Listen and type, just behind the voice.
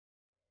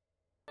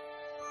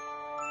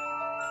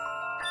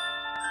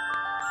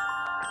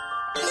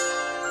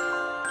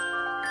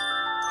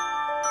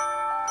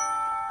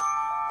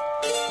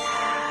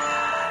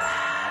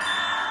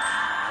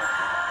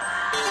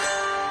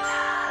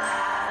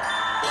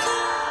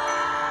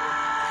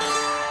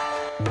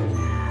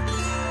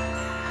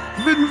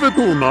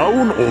Benvenuto a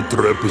un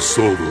altro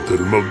episodio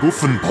del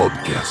McGuffin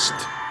Podcast,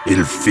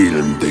 il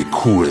film di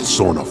cui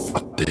sono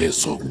fatte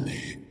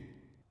sogni.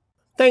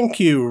 Thank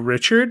you,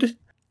 Richard.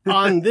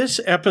 On this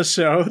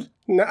episode,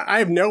 I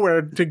have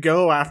nowhere to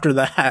go after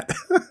that.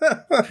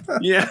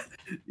 Yeah,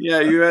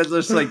 you had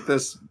just like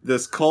this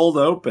cold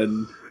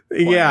open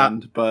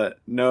planned, but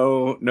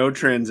no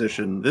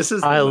transition. This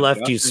is I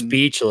left you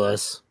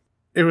speechless.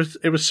 It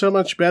was so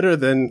much better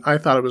than I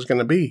thought it was going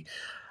to be.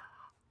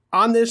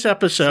 On this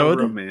episode,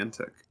 so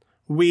romantic.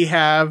 We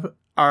have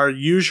our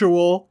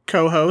usual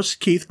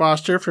co-host, Keith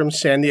Foster from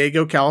San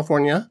Diego,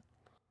 California.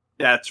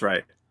 That's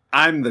right.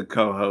 I'm the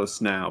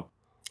co-host now.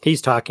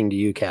 He's talking to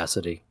you,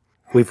 Cassidy.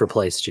 We've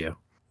replaced you.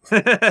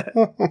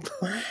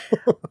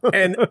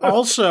 And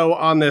also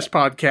on this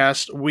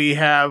podcast, we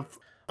have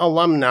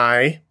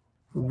alumni,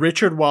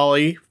 Richard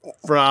Wally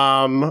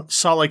from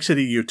Salt Lake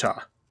City,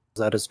 Utah.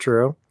 That is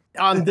true.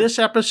 On this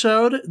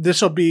episode,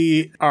 this will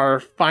be our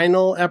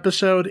final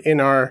episode in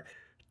our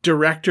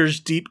Director's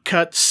Deep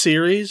Cut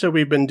series that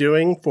we've been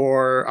doing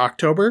for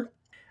October.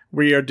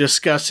 We are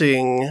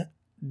discussing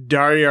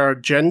Dario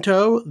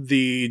Argento,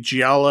 the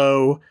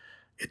Giallo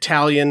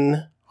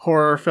Italian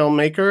horror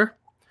filmmaker.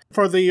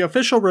 For the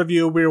official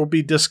review, we will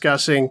be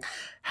discussing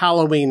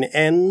Halloween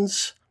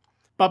Ends.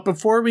 But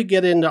before we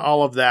get into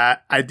all of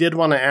that, I did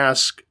want to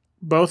ask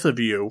both of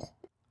you,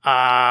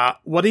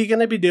 what are you going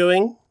to be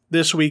doing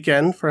this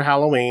weekend for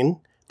Halloween?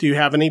 Do you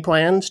have any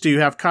plans? Do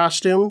you have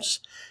costumes?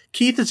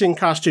 Keith is in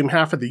costume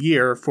half of the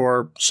year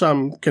for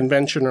some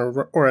convention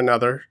or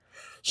another.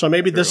 So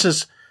maybe this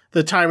is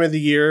the time of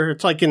the year.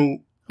 It's like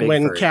when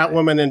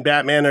Catwoman and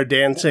Batman are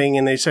dancing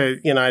and they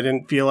say, I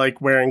didn't feel like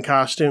wearing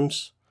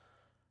costumes.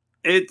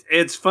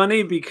 It's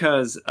funny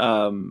because,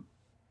 I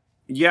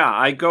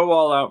go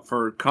all out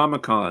for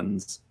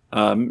Comic-Cons.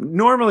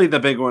 Normally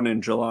the big one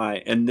in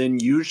July, and then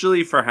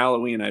usually for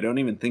Halloween, I don't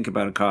even think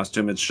about a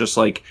costume. It's just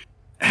like,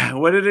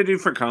 what did I do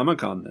for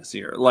Comic-Con this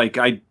year? Like,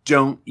 I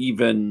don't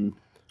even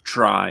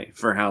try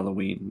for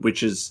Halloween,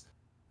 which is,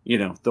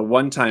 the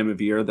one time of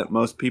year that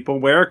most people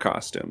wear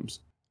costumes.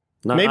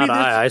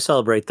 I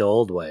celebrate the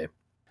old way.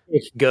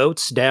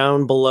 Goats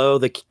down below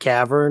the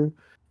cavern,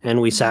 and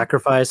we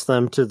sacrifice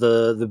them to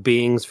the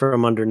beings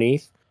from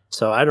underneath.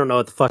 So I don't know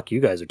what the fuck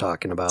you guys are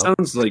talking about.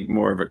 Sounds like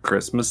more of a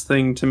Christmas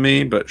thing to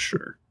me, but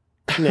sure.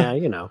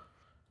 Yeah,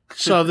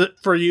 So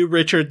for you,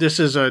 Richard, this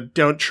is a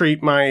don't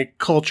treat my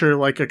culture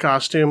like a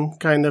costume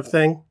kind of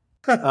thing?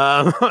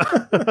 No,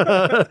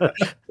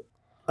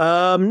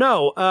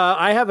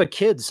 I have a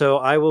kid, so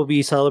I will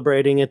be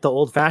celebrating it the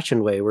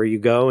old-fashioned way, where you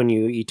go and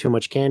you eat too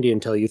much candy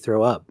until you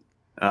throw up.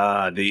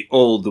 The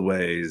old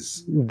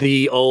ways.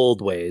 The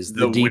old ways.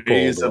 The deep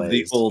ways old of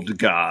ways. the old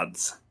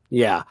gods.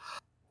 Yeah.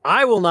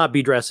 I will not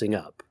be dressing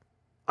up.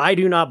 I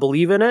do not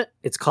believe in it.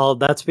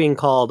 That's being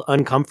called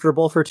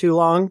uncomfortable for too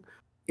long.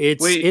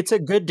 It's a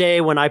good day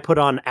when I put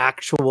on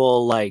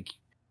actual,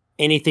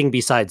 anything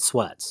besides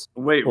sweats.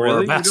 Wait, or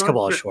really?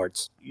 basketball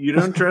shorts. You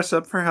don't dress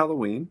up for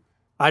Halloween?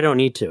 I don't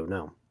need to,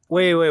 no.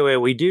 Wait.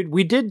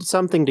 We did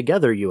something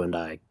together, you and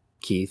I,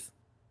 Keith.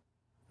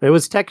 It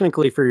was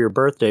technically for your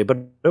birthday, but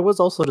it was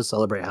also to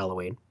celebrate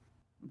Halloween.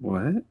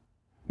 What?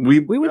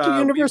 We went to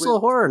Universal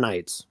Horror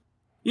Nights.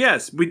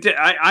 Yes, we did.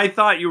 I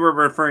thought you were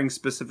referring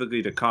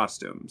specifically to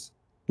costumes.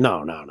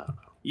 No.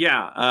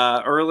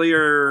 Yeah,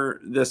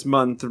 earlier this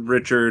month,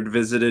 Richard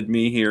visited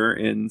me here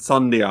in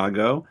San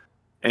Diego,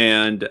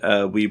 and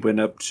we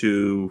went up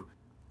to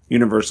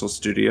Universal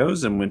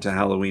Studios and went to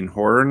Halloween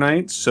Horror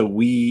Nights. So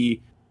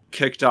we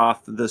kicked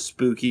off the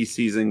spooky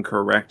season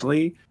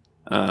correctly.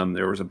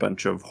 There was a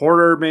bunch of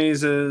horror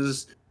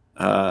mazes.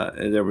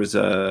 There was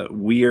a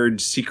weird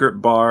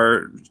secret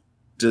bar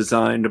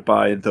designed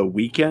by The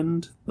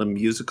Weeknd, the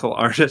musical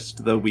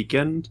artist The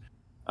Weeknd.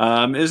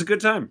 It was a good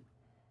time.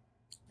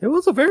 It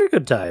was a very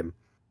good time.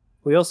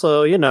 We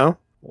also,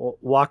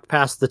 walked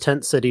past the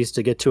tent cities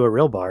to get to a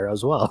real bar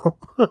as well.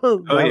 That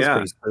was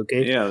pretty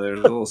spooky. Yeah, there's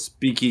a little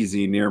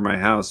speakeasy near my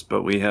house,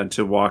 but we had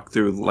to walk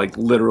through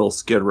literal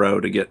Skid Row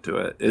to get to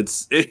it.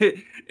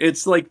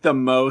 It's like the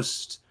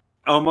most,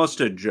 almost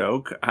a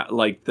joke,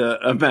 like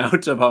the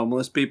amount of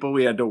homeless people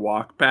we had to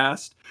walk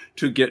past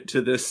to get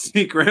to this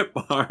secret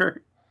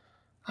bar.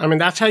 I mean,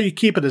 that's how you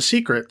keep it a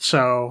secret,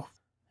 so,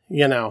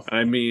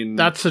 I mean,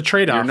 that's the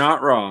trade-off. You're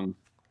not wrong.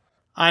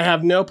 I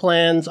have no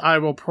plans. I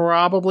will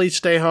probably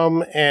stay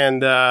home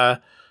and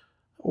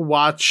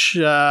watch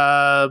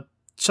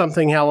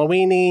something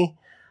Halloween-y.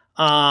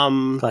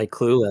 Like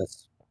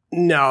Clueless.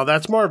 No,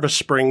 that's more of a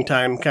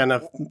springtime kind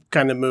of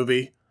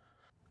movie.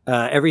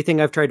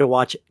 Everything I've tried to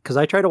watch, because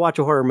I try to watch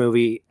a horror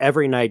movie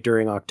every night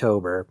during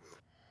October,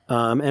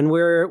 and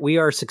we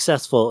are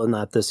successful in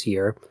that this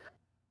year.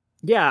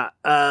 Yeah,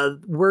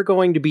 we're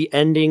going to be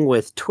ending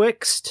with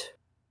Twixt,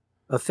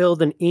 A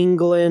Filled in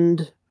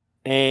England,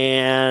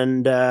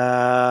 and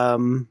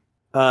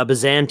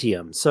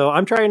Byzantium. So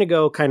I'm trying to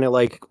go kind of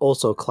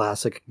also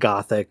classic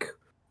gothic,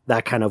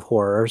 that kind of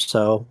horror.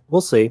 So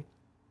we'll see.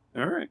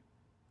 All right.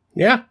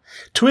 Yeah.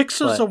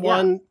 Twixt is the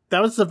one,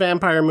 that was the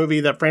vampire movie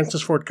that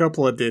Francis Ford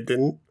Coppola did,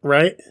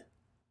 right?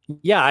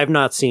 Yeah, I've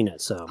not seen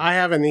it, so. I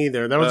haven't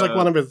either. That was like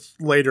one of his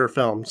later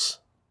films.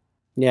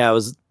 Yeah, it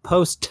was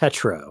post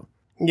Tetro.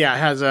 Yeah, it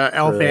has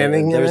Elle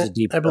Fanning in There's it, a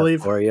deep I believe.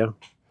 cut for you.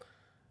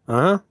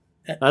 Uh-huh.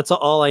 That's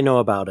all I know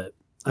about it.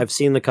 I've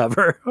seen the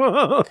cover.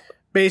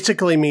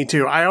 Basically, me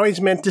too. I always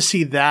meant to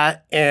see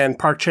that and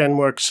Park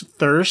Chan-wook's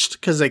Thirst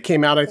because they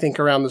came out, I think,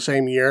 around the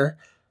same year.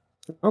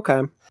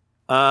 Okay.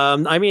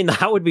 I mean,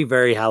 that would be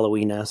very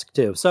Halloween-esque,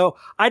 too. So,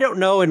 I don't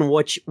know in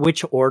which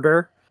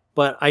order,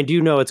 but I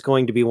do know it's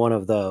going to be one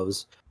of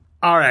those.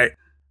 All right.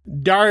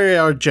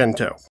 Dario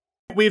Argento.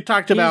 We've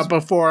talked about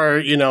before,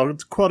 you know,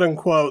 quote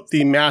unquote,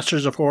 the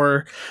Masters of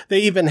Horror. They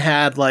even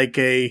had like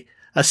a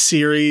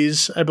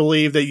series, I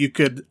believe, that you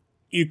could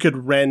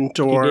rent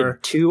or He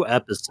did 2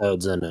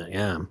 episodes in it,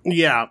 yeah.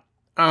 Yeah.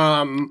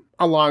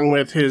 Along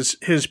with his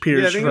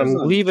peers I from I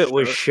believe it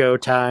was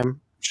Showtime.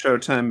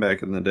 Showtime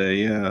back in the day,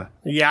 yeah.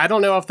 Yeah, I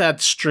don't know if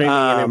that's streaming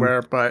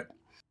anywhere, but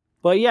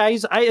yeah,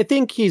 I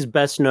think he's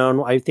best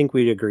known. I think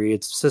we'd agree.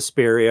 It's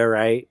Suspiria,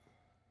 right?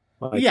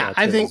 Like, yeah,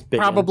 I think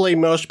probably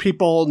most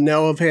people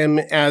know of him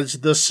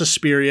as the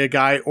Suspiria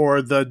guy or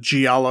the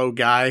Giallo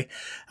guy.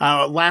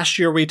 Last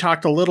year, we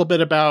talked a little bit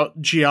about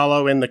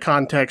Giallo in the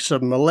context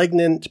of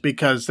Malignant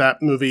because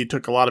that movie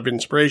took a lot of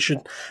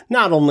inspiration,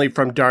 not only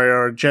from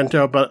Dario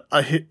Argento, but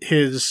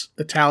his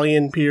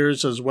Italian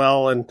peers as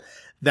well, and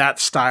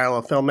that style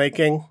of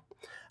filmmaking.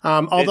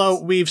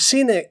 Although we've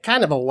seen it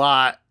kind of a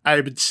lot,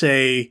 I would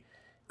say,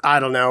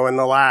 I don't know, in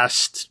the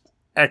last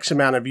X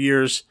amount of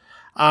years.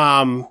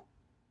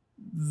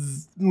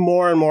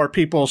 More and more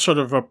people sort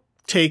of are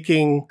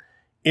taking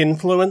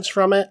influence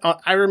from it.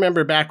 I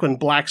remember back when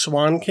Black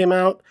Swan came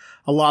out,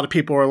 a lot of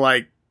people were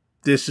like,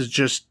 this is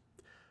just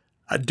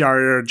a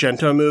Dario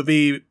Argento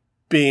movie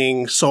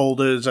being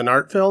sold as an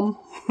art film.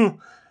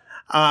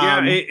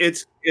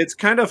 It's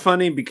kind of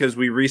funny because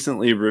we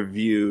recently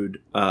reviewed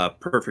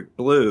Perfect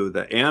Blue,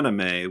 the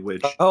anime,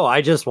 which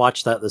I just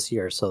watched that this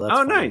year, so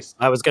that's nice.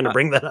 I was going to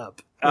bring that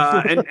up.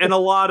 and a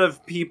lot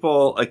of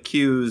people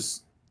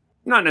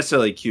not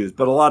necessarily accused,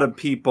 but a lot of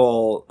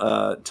people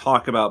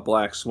talk about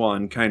Black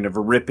Swan kind of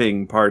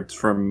ripping parts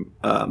from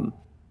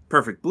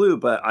Perfect Blue,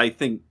 but I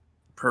think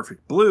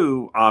Perfect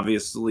Blue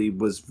obviously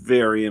was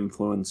very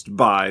influenced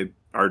by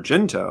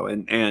Argento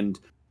and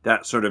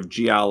that sort of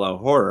giallo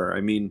horror.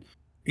 I mean,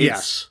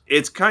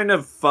 it's kind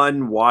of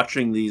fun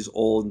watching these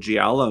old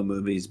giallo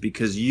movies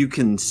because you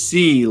can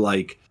see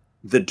like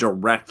the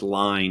direct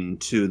line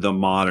to the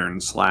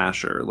modern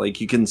slasher. Like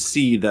you can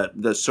see that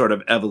the sort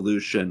of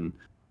evolution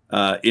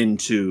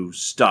into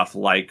stuff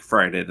like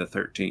Friday the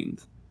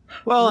 13th.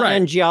 Well, right.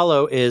 And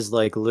giallo is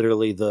like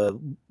literally the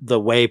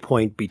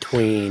waypoint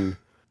between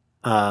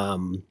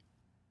the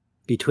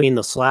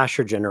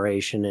slasher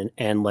generation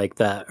and like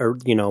that, or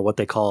you know what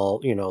they call,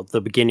 you know, the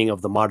beginning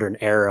of the modern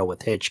era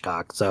with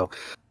Hitchcock. So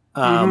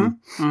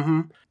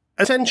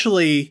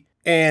essentially,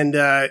 and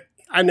I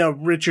know,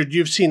 Richard,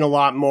 you've seen a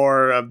lot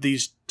more of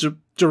these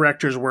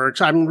directors'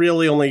 works. I'm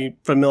really only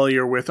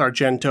familiar with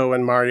Argento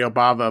and Mario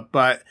Bava,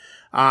 but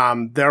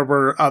there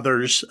were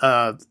others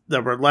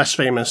that were less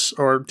famous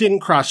or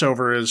didn't cross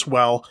over as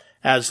well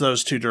as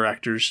those two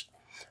directors.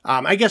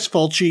 I guess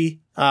Fulci,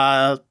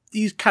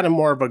 he's kind of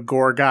more of a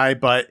gore guy,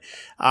 but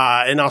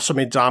and also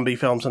made zombie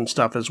films and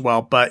stuff as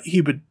well. But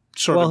he would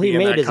sort of be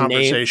in that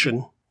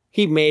conversation.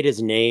 He made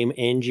his name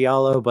in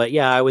giallo, but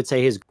yeah, I would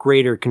say his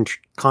greater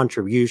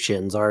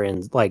contributions are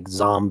in like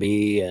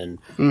Zombie and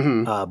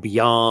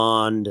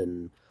Beyond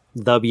and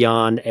The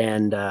Beyond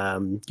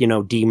and you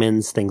know,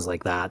 Demons, things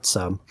like that.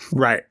 So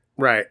right.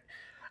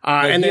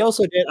 And he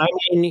also did. I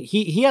mean,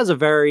 he has a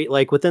very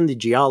like within the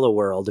giallo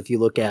world. If you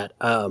look at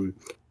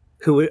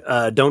who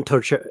would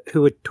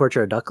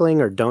torture a duckling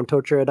or Don't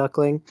Torture a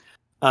Duckling,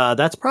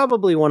 that's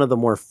probably one of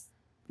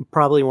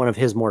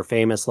his more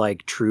famous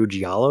like true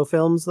giallo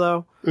films,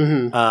 though.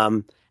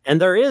 And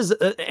there is,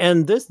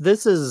 and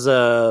this is,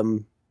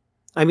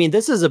 I mean,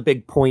 this is a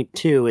big point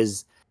too,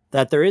 is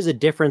that there is a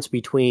difference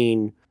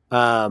between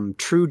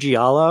true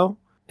giallo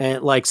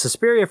and like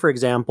Suspiria, for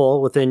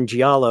example, within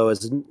giallo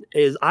is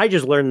I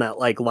just learned that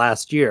like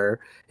last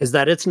year is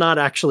that it's not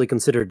actually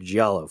considered a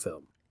giallo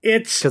film.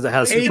 It's because it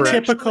has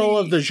atypical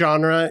of the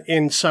genre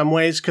in some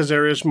ways because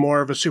there is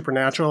more of a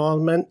supernatural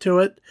element to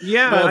it.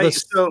 Yeah,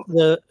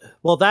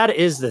 well, that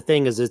is the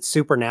thing, is it's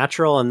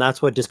supernatural, and that's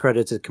what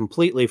discredits it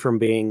completely from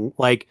being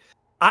like.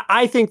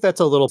 I think that's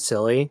a little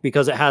silly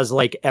because it has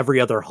like every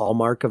other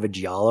hallmark of a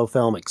giallo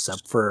film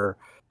except for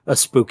a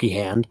spooky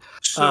hand.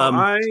 So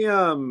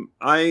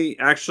I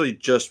actually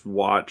just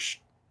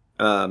watched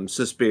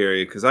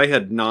Suspiria because I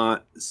had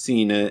not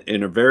seen it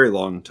in a very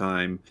long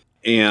time,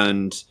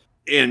 and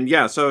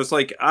yeah, so it's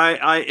like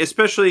I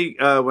especially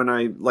when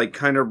I like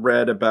kind of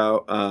read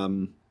about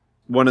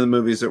one of the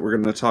movies that we're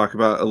going to talk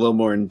about a little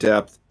more in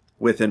depth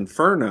with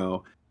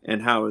Inferno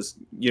and how it's,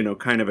 you know,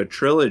 kind of a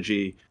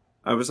trilogy.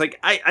 I was like,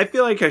 I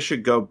feel like I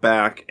should go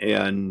back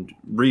and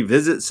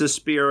revisit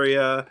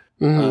Suspiria,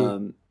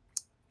 and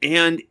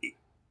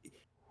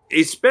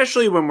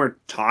especially when we're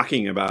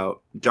talking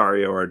about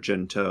Dario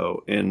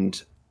Argento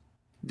and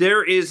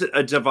there is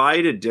a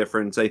divided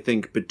difference, I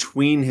think,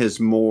 between his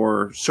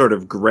more sort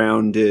of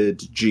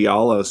grounded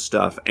Giallo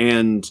stuff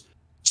and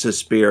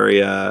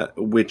Suspiria,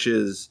 which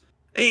is,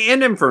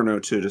 and Inferno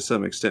too, to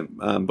some extent,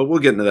 but we'll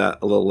get into that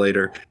a little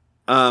later.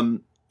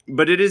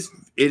 But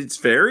it's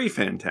very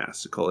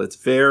fantastical. It's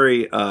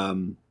very,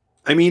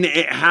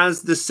 it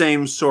has the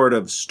same sort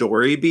of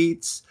story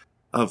beats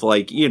of,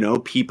 like, you know,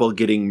 people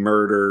getting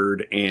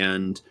murdered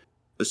and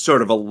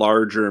sort of a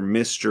larger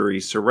mystery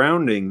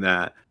surrounding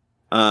that.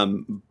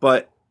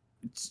 But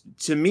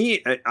to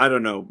me, I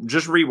don't know,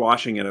 just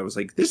rewatching it, I was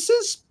like, this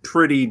is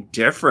pretty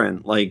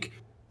different. Like,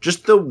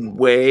 just the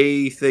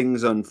way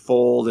things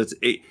unfold.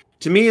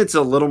 To me, it's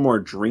a little more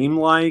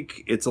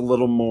dreamlike. It's a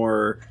little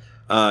more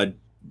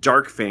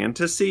dark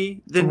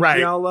fantasy than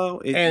Giallo.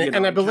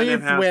 And I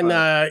believe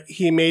when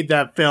he made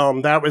that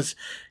film,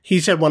 he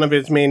said one of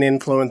his main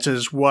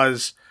influences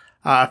was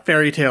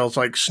fairy tales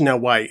like Snow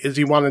White, is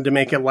he wanted to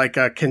make it like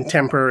a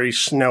contemporary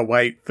Snow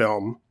White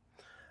film.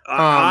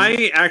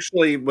 I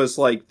actually was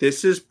like,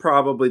 this is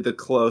probably the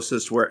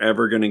closest we're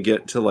ever going to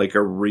get to like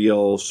a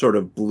real sort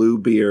of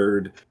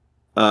Bluebeard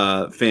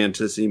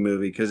fantasy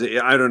movie, because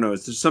I don't know,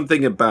 there's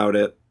something about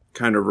it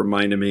kind of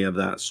reminded me of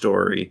that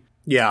story.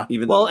 Yeah.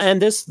 And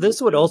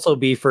this would also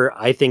be for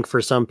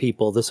some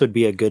people, this would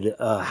be a good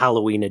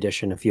Halloween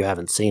edition if you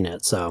haven't seen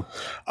it. So,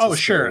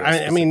 sure.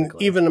 I mean,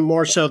 even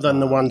more so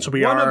than the ones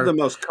one of the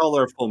most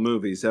colorful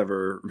movies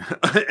ever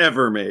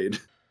made.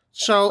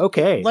 So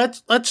okay,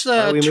 let's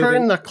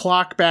turn the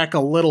clock back a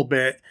little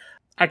bit.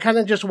 I kind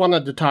of just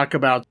wanted to talk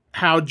about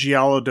how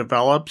Giallo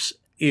develops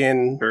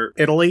in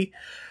Italy.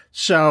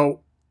 So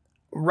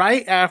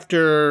right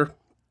after,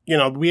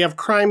 we have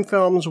crime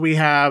films, we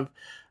have,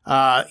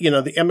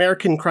 the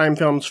American crime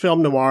films,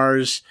 film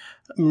noirs,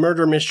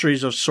 murder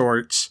mysteries of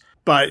sorts,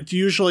 but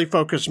usually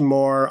focus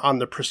more on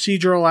the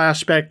procedural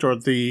aspect, or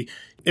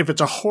if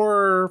it's a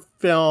horror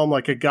film,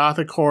 like a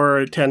gothic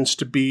horror, it tends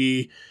to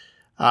be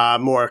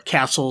more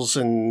castles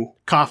and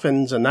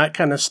coffins and that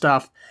kind of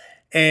stuff.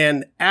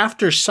 And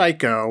after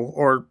Psycho,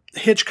 or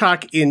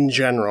Hitchcock in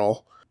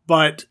general,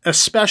 but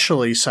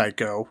especially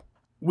Psycho,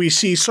 we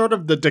see sort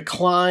of the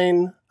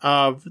decline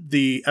of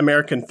the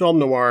American film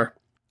noir,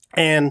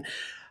 and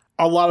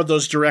a lot of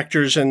those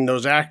directors and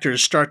those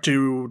actors start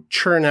to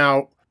churn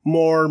out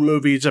more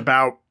movies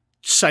about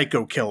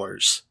psycho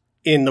killers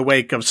in the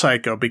wake of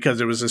Psycho,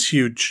 because it was this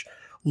huge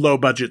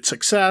low-budget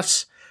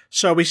success.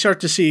 So we start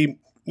to see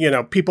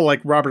people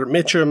like Robert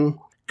Mitchum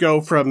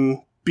go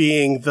from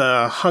being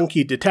the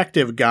hunky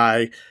detective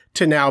guy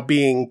to now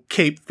being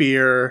Cape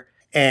Fear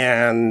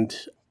and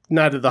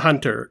Night of the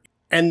Hunter.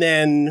 And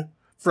then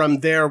from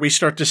there, we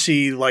start to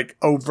see like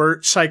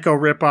overt Psycho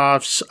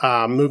ripoffs,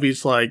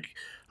 movies like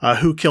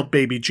Who Killed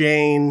Baby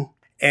Jane.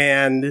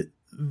 And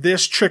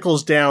this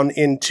trickles down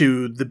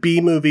into the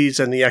B movies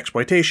and the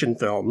exploitation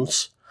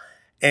films.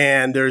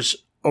 And there's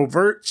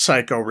overt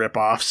Psycho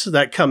ripoffs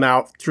that come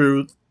out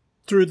through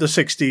the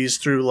 60s,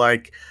 through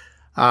like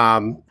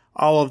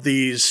all of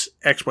these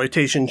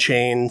exploitation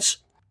chains.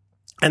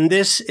 And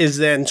this is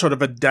then sort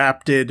of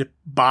adapted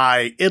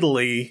by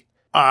Italy,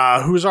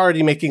 who's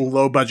already making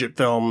low-budget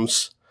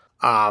films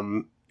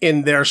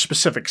in their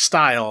specific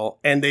style,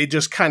 and they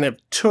just kind of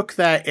took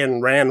that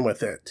and ran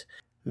with it.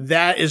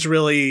 That is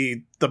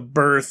really the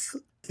birth.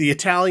 The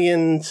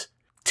Italians'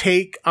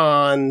 take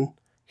on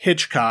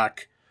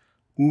Hitchcock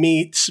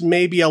meets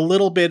maybe a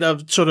little bit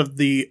of sort of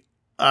the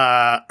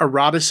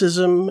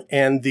eroticism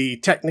and the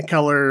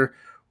Technicolor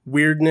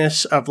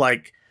weirdness of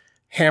like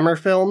Hammer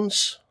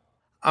films.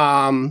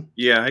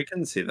 Yeah, I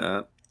can see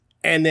that.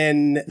 And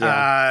then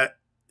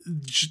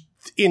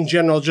in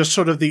general, just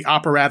sort of the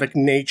operatic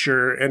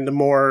nature and the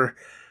more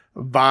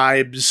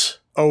vibes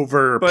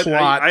over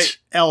plot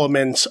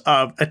elements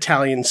of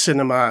Italian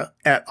cinema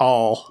at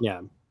all.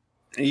 Yeah.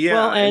 Yeah.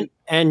 Well,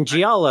 and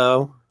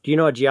Giallo, do you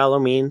know what Giallo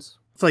means?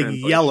 It's like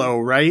yellow,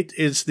 right?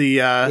 Is the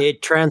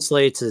it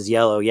translates as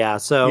yellow, yeah.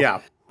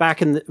 So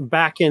back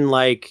in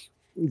like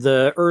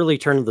the early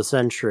turn of the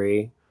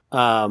century,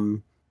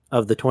 of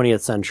the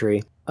 20th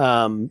century,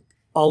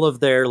 all of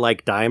their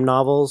like dime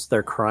novels,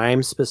 their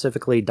crime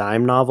specifically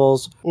dime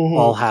novels,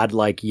 all had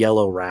like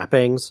yellow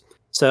wrappings.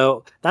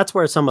 So that's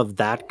where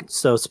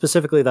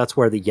specifically that's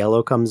where the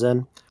yellow comes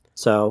in.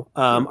 So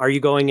are you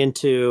going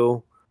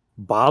into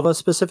Bava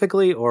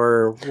specifically,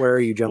 or where are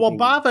you jumping?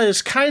 Well, Bava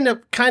is kind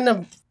of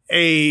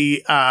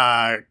a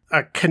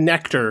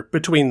connector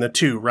between the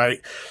two, right?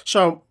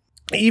 So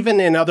even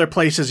in other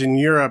places in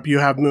Europe, you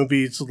have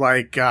movies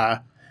like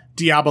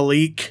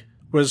Diabolique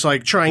was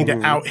like trying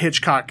to out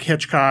Hitchcock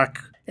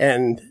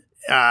and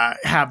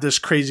have this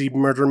crazy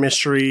murder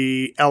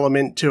mystery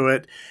element to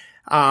it,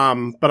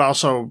 but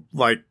also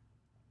like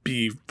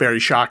be very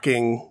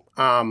shocking.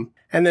 And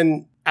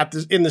then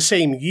in the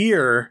same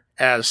year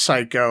as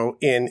Psycho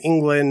in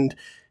England,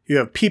 you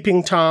have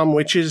Peeping Tom,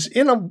 which is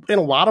in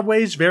a lot of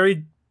ways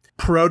very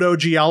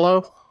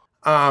proto-Giallo.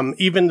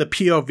 Even the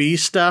POV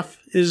stuff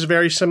is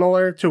very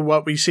similar to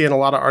what we see in a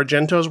lot of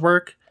Argento's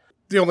work.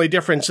 The only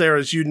difference there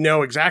is you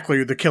know exactly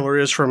who the killer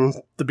is from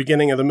the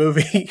beginning of the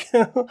movie.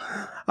 So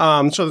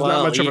there's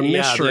not much of a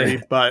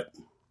mystery, but...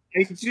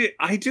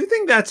 I do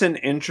think that's an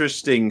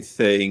interesting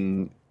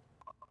thing.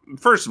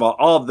 First of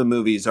all of the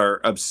movies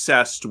are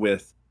obsessed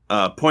with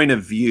point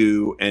of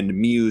view and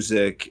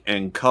music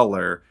and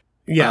color.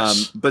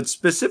 Yes. But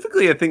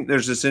specifically, I think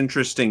there's this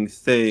interesting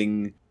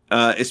thing,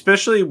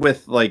 especially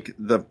with like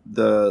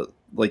the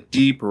like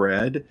Deep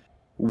Red,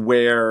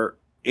 where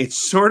it's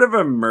sort of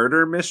a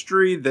murder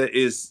mystery that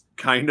is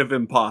kind of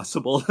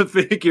impossible to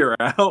figure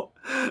out.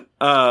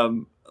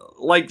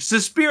 Like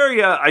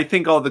Suspiria, I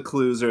think all the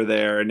clues are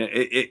there, and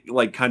it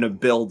like kind of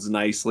builds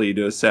nicely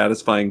to a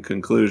satisfying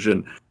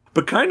conclusion.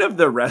 But kind of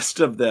the rest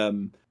of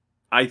them,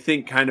 I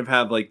think, kind of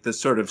have like the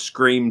sort of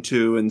Scream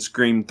 2 and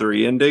Scream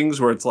 3 endings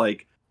where it's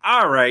like,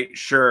 all right,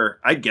 sure,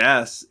 I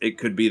guess it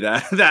could be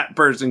that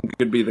person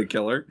could be the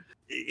killer.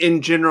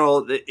 In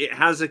general, it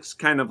has this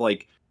kind of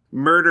like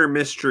murder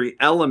mystery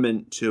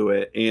element to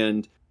it,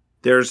 and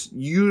there's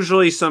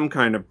usually some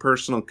kind of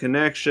personal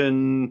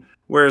connection,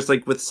 whereas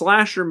like with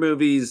slasher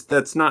movies,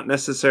 that's not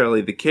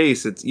necessarily the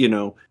case. It's, you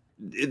know,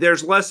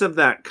 there's less of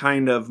that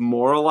kind of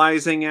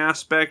moralizing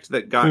aspect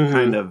that got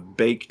kind of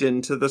baked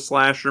into the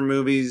slasher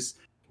movies,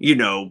 you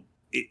know,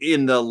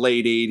 in the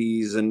late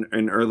 80s and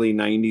early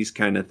 90s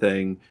kind of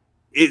thing.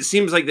 It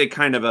seems like they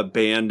kind of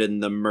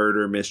abandon the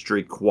murder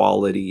mystery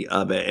quality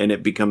of it, and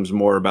it becomes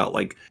more about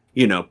like,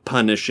 you know,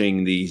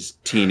 punishing these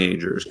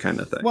teenagers kind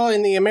of thing. Well,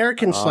 in the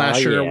American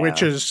slasher,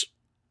 which is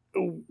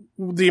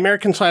the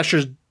American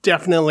slashers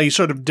definitely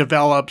sort of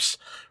develops,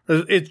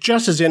 it's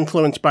just as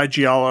influenced by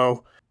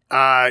Giallo.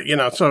 You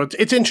know, so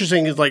it's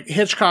interesting. It's like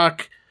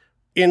Hitchcock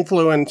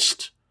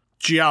influenced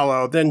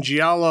Giallo, then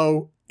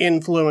Giallo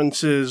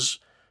influences,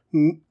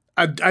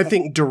 I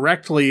think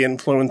directly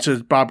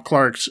influences Bob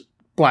Clark's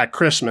Black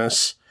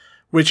Christmas,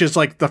 which is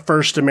like the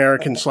first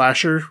American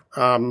slasher,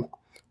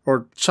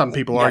 or some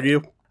people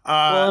argue.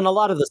 Well, and a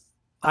lot of the,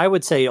 I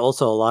would say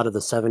also a lot of the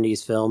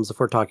 70s films, if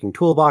we're talking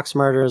Toolbox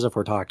Murders, if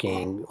we're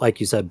talking, like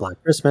you said,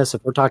 Black Christmas,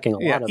 if we're talking a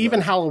lot of even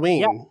those.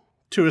 Halloween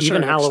to a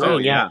certain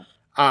Halloween, extent.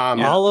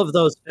 All of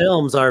those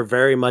films are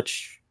very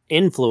much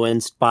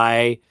influenced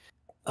by,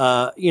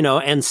 you know,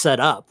 and set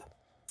up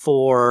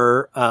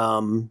for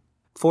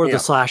the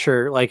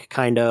slasher, like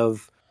kind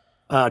of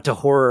to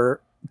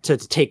horror, to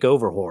take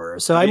over horror.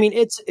 So I mean,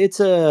 it's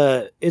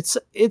a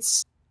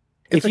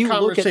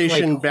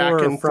conversation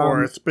back and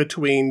forth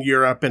between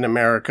Europe and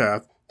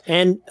America.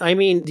 And I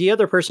mean, the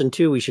other person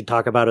too we should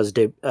talk about is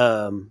De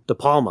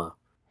Palma.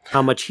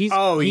 How much he's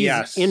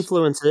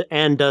influenced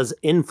and does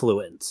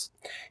influence.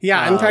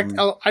 Yeah, in fact,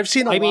 I've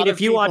seen a lot of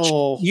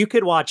people... you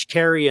could watch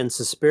Carrie and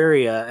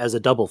Suspiria as a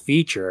double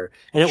feature,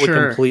 and it would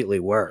completely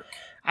work.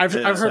 I've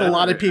heard a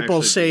lot of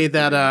people say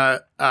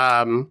that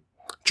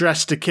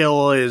Dressed to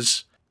Kill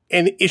is,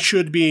 and it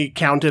should be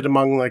counted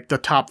among like the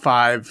top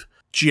 5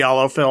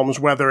 Giallo films,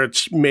 whether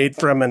it's made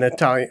from an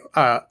Italian,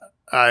 well,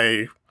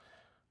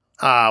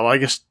 I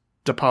guess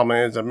De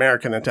Palma is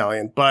American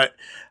Italian, but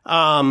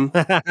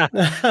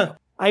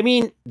I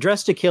mean,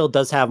 Dressed to Kill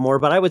does have more,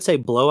 but I would say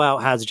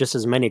Blowout has just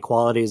as many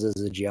qualities as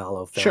a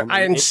Giallo film. Sure,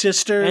 and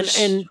Sisters.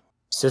 And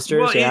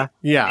Sisters, yeah.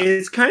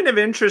 It's kind of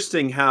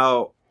interesting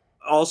how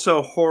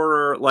also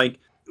horror, like,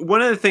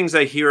 one of the things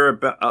I hear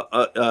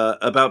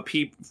about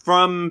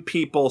from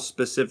people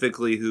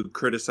specifically who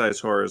criticize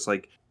horror is,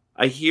 like,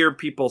 I hear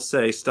people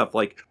say stuff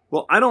like,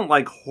 well, I don't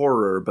like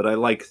horror, but I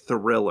like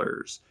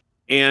thrillers.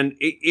 And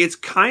it's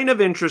kind of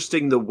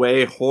interesting the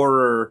way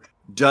horror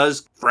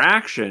does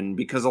fraction,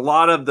 because a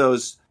lot of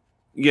those,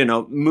 you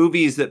know,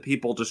 movies that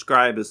people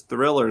describe as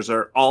thrillers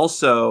are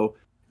also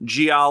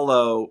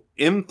Giallo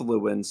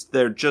influenced.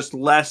 They're just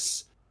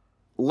less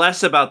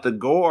about the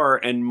gore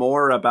and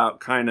more about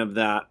kind of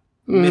that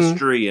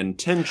mystery and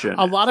tension.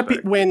 A lot of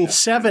people, when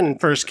Seven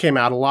first came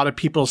out, a lot of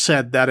people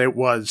said that it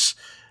was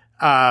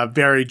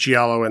very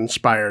Giallo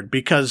inspired,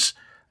 because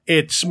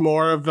it's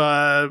more of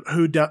a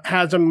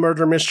has a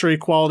murder mystery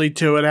quality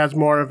to it, has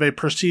more of a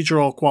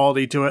procedural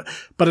quality to it,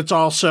 but it's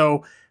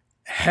also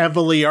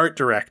heavily art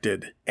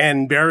directed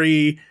and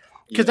very,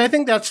 because I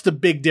think that's the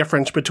big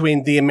difference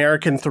between the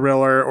American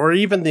thriller or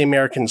even the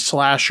American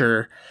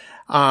slasher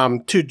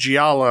to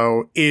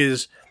Giallo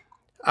is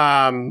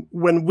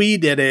when we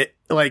did it,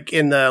 like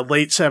in the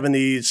late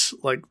 70s,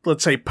 like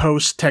let's say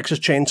post Texas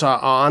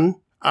Chainsaw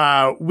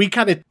on, we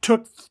kind of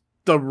took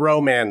the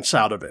romance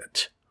out of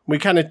it. We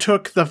kind of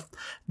took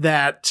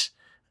that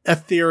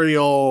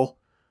ethereal,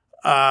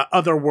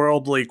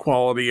 otherworldly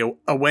quality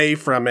away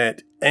from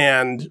it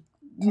and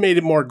made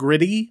it more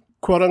gritty,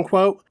 quote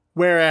unquote.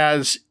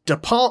 Whereas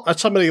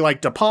somebody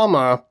like De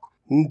Palma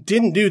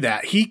didn't do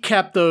that. He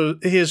kept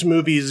his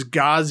movies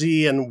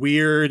gauzy and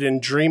weird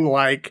and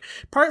dreamlike,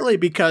 partly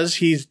because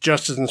he's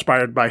just as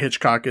inspired by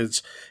Hitchcock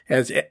as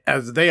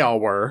they all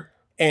were.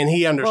 And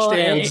he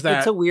understands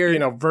that,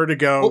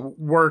 Vertigo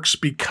works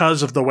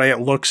because of the way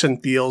it looks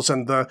and feels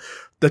and the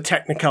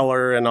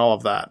Technicolor and all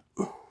of that.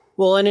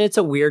 Well, and it's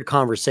a weird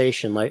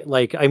conversation,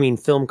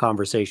 film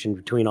conversation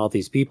between all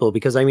these people,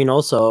 because I mean,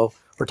 also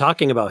we're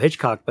talking about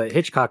Hitchcock, but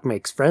Hitchcock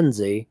makes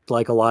frenzy,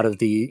 like a lot of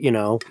the,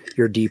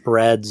 your Deep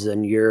Reds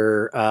and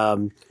your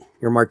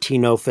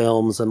Martino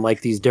films and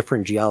like these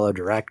different giallo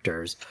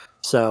directors.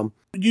 So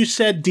you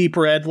said Deep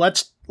Red.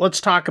 Let's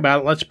talk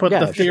about it. Let's put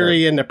the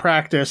theory into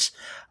practice.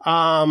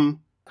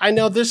 I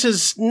know this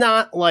is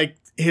not like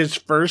his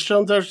first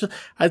film. There's,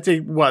 I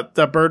think,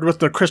 The Bird with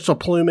the Crystal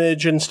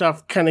Plumage and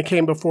stuff kind of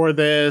came before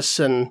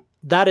this, and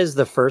that is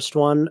the first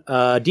one.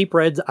 Deep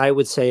Red, I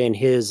would say, in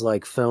his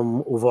like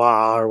film oeuvre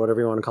or whatever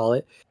you want to call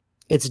it,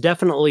 it's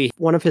definitely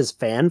one of his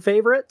fan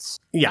favorites.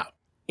 Yeah.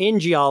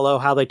 In giallo,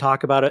 how they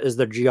talk about it is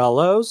the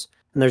giallos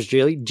and there's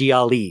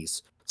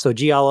giallis. So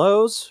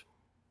giallos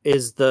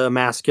is the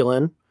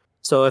masculine.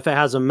 So if it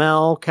has a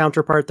male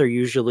counterpart, they're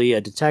usually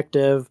a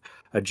detective,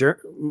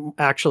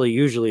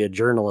 usually a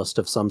journalist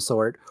of some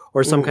sort,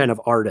 or some kind of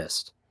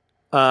artist.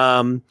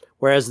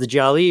 Whereas the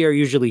gialli are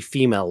usually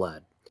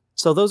female-led.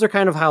 So those are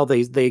kind of how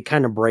they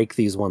kind of break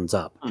these ones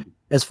up.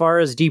 As far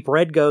as Deep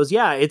Red goes,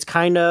 yeah,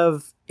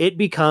 it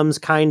becomes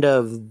kind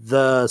of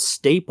the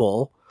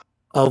staple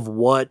of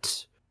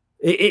what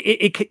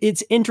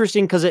it's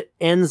interesting because it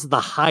ends the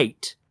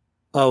height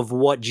of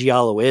what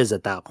giallo is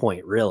at that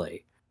point,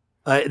 really.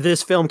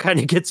 This film kind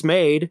of gets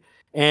made,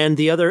 and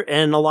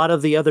a lot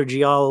of the other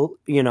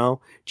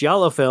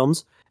giallo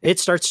films,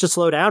 it starts to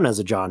slow down as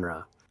a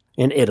genre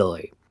in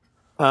Italy.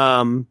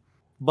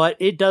 But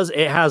it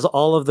has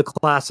all of the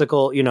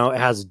classical, it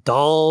has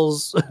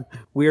dolls,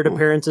 weird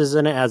appearances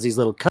in it. It has these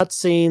little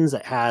cutscenes.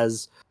 It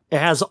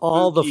has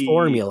all the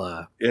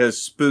formula. It has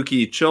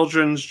spooky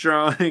children's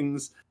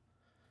drawings.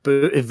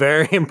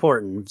 Very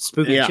important.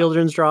 Spooky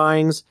children's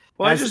drawings.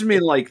 Well, I just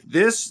mean like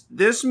this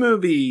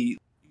movie,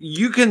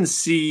 you can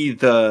see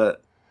the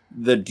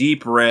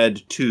Deep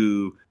Red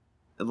to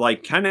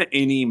like kind of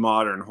any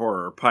modern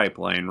horror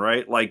pipeline,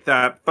 right? Like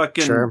that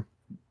fucking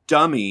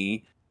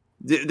dummy.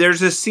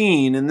 There's a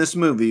scene in this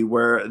movie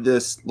where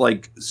this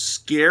like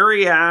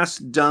scary ass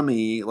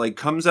dummy like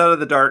comes out of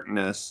the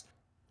darkness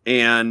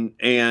and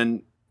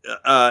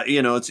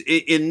it's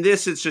in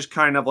this, it's just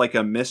kind of like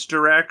a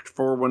misdirect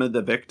for one of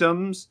the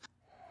victims.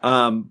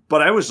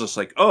 But I was just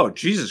like, oh,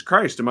 Jesus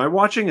Christ, am I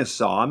watching a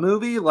Saw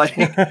movie? Like,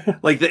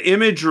 like the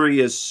imagery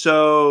is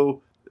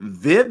so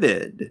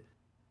vivid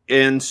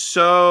and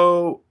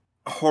so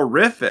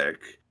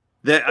horrific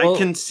that I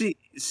can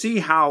see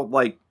how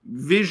like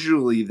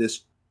visually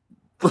this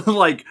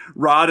like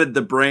rotted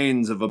the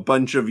brains of a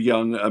bunch of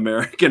young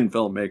American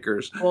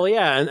filmmakers. Well,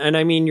 yeah, and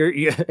I mean,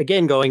 you're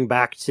again going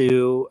back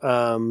to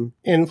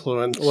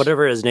influence,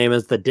 whatever his name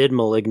is, that did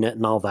 *Malignant*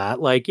 and all that.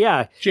 Like,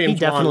 yeah, James he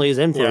definitely is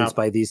influenced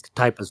by these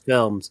type of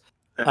films.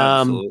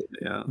 Absolutely,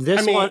 yeah.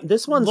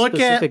 This one look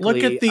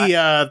specifically. Look at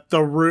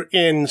the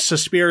in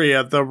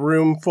Suspiria, the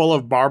room full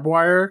of barbed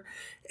wire.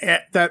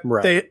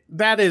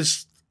 That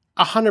is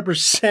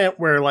 100%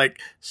 where like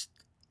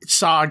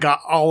Saw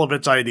got all of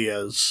its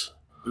ideas.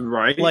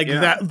 Right, like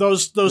that.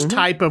 Those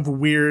type of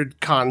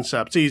weird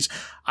concepts.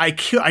 I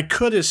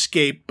could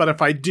escape, but if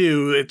I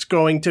do, it's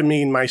going to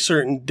mean my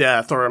certain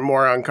death or a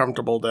more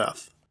uncomfortable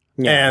death.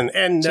 Yeah,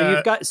 and so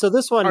you've got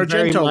this one Argento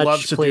very much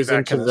loves to plays do that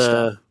into kind of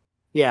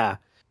stuff.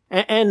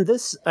 And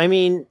this, I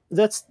mean,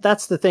 that's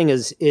the thing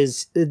is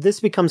this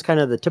becomes kind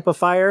of the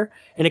typifier,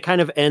 and it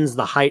kind of ends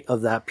the height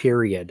of that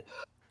period.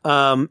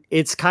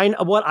 It's kind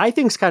of what I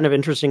think is kind of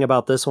interesting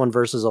about this one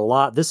versus a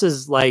lot. This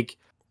is like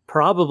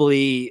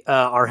probably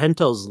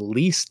Argento's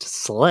least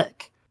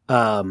slick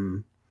I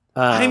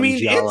mean,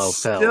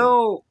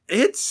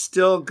 it's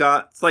still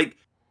got like,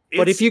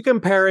 but if you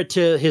compare it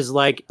to his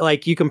like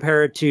you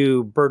compare it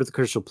to Bird with the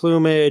Crystal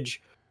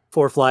Plumage,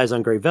 Four Flies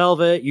on Grey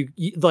Velvet, you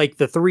like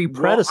the three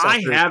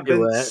predecessors. I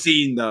haven't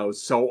seen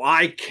those, so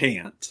I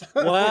can't.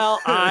 Well,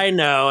 I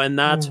know, and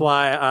that's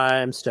why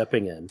I'm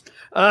stepping in.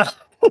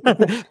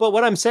 But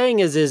what I'm saying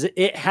is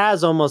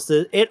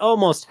it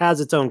almost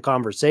has its own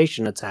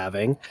conversation it's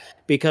having,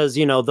 because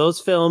those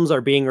films are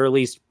being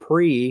released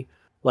pre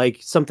like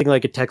something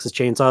like a Texas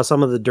Chainsaw,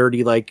 some of the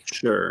dirty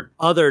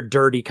other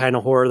dirty kind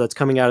of horror that's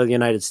coming out of the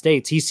United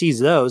States. He sees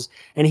those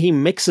and he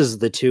mixes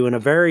the two in a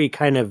very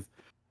kind of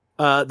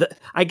I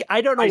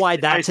don't know why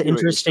that's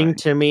interesting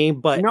to me,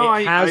 but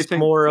it has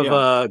more of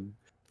a.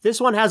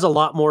 This one has a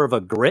lot more of a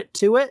grit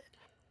to it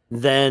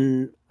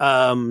than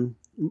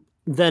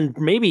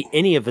maybe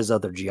any of his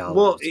other giallos.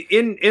 Well,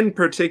 in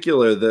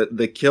particular,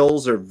 the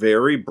kills are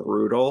very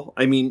brutal.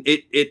 I mean,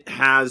 it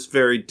has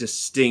very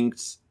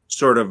distinct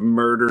sort of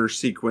murder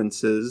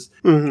sequences.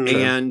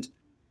 And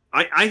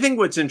I think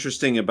what's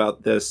interesting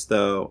about this,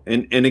 though,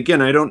 and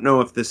again, I don't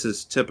know if this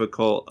is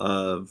typical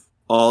of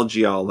all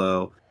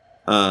giallo,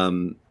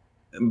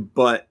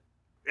 but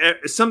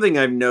something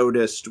I've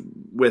noticed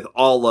with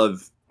all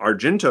of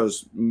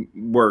Argento's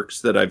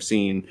works that I've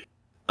seen,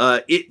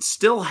 it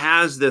still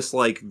has this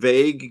like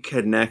vague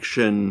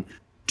connection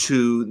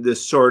to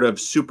this sort of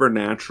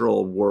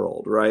supernatural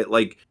world, right?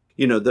 Like,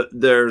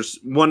 there's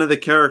one of the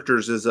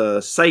characters is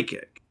a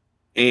psychic,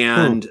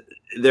 and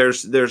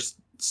there's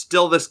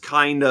still this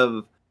kind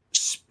of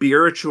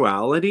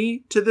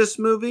spirituality to this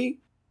movie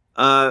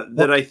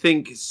that I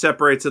think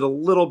separates it a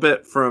little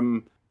bit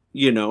from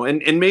you know,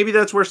 and maybe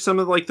that's where some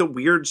of like the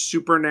weird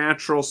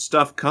supernatural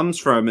stuff comes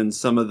from in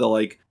some of the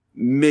like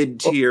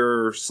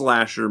mid-tier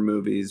slasher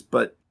movies.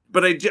 But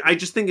I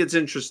just think it's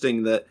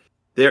interesting that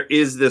there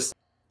is this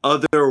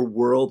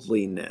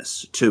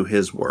otherworldliness to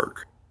his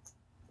work.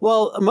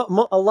 Well,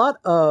 a lot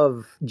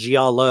of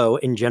giallo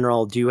in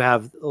general do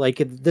have, like,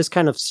 this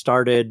kind of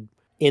started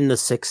in the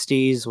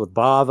 60s with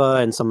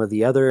Bava and some of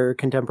the other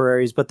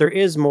contemporaries, but there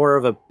is more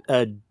of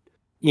a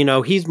you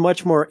know, he's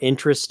much more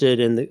interested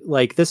in the,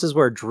 like, this is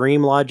where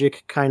dream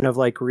logic kind of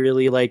like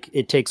really like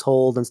it takes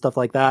hold and stuff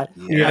like that.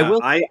 Yeah,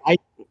 I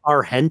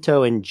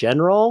Argento in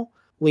general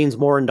leans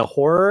more into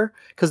horror,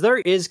 because there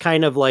is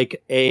kind of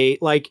like a,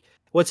 like,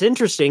 what's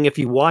interesting if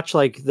you watch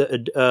like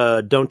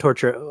the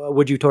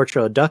Would You Torture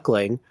a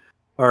Duckling,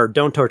 or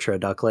Don't Torture a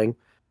Duckling,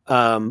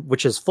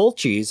 which is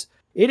Fulci's,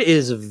 it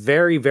is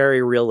very,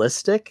 very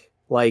realistic.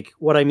 Like,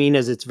 what I mean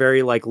is it's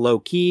very like low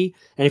key.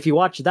 And if you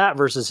watch that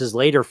versus his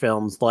later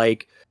films,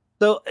 like,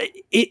 so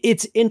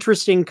it's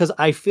interesting because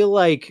I feel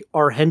like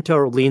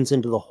Argento leans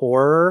into the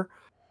horror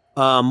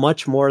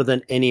much more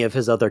than any of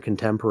his other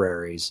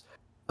contemporaries.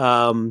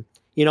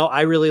 You know,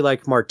 I really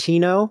like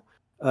Martino.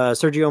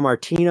 Sergio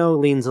Martino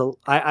leans,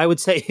 I would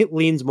say it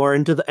leans more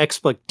into the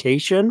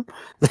exploitation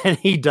than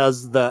he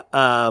does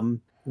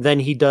than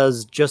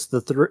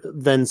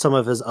some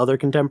of his other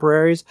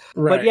contemporaries.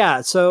 Right. But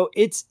yeah, so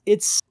it's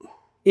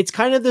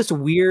kind of this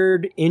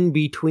weird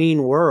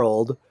in-between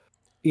world,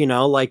 you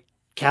know, like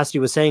Cassidy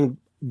was saying,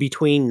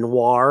 between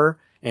noir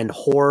and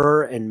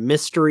horror and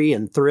mystery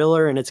and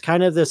thriller. And it's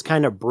kind of this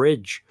kind of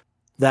bridge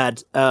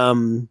that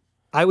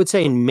I would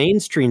say in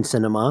mainstream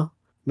cinema,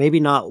 maybe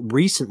not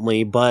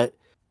recently, but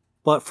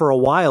for a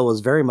while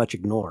was very much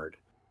ignored.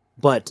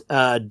 But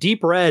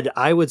Deep Red,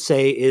 I would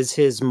say, is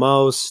his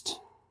most,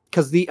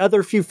 because the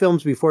other few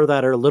films before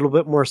that are a little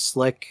bit more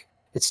slick.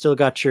 It's still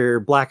got your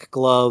black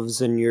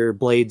gloves and your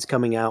blades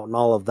coming out and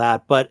all of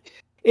that, but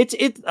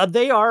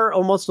they are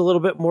almost a little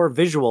bit more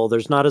visual.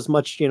 There's not as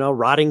much, you know,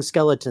 rotting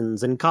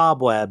skeletons and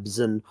cobwebs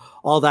and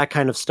all that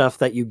kind of stuff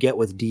that you get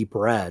with Deep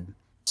Red.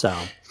 So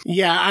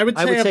yeah, I would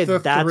say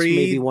that's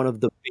maybe one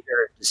of the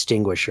bigger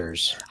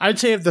distinguishers. I'd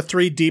say of the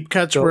three deep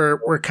cuts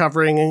we're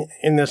covering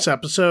in this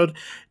episode,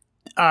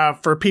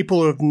 for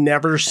people who have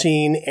never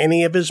seen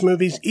any of his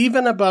movies,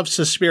 even above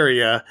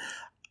Suspiria,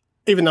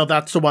 even though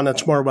that's the one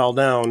that's more well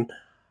known,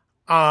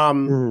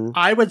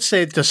 I would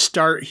say to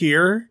start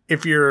here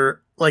if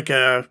you're like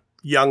a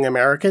young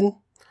American,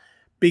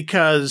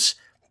 because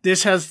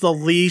this has the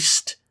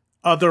least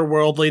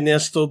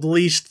otherworldliness, the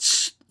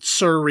least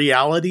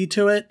surreality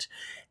to it.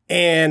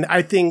 And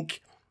I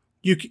think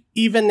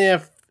even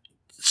if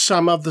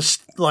some of the,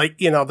 like,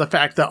 you know, the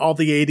fact that all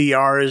the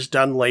ADR is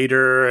done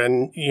later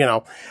and, you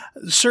know,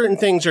 certain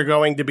things are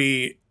going to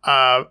be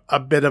a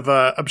bit of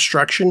a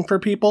obstruction for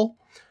people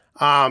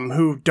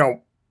who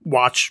don't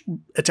watch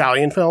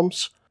Italian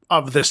films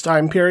of this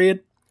time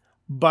period.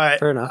 But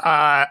fair enough.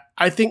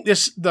 I think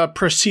the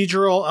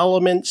procedural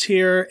elements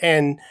here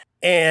and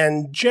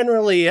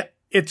generally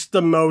it's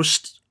the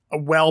most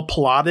well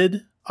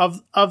plotted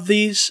of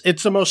these.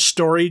 It's the most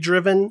story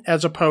driven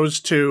as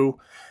opposed to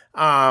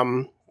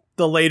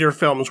the later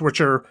films, which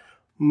are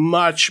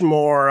much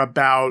more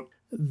about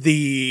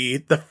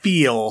the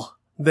feel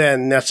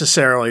than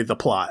necessarily the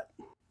plot.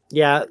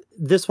 Yeah,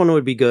 this one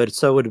would be good.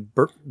 So would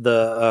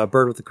the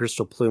Bird with the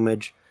Crystal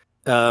Plumage.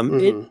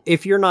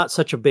 If you're not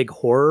such a big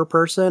horror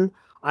person,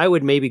 I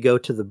would maybe go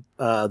to the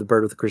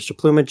Bird with the Crystal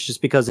Plumage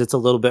just because it's a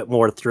little bit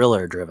more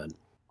thriller driven.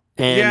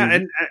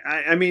 And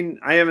I mean,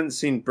 I haven't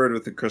seen Bird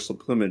with the Crystal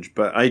Plumage,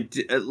 but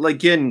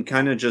again,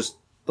 kind of just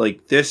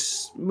like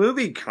this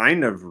movie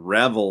kind of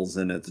revels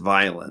in its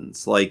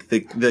violence. Like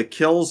the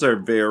kills are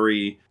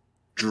very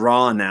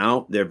drawn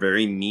out. They're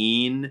very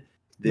mean.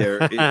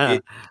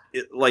 It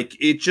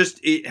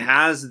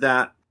has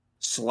that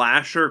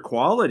slasher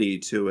quality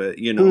to it,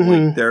 you know.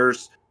 Like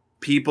there's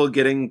people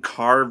getting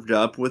carved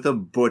up with a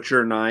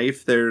butcher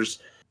knife. There's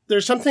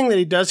something that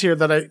he does here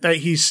that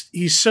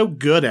he's so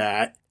good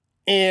at,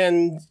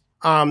 and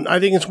I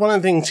think it's one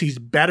of the things he's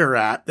better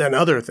at than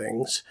other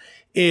things.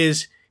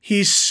 Is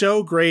he's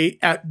so great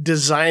at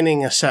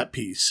designing a set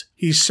piece.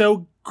 He's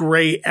so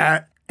great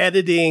at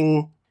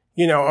editing.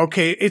 You know,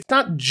 okay, it's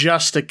not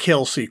just a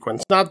kill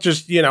sequence, not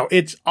just, you know,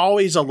 it's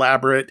always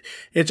elaborate.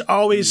 It's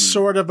always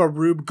sort of a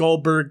Rube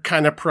Goldberg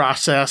kind of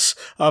process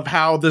of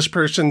how this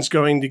person's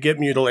going to get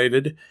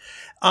mutilated.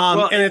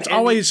 And it's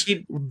always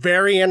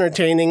very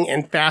entertaining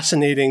and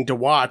fascinating to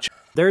watch.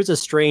 There's a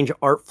strange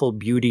artful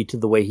beauty to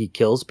the way he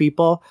kills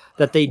people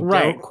that they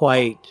don't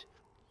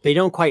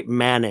quite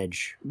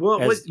manage.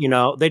 Well, you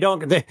know,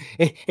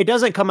 it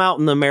doesn't come out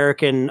in the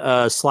American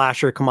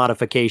slasher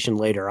commodification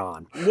later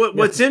on.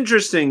 What's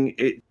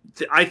interesting,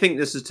 I think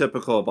this is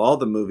typical of all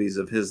the movies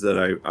of his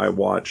that I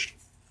watched.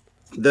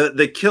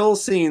 The kill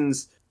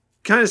scenes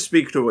kind of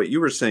speak to what you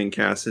were saying,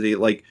 Cassidy.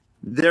 Like,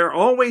 they're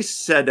always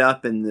set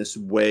up in this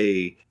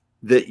way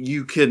that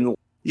you can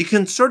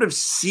sort of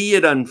see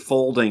it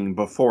unfolding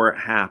before it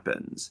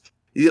happens.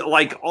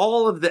 like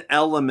all of the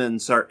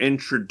elements are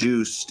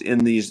introduced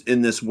in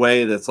this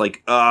way that's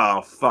like,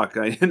 oh fuck,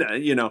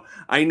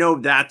 I know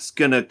that's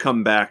gonna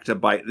come back to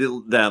bite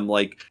them.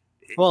 Like,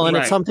 well, and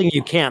Right. it's something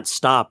you can't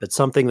stop. It's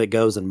something that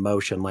goes in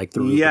motion, like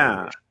the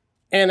yeah.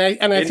 And I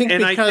think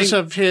and I because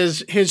think- of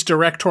his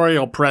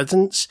directorial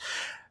presence,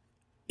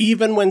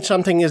 even when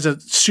something is a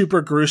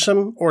super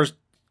gruesome, or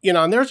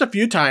and there's a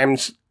few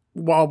times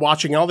while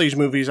watching all these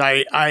movies,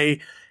 I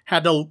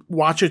had to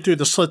watch it through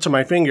the slits of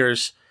my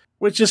fingers,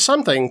 which is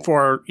something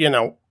for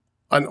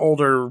an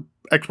older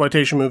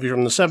exploitation movie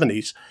from the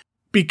 70s,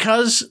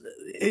 because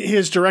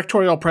his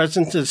directorial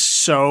presence is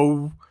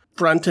so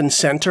front and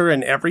center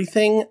in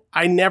everything.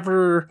 I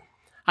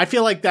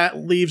feel like that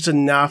leaves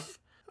enough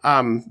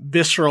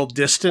visceral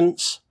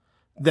distance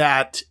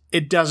that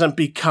it doesn't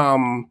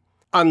become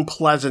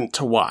unpleasant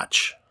to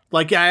watch.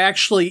 Like, I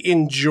actually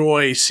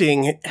enjoy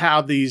seeing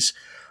how these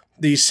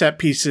set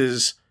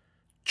pieces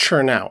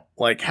churn out,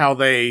 like how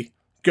they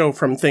go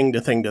from thing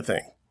to thing to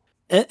thing.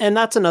 And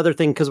that's another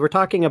thing, because we're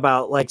talking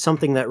about like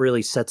something that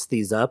really sets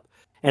these up.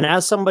 And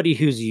as somebody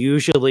who's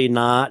usually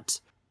not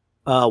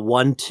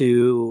one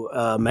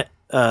to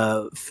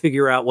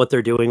figure out what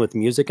they're doing with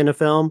music in a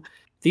film,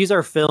 these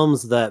are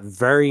films that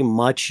very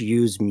much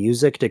use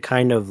music to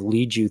kind of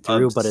lead you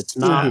through, but it's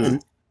not.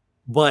 Mhm.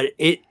 But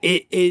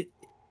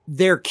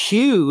they're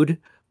cued,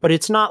 but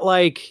it's not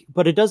like.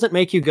 But it doesn't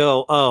make you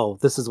go, "Oh,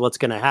 this is what's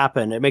going to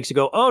happen." It makes you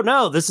go, "Oh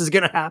no, this is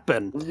going to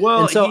happen."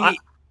 Well, And so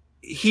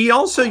he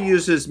also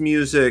uses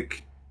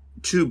music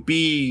to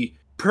be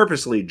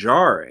purposely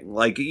jarring.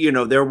 Like,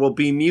 there will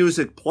be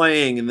music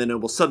playing and then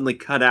it will suddenly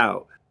cut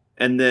out.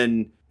 And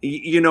then,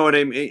 you know what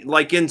I mean?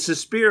 Like in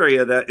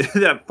Suspiria,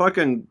 that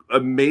fucking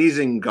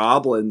amazing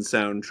Goblin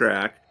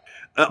soundtrack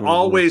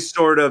always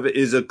sort of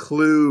is a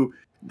clue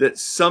that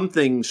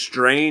something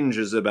strange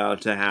is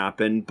about to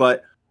happen.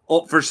 But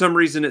for some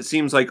reason, it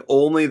seems like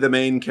only the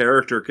main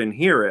character can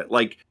hear it.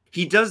 Like,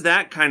 he does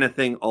that kind of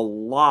thing a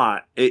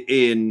lot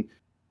in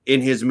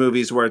his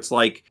movies, where it's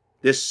like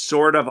this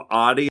sort of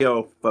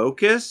audio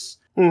focus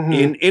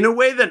in a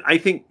way that I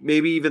think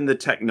maybe even the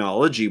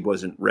technology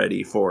wasn't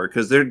ready for,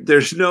 because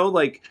there's no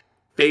like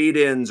fade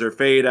ins or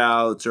fade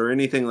outs or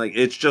anything. Like,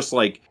 it's just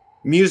like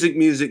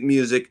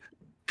music,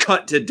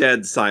 cut to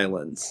dead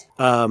silence.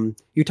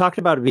 You talked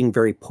about it being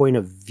very point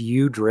of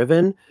view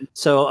driven.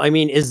 So, I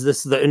mean, is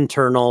this the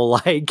internal,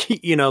 like,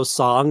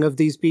 song of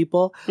these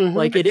people?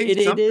 Like, it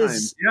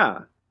is.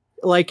 Yeah.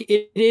 Like,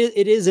 it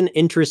is an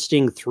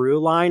interesting through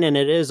line, and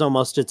it is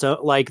almost its own.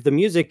 Like, the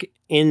music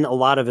in a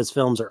lot of his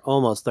films are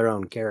almost their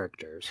own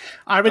characters.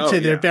 I would say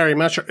they're yeah. very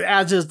much,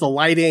 as is the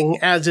lighting,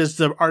 as is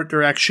the art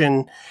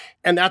direction.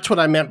 And that's what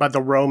I meant by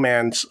the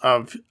romance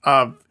of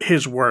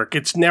his work.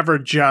 It's never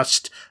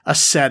just a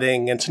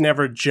setting. It's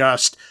never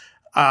just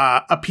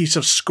a piece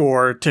of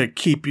score to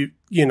keep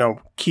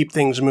keep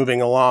things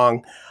moving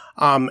along.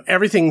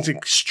 Everything's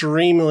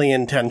extremely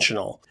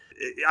intentional.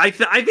 I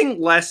think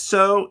less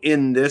so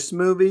in this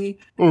movie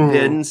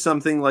than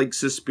something like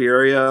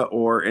Suspiria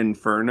or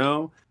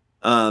Inferno,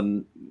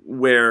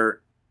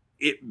 where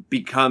it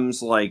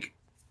becomes like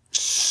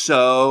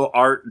so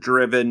art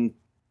driven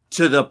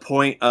to the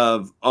point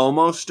of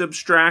almost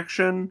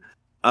abstraction.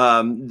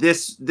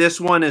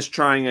 This one is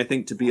trying, I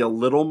think, to be a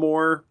little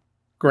more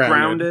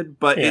grounded,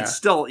 but it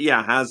still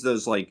has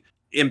those like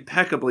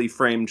impeccably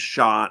framed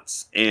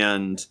shots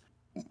and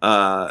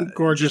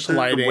Gorgeous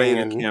lighting the way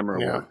and the camera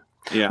works.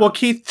 Yeah. Well,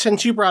 Keith,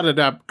 since you brought it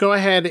up, go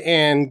ahead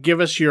and give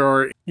us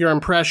your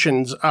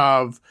impressions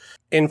of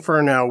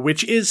Inferno,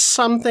 which is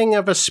something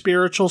of a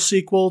spiritual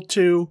sequel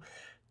to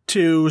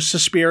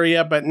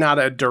Suspiria, but not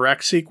a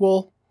direct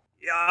sequel.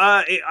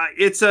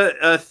 It's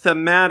a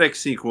thematic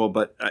sequel,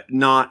 but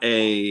not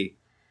a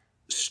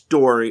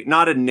story,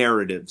 not a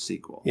narrative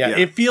sequel. Yeah,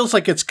 it feels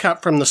like it's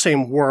cut from the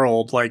same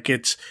world. Like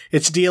it's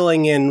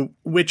dealing in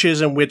witches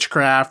and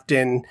witchcraft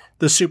and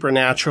the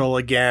supernatural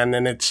again,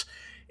 and it's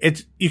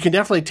you can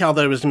definitely tell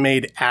that it was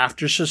made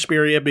after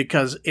Suspiria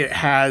because it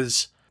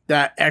has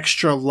that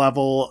extra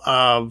level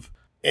of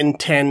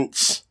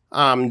intense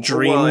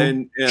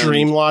dream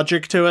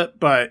logic to it.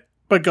 But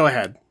go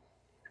ahead.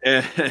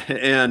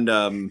 And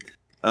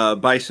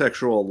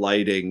bisexual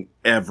lighting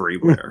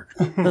everywhere.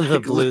 The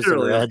blues and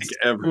Literally, reds. like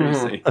every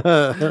scene.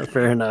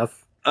 Fair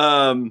enough.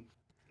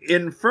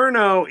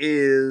 Inferno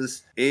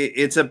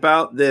it's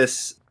about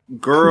this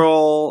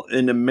girl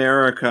in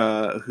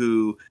America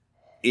who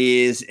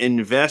is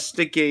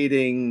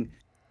investigating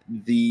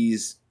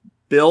these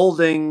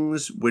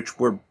buildings which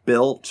were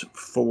built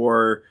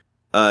for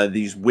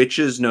these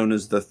witches known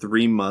as the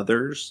Three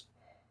Mothers.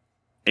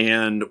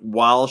 And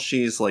while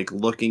she's like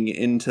looking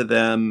into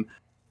them,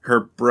 her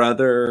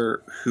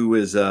brother, who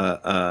is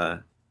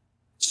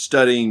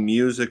studying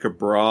music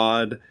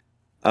abroad,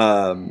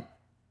 and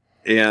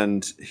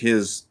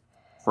his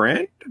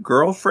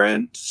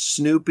girlfriend,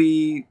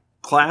 Snoopy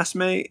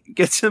classmate,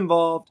 gets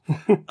involved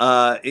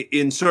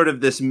in sort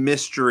of this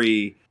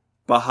mystery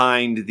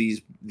behind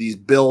these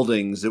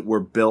buildings that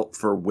were built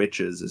for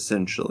witches,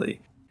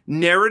 essentially.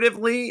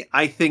 Narratively,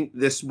 I think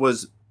this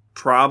was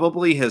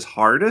probably his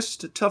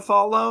hardest to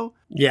follow.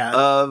 Yeah.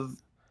 Of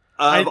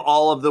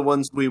all of the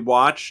ones we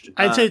watched.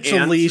 I'd say it's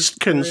the least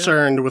Suspiria.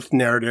 concerned with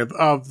narrative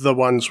of the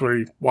ones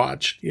we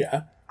watched.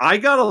 Yeah. I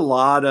got a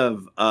lot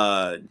of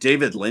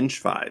David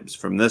Lynch vibes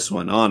from this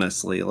one,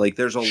 honestly. Like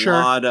there's a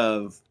lot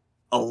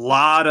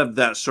of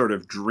that sort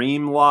of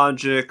dream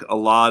logic, a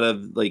lot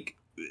of like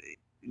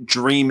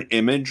dream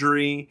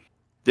imagery.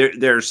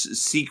 There's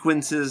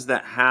sequences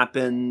that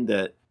happen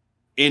that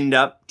end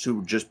up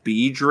to just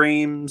be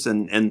dreams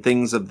and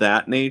things of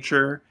that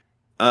nature.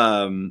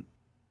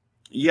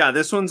 Yeah,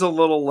 this one's a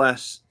little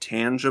less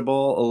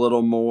tangible, a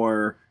little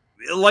more,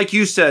 like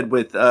you said,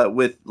 with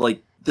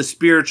like the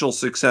spiritual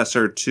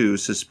successor to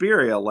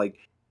Suspiria. Like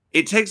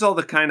it takes all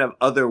the kind of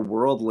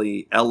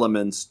otherworldly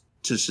elements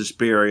to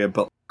Suspiria,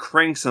 but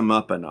cranks them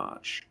up a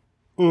notch.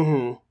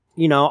 Mm-hmm.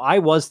 You know, I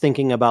was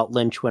thinking about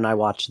Lynch when I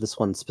watched this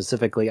one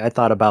specifically. I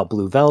thought about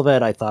Blue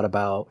Velvet. I thought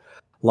about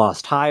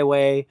Lost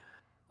Highway.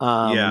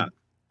 Yeah.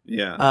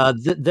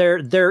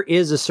 There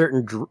is a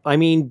certain, I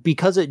mean,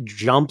 because it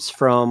jumps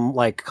from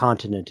like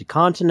continent to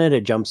continent,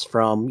 it jumps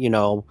from, you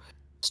know,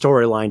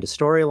 storyline to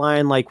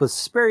storyline. Like with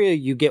Suspiria,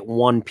 you get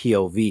one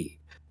POV.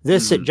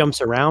 This, it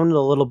jumps around a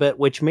little bit,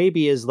 which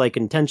maybe is like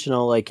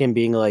intentional, like him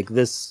being like,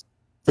 this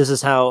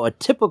is how a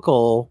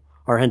typical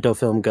Argento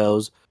film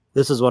goes.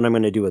 This is what I'm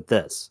going to do with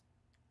this.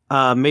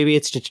 Maybe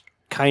it's to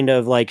kind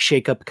of like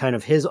shake up kind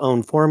of his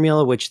own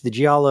formula, which the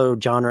giallo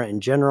genre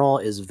in general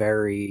is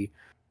very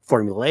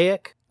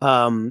formulaic.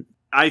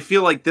 I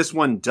feel like this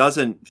one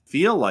doesn't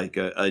feel like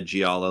a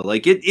giallo.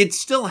 Like it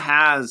still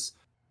has,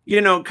 you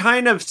know,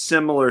 kind of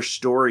similar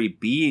story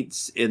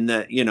beats in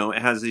that, you know,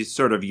 it has these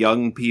sort of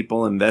young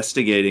people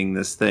investigating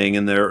this thing,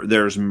 and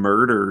there's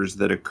murders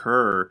that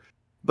occur,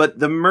 but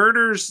the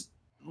murders,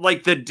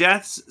 like the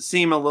deaths,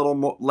 seem a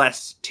little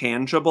less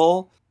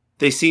tangible.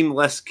 They seem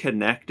less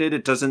connected.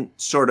 It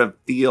doesn't sort of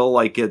feel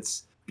like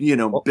it's, you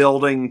know,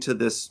 building to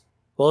this.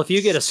 Well, if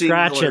you get a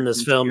scratch in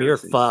this film, you're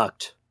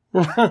fucked.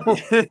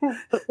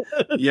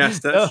 Yes,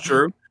 that's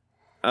true.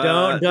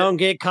 Don't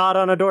get caught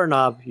on a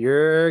doorknob.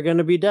 You're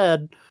gonna be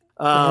dead.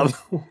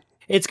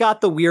 It's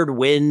got the weird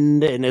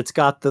wind, and it's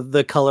got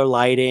the color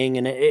lighting,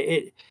 and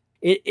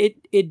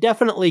it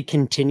definitely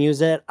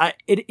continues it.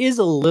 It is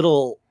a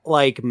little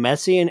like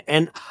messy,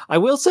 and I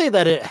will say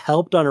that it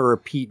helped on a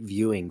repeat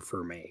viewing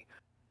for me.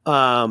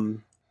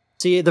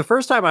 See, the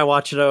first time I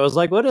watched it, I was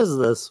like, "What is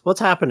this? What's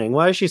happening?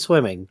 Why is she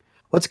swimming?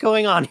 What's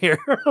going on here?"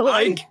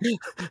 Like,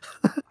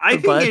 I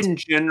think in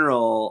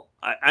general,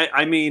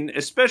 I mean,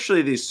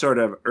 especially these sort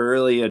of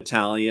early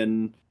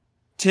Italian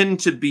tend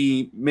to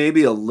be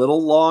maybe a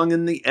little long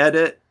in the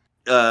edit.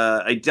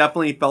 I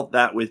definitely felt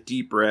that with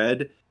Deep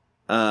Red.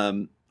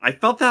 I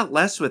felt that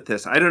less with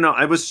this. I don't know.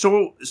 I was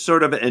so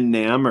sort of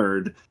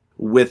enamored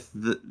with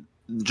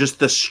just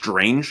the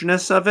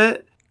strangeness of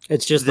it.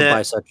 It's just the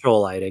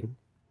bisexual lighting.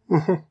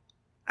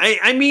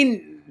 I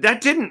mean, that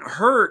didn't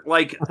hurt.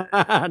 Like,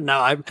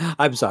 no,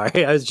 I'm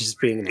sorry. I was just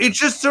being. It's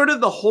just sort of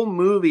the whole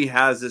movie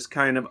has this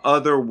kind of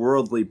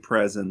otherworldly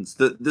presence,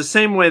 the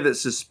same way that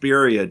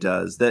Suspiria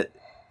does. That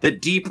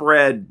Deep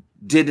Red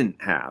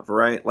didn't have,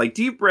 right? Like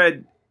Deep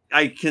Red,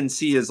 I can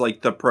see as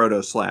like the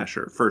proto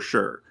slasher for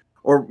sure,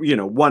 or you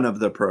know, one of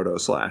the proto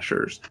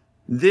slashers.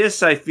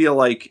 This, I feel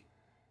like,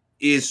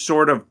 is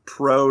sort of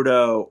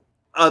proto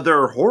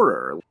other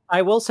horror.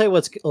 I will say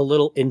what's a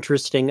little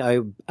interesting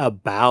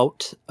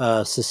about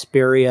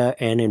Suspiria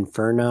and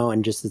Inferno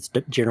and just its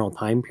general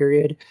time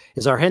period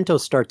is Argento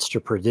starts to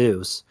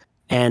produce,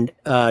 and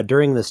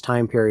during this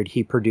time period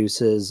he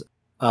produces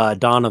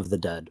Dawn of the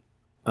Dead.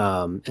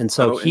 And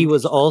so he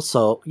was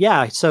also,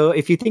 so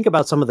if you think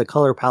about some of the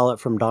color palette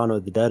from Dawn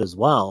of the Dead as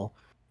well,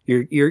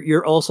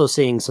 you're also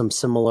seeing some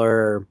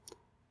similar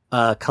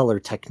color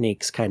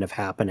techniques kind of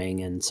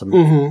happening, and some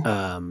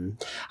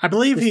I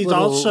believe he's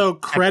also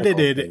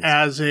credited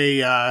as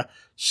a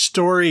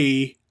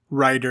story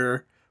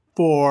writer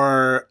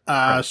for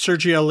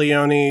Sergio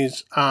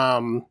Leone's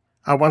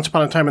Once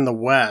Upon a Time in the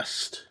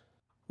West.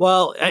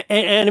 Well,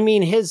 and I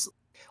mean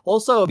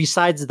also,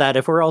 besides that,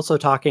 if we're also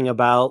talking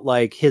about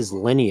like his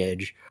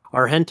lineage,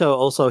 Argento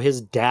also, his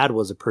dad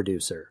was a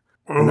producer,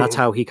 and that's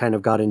how he kind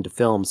of got into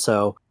film.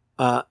 So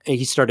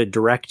he started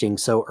directing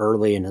so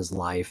early in his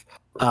life.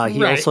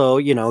 He also,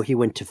 you know, he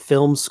went to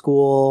film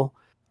school.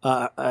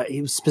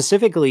 He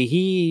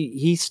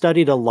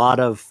studied a lot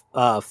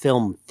of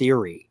film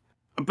theory.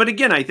 But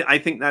again, I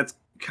think that's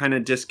kind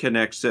of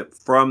disconnects it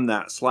from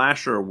that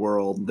slasher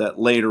world that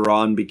later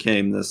on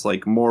became this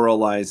like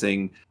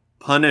moralizing,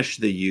 punish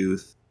the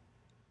youth.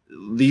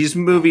 These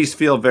movies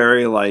feel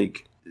very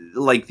like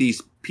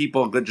these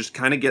people could just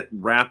kind of get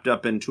wrapped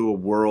up into a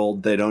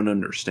world they don't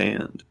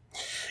understand.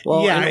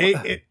 Well, yeah,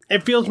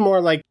 it feels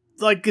more like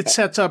it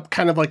sets up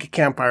kind of like a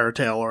campfire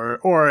tale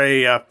or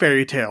a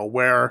fairy tale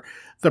where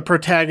the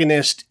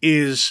protagonist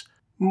is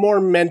more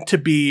meant to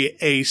be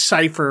a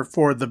cipher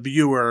for the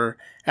viewer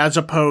as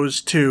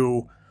opposed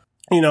to,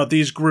 you know,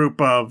 these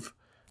group of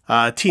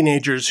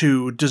teenagers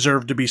who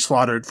deserve to be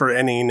slaughtered for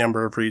any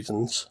number of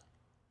reasons.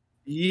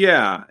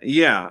 Yeah.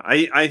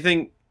 I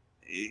think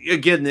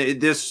again,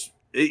 this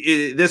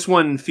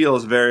one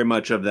feels very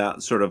much of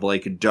that sort of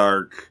like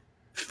dark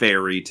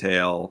fairy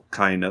tale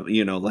kind of,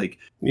 like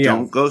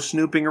don't go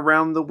snooping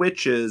around the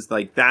witches.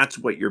 Like that's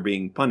what you're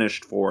being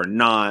punished for,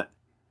 not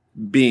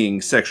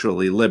being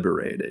sexually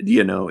liberated.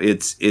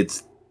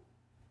 It's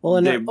well,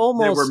 and they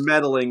were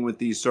meddling with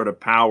these sort of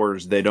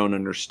powers they don't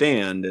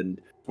understand, and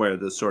where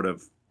the sort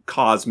of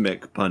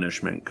cosmic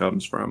punishment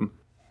comes from.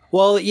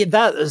 Well,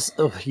 that is,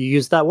 you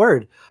used that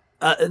word.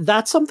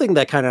 That's something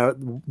that kind of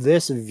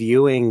this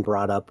viewing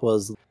brought up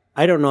was,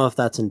 I don't know if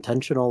that's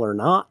intentional or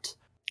not,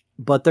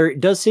 but there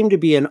does seem to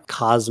be a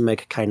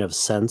cosmic kind of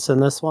sense in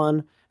this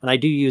one. And I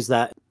do use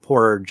that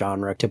horror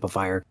genre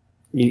typifier.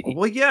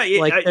 Well, yeah.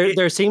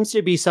 There seems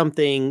to be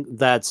something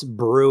that's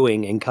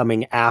brewing and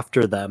coming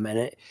after them.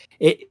 And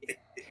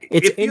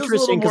it's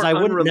interesting because I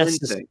wouldn't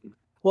necessarily...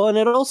 Well, and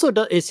it also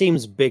it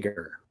seems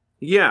bigger.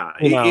 Yeah.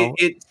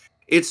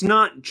 It's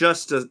not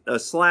just a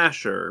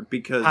slasher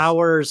because...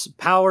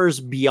 Powers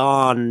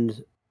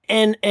beyond...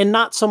 And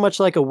not so much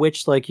like a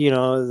witch, like,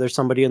 there's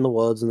somebody in the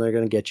woods and they're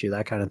going to get you,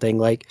 that kind of thing.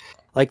 Like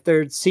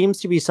there seems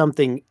to be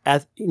something,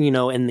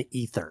 in the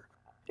ether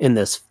in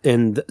this,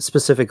 in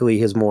specifically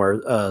his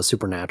more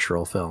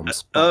supernatural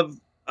films. Of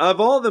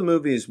all the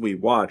movies we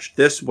watched,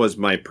 this was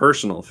my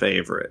personal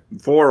favorite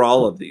for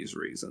all of these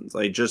reasons.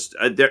 I just,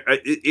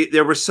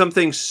 there was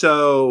something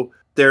to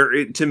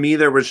me,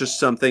 there was just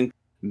something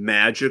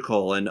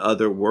magical and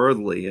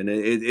otherworldly. And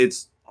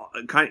it's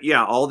kind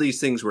of, all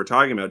these things we're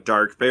talking about,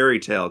 dark fairy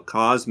tale,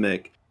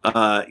 cosmic,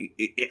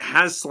 it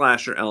has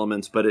slasher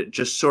elements, but it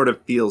just sort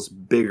of feels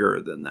bigger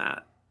than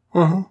that.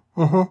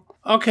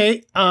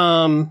 Okay.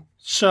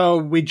 So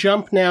we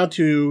jump now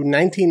to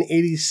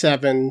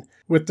 1987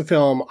 with the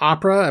film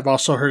Opera. I've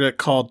also heard it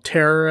called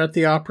Terror at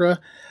the Opera.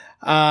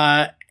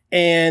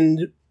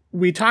 And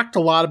we talked a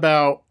lot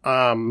about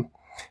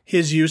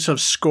his use of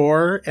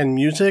score and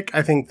music.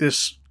 I think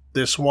this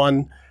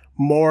one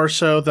more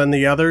so than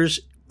the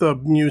others. The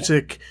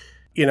music,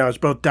 is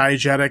both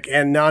diegetic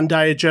and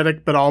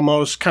non-diegetic, but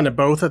almost kind of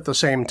both at the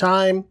same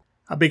time,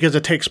 because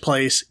it takes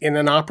place in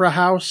an opera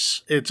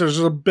house. There's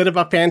a bit of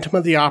a Phantom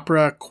of the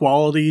Opera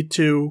quality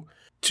to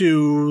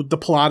the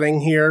plotting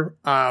here,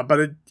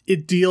 but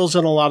it deals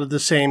in a lot of the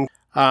same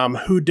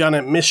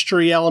whodunit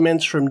mystery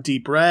elements from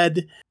Deep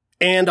Red,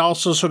 and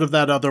also sort of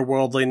that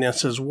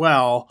otherworldliness as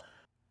well.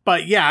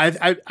 But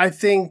yeah, I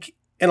think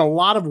in a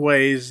lot of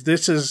ways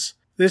this is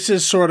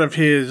sort of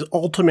his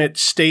ultimate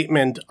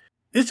statement.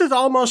 This is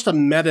almost a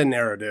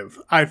meta-narrative,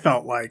 I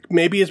felt like.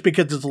 Maybe it's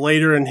because it's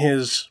later in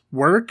his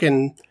work,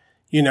 and,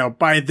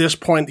 by this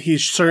point,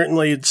 he's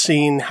certainly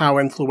seen how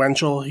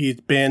influential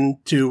he's been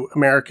to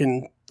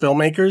American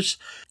filmmakers.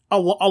 A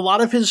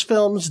lot of his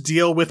films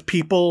deal with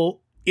people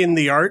in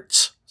the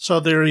arts, so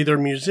they're either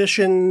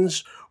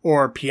musicians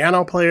or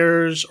piano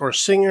players or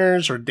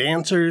singers or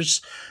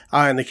dancers.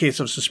 In the case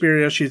of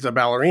Suspiria, she's a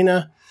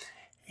ballerina.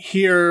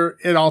 Here,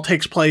 it all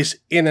takes place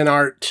in an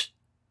art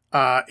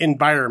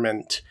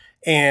environment.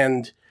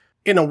 And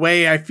in a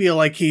way, I feel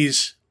like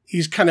he's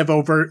kind of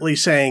overtly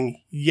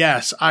saying,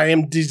 yes, I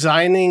am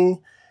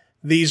designing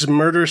these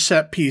murder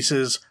set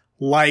pieces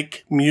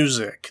like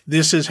music.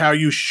 This is how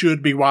you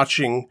should be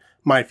watching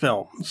my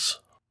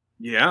films.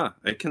 Yeah,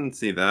 I can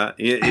see that.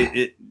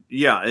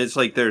 It's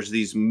like there's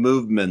these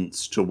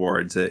movements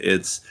towards it.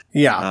 It's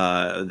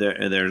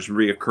there's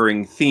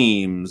reoccurring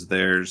themes.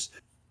 There's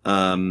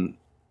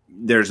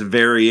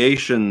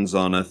variations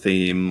on a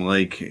theme.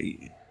 Like,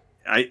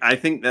 I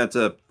think that's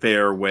a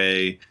fair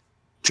way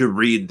to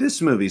read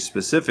this movie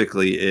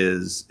specifically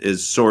is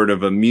sort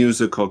of a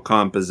musical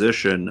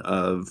composition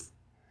of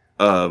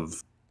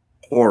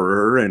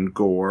horror and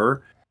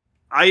gore.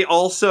 I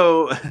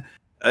also,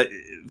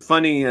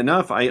 funny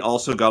enough, I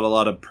also got a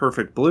lot of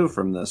Perfect Blue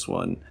from this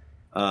one.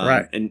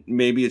 Right. And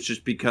maybe it's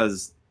just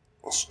because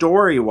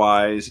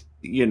story-wise,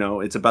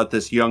 it's about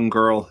this young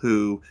girl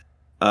who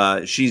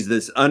she's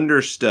this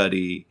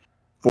understudy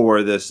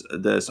for this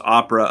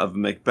opera of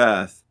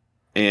Macbeth.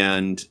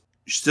 And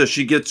so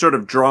she gets sort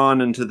of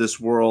drawn into this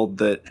world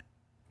that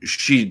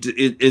she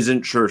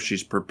isn't sure if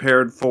she's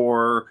prepared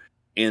for,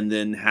 and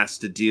then has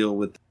to deal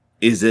with,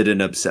 is it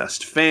an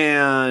obsessed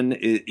fan?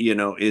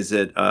 Is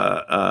it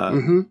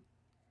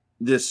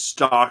this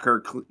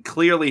stalker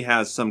clearly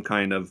has some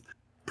kind of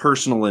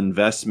personal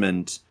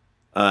investment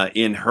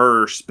in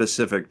her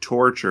specific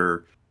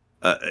torture.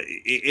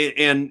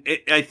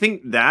 I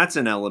think that's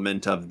an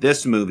element of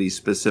this movie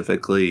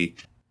specifically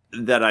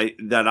that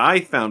I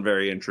found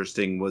very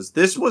interesting. Was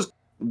this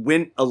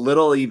went a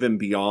little even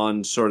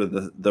beyond sort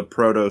of the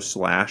proto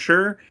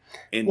slasher.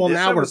 And well,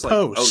 now we're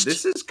post. Oh,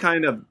 this is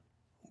kind of.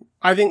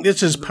 I think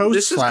this is post.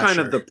 This is kind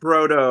of the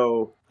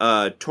proto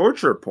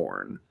torture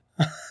porn,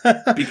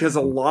 because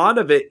a lot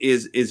of it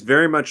is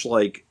very much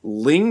like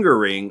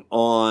lingering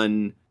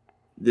on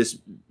this,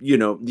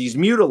 these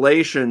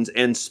mutilations,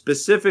 and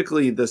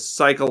specifically the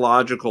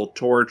psychological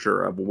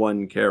torture of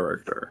one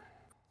character.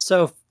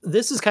 So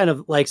this is kind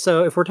of like,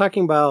 so if we're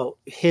talking about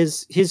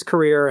his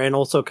career and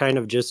also kind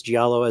of just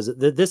Giallo,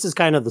 this is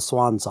kind of the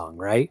swan song,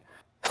 right?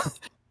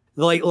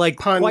 like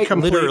Pun quite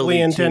completely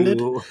literally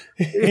intended.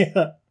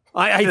 Yeah.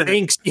 I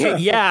think,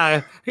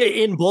 yeah,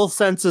 in both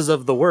senses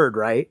of the word,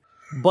 right?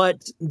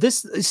 But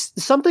this is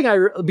something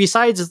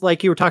besides,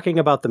 like, you were talking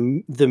about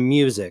the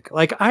music,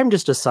 like, I'm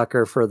just a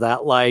sucker for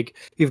that. Like,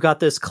 you've got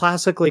this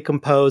classically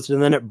composed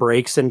and then it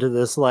breaks into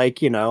this,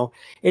 like, it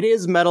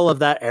is metal of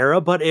that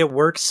era, but it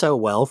works so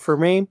well for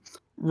me.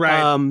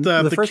 Right.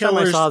 The first time I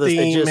Killer's saw this,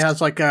 theme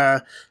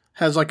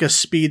has like a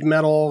speed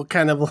metal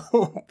kind of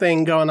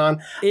thing going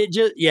on. It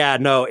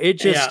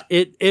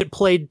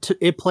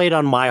played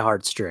on my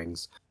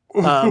heartstrings.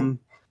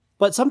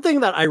 But something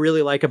that I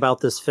really like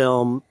about this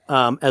film,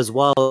 as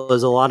well,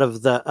 is a lot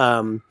of the,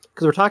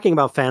 because we're talking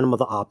about Phantom of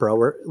the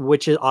Opera,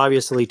 which it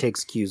obviously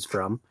takes cues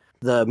from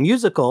the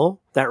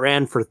musical that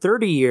ran for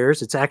 30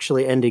 years. It's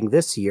actually ending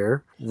this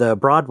year, the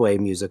Broadway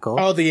musical.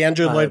 Oh, the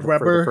Andrew Lloyd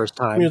Webber first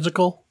time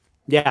musical.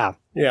 Yeah.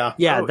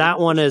 Oh, that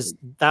one is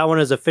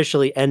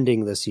officially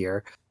ending this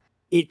year.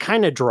 It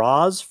kind of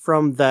draws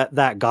from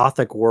that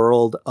gothic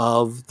world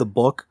of the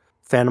book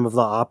Phantom of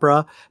the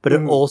Opera, but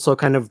it also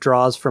kind of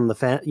draws from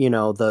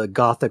the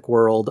gothic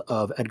world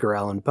of Edgar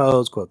Allan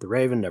Poe's Quoth the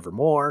Raven,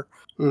 Nevermore.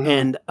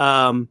 And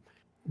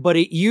but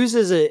it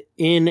uses it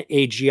in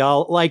a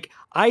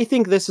I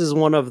think this is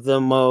one of the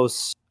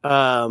most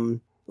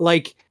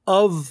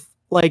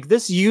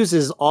this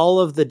uses all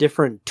of the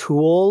different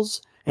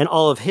tools and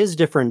all of his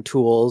different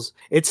tools.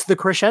 It's the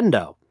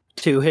crescendo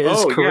to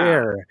his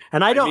career. Yeah.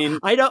 And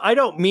I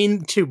don't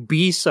mean to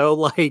be so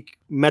like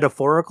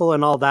metaphorical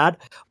and all that.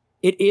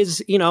 It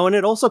is, and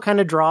it also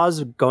kind of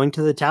draws, going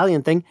to the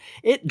Italian thing,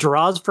 it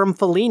draws from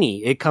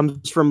Fellini. It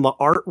comes from the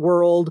art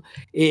world.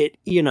 It's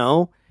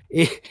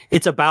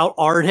about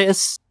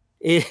artists.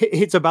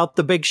 It's about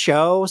the big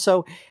show.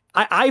 So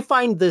I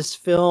find this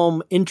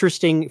film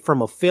interesting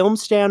from a film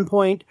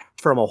standpoint,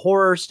 from a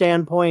horror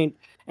standpoint,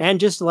 and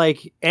just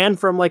and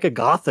from like a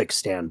gothic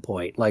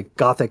standpoint, like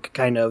gothic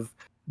kind of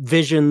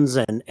visions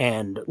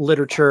and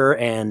literature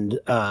and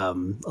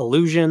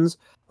illusions.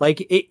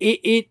 Like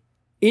it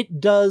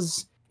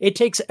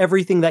takes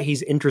everything that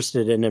he's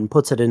interested in and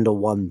puts it into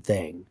one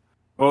thing.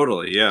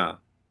 Totally, yeah.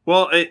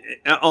 Well, it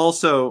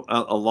also,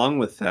 along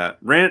with that,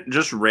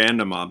 just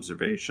random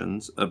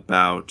observations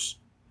about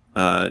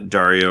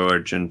Dario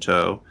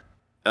Argento.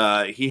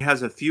 He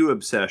has a few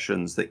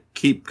obsessions that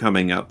keep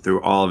coming up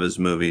through all of his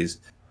movies.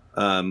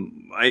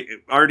 I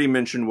already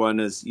mentioned one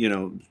as,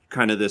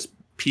 kind of this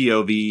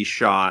POV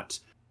shot,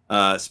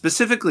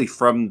 specifically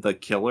from the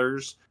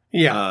killers.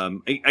 Yeah.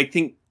 I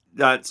think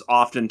that's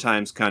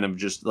oftentimes kind of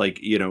just like,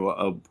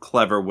 a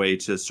clever way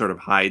to sort of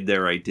hide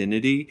their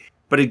identity.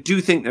 But I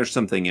do think there's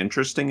something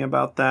interesting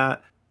about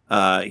that.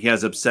 He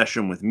has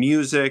obsession with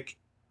music.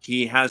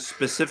 He has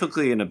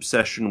specifically an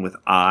obsession with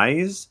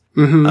eyes.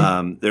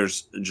 Mm-hmm.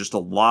 There's just a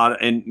lot,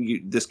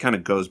 this kind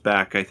of goes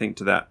back, I think,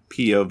 to that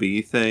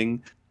POV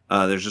thing.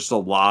 There's just a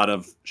lot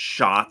of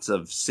shots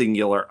of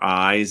singular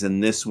eyes.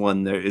 And this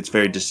one, it's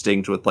very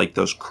distinct with like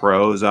those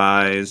crow's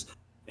eyes.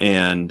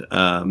 And,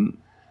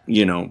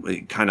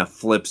 it kind of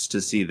flips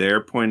to see their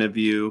point of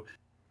view.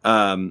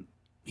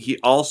 He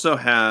also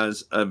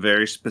has a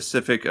very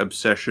specific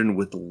obsession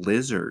with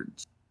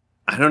lizards.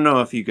 I don't know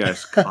if you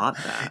guys caught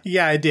that.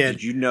 Yeah, I did.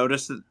 Did you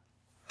notice that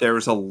there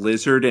was a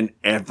lizard in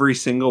every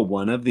single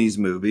one of these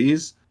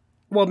movies?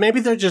 Well,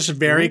 maybe they're just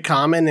very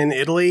common in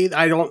Italy.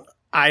 I don't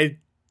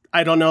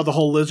know the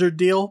whole lizard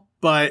deal,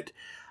 but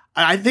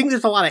I think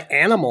there's a lot of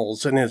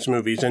animals in his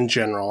movies in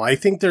general. I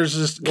think there's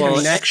this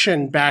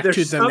connection back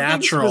to the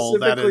natural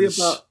that is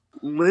about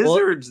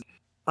lizards. Well,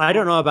 I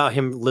don't know about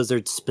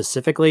lizards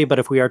specifically, but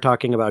if we are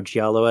talking about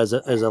giallo as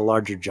a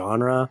larger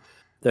genre,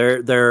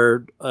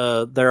 there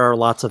are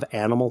lots of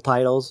animal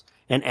titles,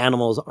 and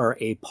animals are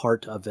a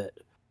part of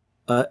it.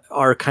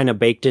 Are kind of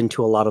baked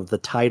into a lot of the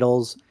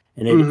titles,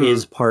 and it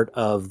is part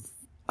of,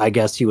 I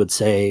guess you would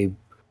say,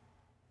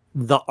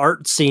 the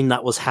art scene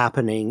that was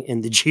happening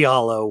in the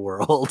giallo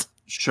world.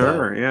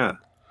 Sure, yeah.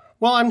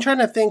 Well, I'm trying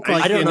to think,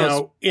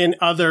 in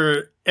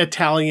other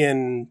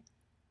Italian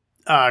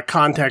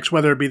context,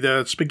 whether it be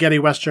the spaghetti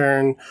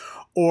western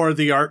or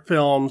the art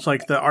films,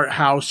 like the art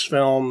house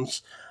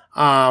films,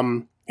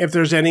 if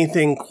there's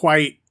anything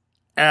quite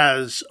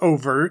as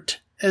overt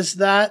as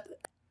that.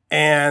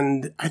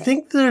 And I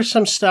think there's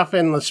some stuff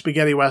in the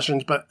spaghetti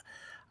westerns, but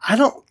I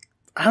don't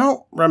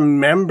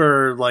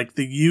remember like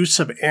the use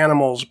of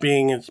animals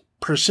being as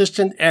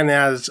persistent and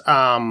as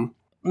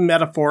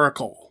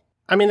metaphorical.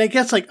 I mean, I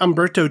guess like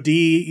Umberto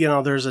D,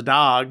 there's a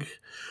dog,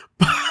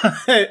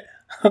 but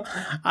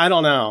I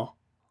don't know.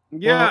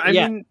 Yeah, I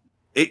mean,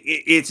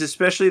 it's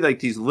especially like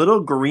these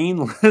little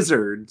green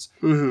lizards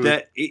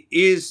that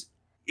is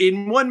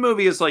in one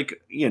movie is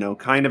like,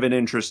 kind of an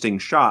interesting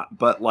shot,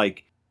 but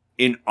like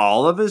in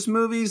all of his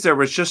movies, there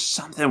was just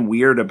something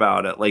weird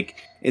about it. Like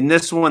in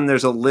this one,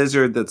 there's a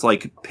lizard that's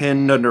like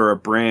pinned under a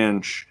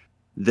branch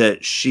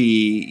that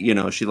she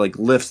like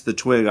lifts the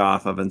twig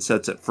off of and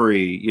sets it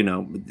free.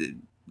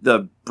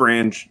 The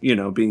branch,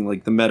 being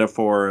like the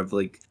metaphor of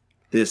like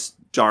this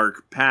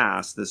dark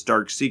past, this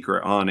dark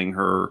secret haunting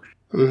her.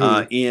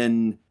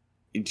 In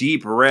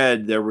Deep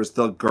Red, there was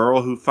the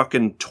girl who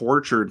fucking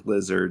tortured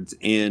lizards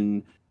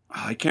in,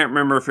 I can't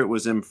remember if it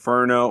was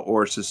Inferno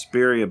or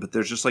Suspiria, but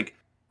there's just like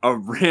a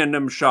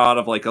random shot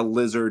of like a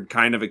lizard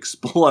kind of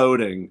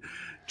exploding.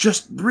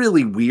 Just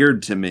really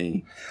weird to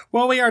me.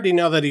 Well, we already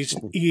know that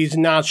he's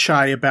not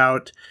shy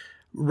about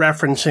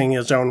referencing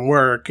his own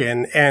work,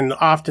 and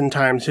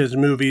oftentimes his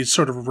movies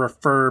sort of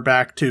refer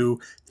back to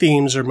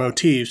themes or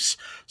motifs.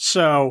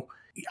 So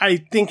I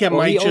think it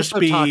might just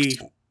be,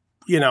 sprinkled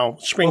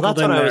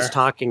that's in what there. I was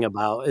talking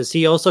about, is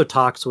he also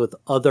talks with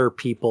other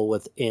people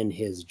within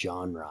his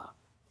genre.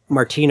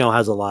 Martino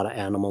has a lot of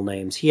animal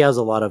names. He has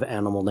a lot of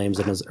animal names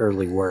in his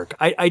early work.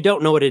 I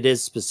don't know what it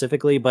is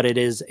specifically, but it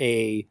is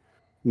a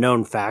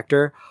known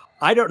factor.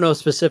 I don't know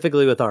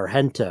specifically with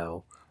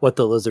Argento what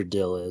the lizard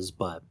deal is,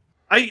 but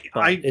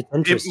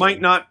it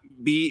might not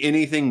be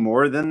anything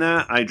more than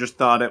that. I just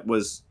thought it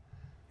was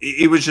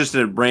just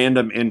a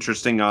random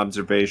interesting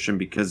observation,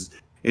 because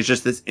it's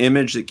just this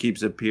image that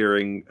keeps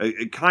appearing,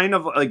 kind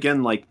of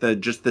again like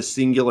the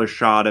singular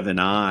shot of an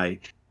eye.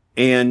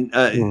 And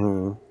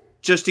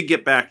just to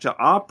get back to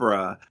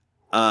opera,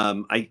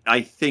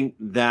 I think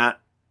that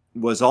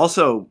was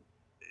also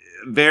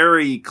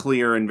very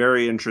clear and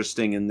very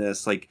interesting in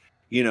this. Like,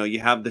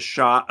 you have the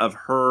shot of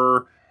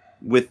her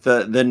with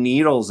the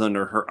needles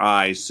under her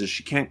eyes, so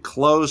she can't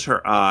close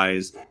her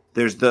eyes.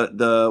 There's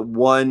the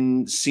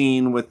one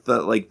scene with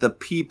the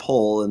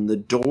peephole in the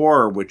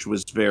door, which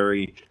was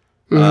very,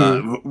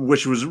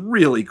 which was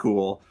really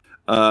cool,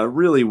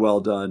 really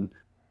well done.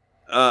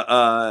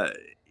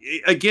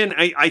 Again,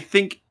 I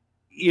think,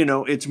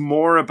 it's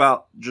more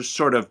about just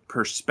sort of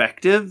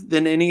perspective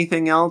than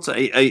anything else.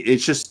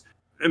 It's just,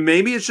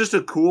 maybe it's just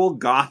a cool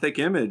Gothic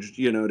image,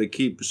 to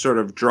keep sort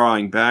of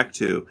drawing back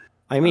to.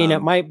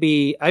 It might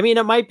be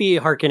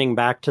hearkening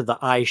back to the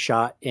eye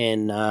shot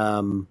in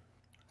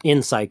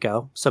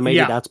Psycho. So maybe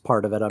that's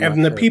part of it.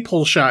 And the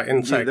peephole shot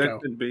in Psycho. That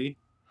could be.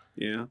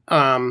 Yeah.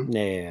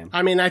 Yeah.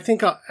 I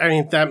think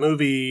that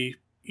movie,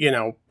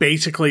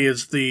 basically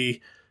is the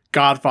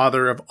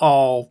godfather of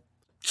all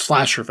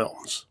slasher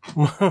films,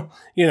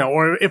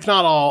 or if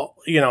not all,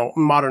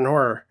 modern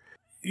horror.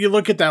 You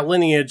look at that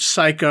lineage,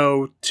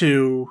 Psycho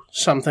to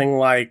something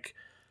like,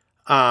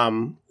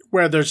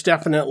 where there's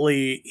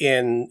definitely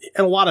in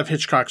a lot of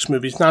Hitchcock's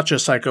movies, not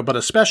just Psycho, but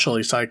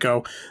especially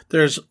Psycho,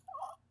 there's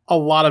a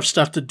lot of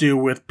stuff to do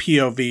with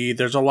POV.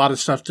 There's a lot of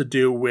stuff to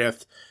do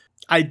with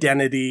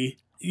identity.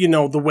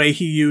 The way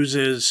he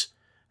uses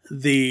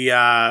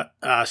the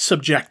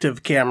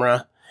subjective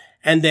camera.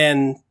 And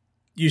then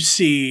you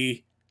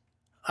see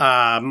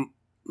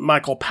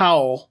Michael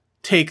Powell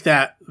take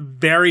that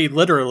very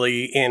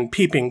literally in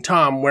Peeping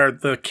Tom, where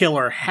the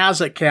killer has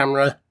a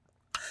camera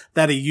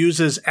that he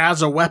uses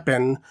as a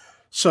weapon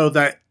so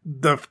that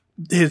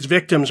his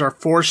victims are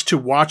forced to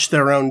watch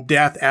their own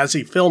death as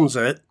he films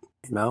it.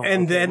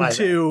 And then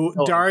to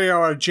Dario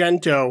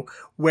Argento,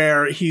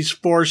 where he's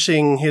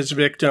forcing his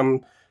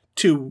victim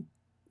to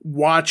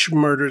watch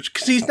murders,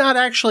 because he's not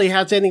actually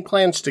has any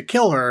plans to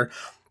kill her.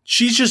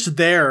 She's just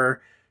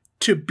there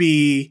to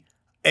be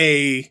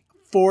a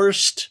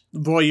forced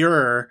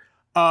voyeur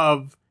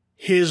of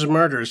his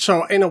murders.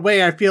 So in a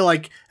way, I feel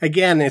like,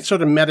 again, it's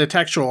sort of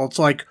metatextual. It's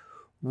like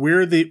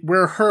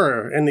we're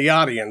her in the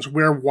audience.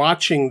 We're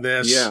watching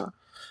this. Yeah.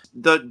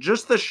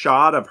 The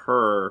shot of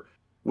her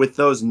with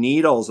those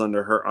needles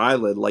under her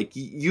eyelid, like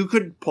you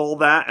could pull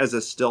that as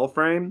a still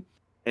frame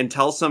and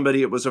tell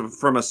somebody it was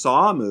from a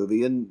Saw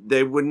movie and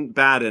they wouldn't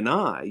bat an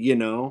eye,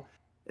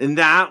 And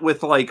that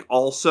with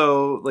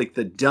also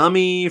the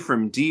dummy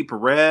from Deep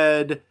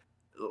Red,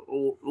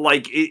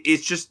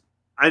 it's just,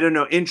 I don't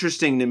know,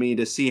 interesting to me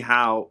to see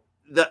how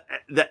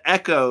the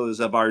echoes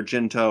of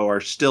Argento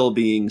are still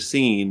being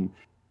seen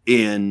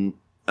in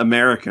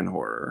American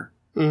horror.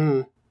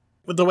 Mm-hmm.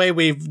 The way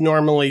we've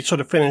normally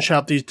sort of finish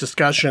out these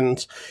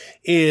discussions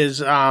is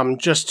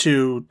just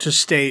to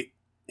state,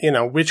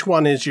 which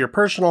one is your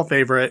personal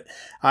favorite.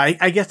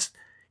 I guess,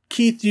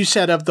 Keith, you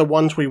said of the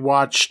ones we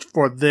watched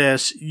for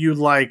this, you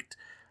liked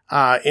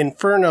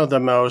Inferno the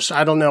most.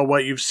 I don't know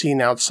what you've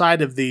seen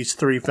outside of these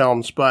three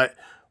films, but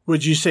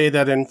would you say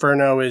that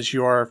Inferno is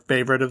your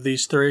favorite of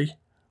these three?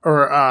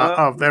 Or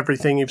of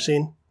everything you've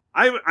seen?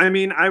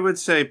 I would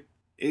say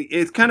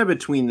it's kind of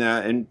between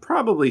that and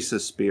probably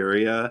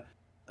Suspiria.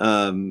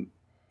 And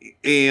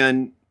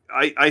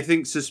I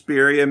think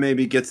Suspiria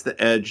maybe gets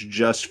the edge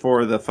just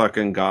for the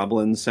fucking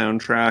Goblin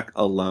soundtrack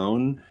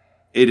alone.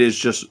 It is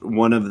just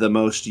one of the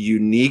most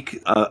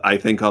unique, I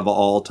think, of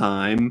all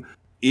time.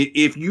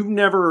 If you've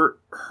never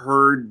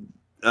heard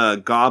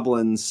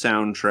Goblin's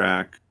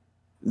soundtrack,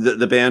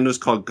 the band was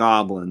called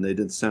Goblin. They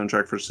did the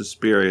soundtrack for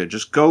Suspiria.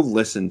 Just go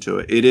listen to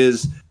it.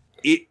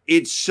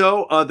 It's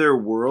so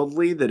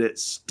otherworldly that it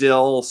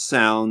still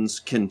sounds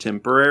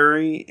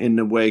contemporary in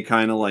a way,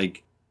 kind of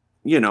like,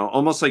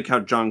 almost like how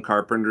John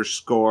Carpenter's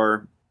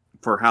score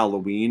for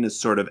Halloween is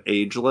sort of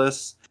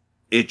ageless.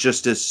 It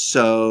just is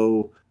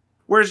so...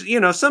 Whereas,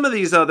 some of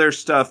these other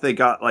stuff, they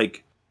got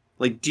like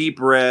Deep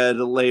Red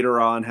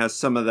later on has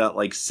some of that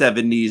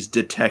 70s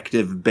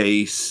detective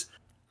bass.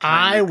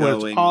 I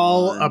was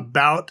all on.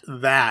 About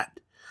that.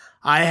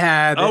 I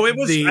had it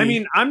was. I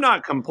mean, I'm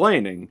not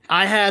complaining.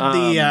 I had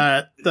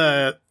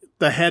the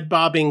head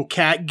bobbing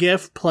cat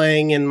gif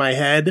playing in my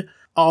head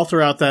all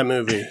throughout that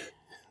movie.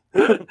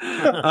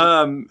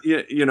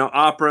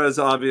 Opera is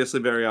obviously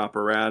very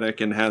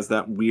operatic and has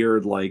that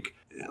weird like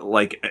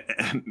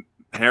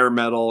hair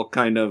metal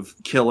kind of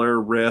killer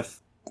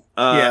riff.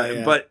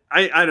 But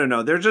I don't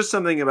know. There's just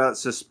something about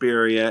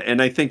Suspiria,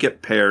 and I think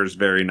it pairs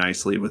very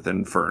nicely with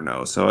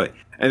Inferno. So I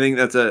think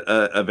that's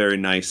a very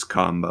nice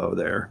combo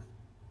there.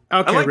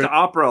 Okay, I liked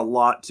Opera a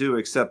lot too,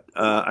 except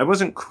I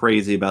wasn't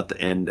crazy about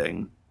the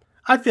ending.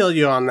 I feel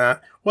you on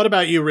that. What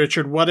about you,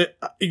 Richard?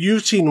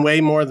 You've seen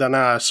way more than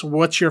us.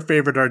 What's your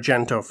favorite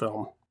Argento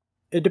film?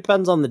 It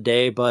depends on the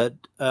day, but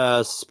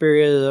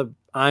Suspiria,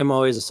 I'm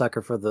always a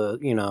sucker for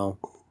the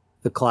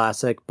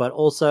classic, but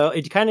also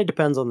it kind of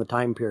depends on the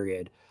time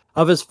period.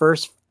 Of his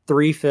first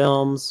 3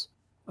 films,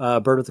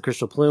 Bird with the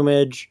Crystal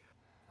Plumage,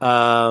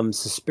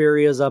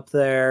 Suspiria's up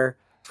there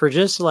for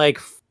just like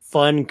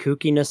fun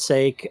kookiness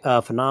sake,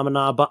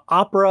 phenomena, but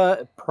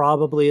Opera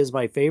probably is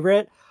my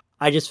favorite.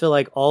 I just feel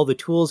like all the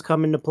tools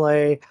come into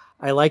play.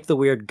 I like the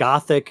weird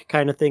gothic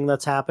kind of thing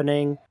that's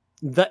happening.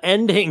 The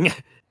ending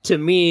to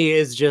me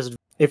is just,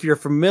 if you're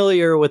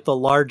familiar with the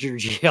larger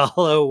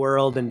Giallo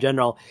world in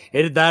general,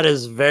 that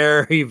is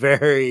very,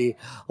 very,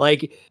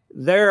 like,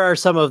 there are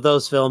some of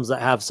those films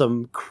that have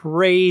some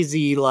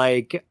crazy,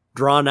 like,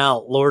 drawn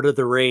out Lord of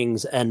the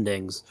Rings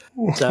endings.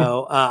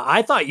 So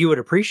I thought you would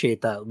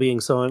appreciate that,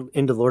 being so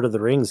into Lord of the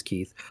Rings,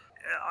 Keith.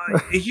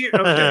 Okay.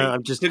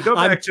 I'm just to go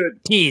back to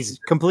tease,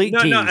 complete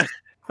tease. No.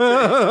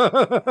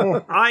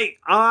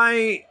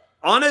 I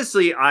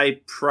honestly, I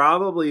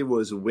probably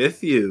was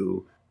with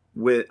you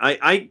with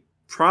I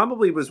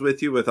probably was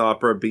with you with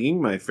Opera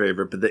being my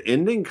favorite, but the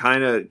ending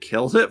kind of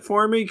killed it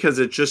for me because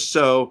it's just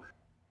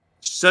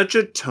such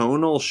a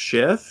tonal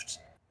shift.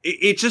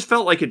 It just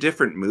felt like a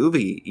different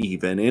movie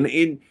even, and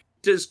it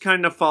just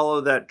kind of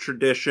follow that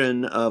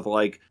tradition of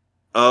like,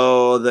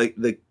 oh,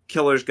 the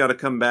killer's got to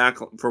come back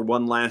for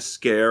one last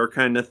scare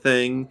kind of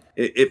thing.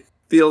 It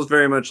feels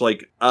very much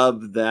like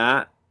of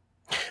that.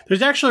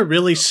 There's actually a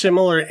really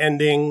similar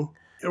ending,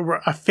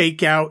 a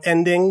fake out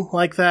ending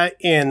like that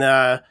in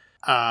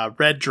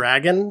Red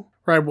Dragon,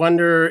 where I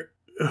wonder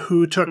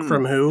who took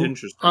from who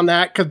on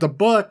that, because the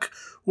book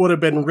would have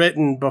been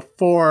written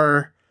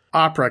before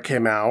Opera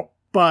came out,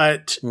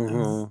 but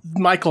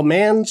Michael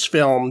Mann's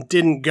film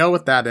didn't go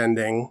with that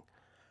ending,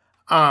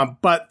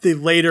 but the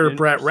later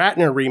Brett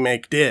Ratner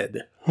remake did.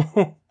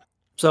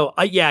 So,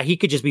 he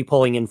could just be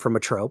pulling in from a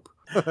trope.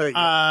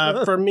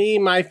 For me,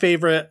 my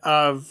favorite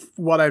of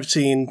what I've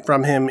seen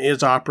from him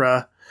is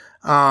Opera.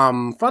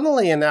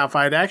 Funnily enough,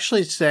 I'd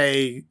actually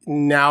say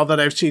now that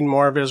I've seen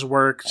more of his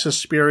work,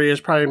 Suspiria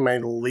is probably my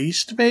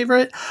least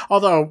favorite.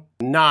 Although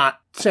not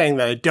saying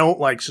that I don't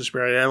like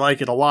Suspiria, I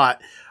like it a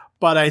lot.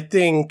 But I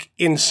think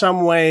in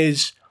some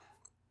ways,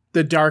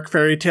 the dark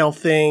fairy tale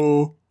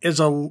thing is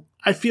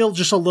I feel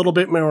just a little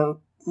bit more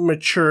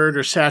matured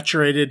or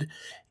saturated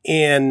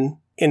in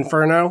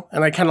Inferno,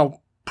 and I kind of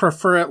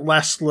prefer it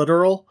less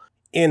literal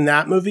in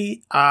that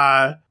movie.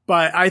 But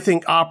I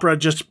think Opera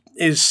just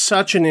is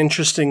such an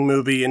interesting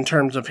movie in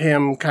terms of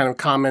him kind of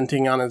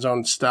commenting on his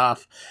own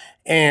stuff.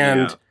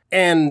 And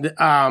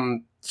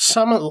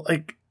some of,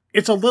 like,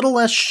 it's a little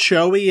less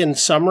showy in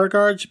some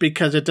regards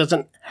because it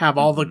doesn't have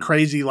all the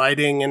crazy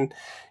lighting and,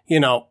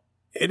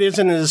 it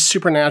isn't as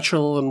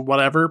supernatural and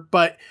whatever,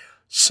 but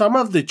some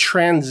of the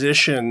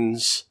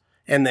transitions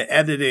and the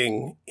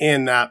editing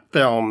in that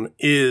film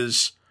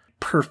is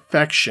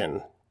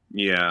perfection.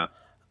 Yeah.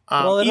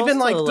 Well,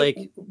 even also,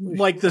 like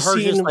the her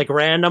scene, just like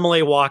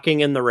randomly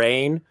walking in the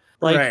rain,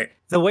 like right.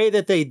 The way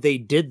that they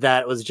did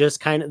that was just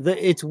kind of,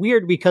 it's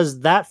weird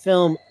because that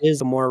film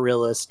is a more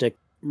realistic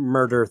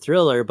murder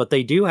thriller, but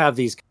they do have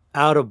these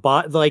out of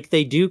body, like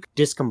they do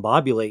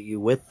discombobulate you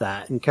with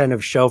that and kind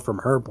of show from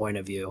her point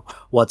of view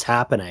what's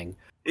happening.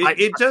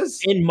 It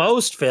does in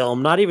most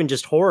film, not even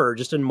just horror,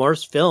 just in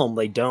most film,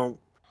 they don't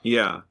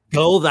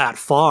go that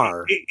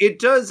far. It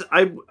does.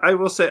 I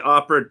will say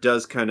Opera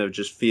does kind of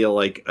just feel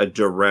like a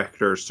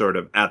director sort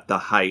of at the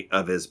height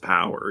of his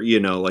power,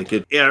 like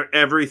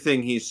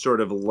everything he's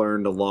sort of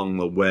learned along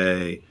the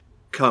way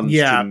comes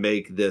to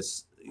make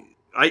this.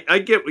 I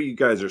get what you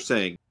guys are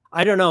saying.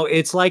 I don't know.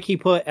 It's like he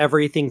put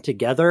everything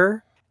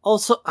together.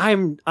 Also,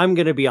 I'm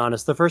going to be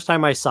honest. The first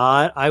time I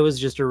saw it, I was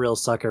just a real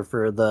sucker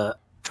for the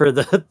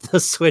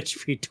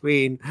switch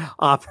between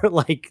opera,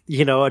 like,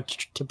 a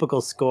typical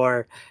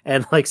score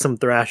and like some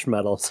thrash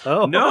metal.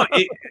 So no,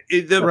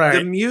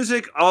 the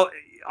music,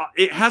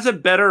 it has a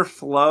better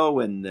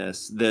flow in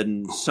this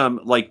than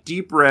some, like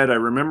Deep Red. I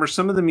remember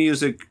some of the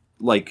music,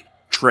 like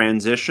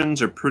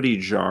transitions are pretty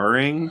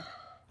jarring.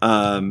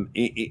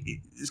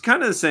 It's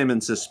kind of the same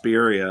in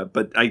Suspiria,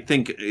 but I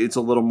think it's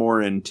a little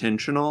more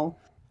intentional.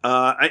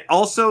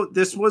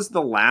 This was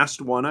the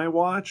last one I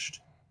watched.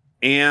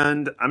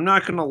 And I'm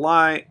not going to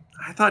lie,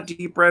 I thought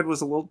Deep Red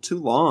was a little too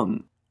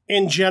long.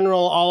 In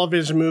general, all of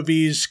his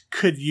movies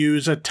could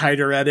use a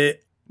tighter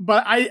edit.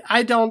 But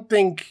I don't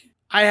think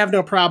I have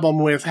no problem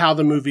with how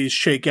the movies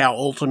shake out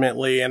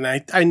ultimately, and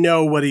I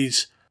know what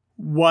he's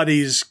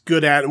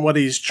good at and what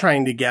he's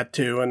trying to get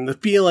to and the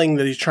feeling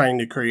that he's trying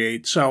to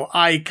create. So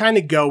I kind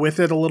of go with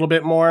it a little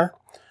bit more.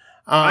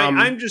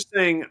 I'm just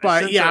saying,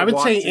 but yeah, I would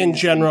say in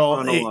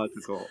general,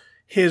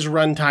 his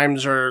run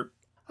times are.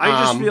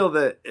 I just feel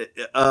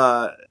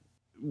that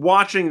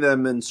watching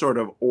them in sort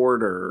of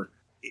order,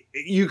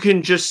 you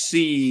can just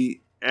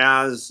see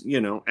as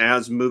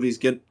movies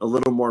get a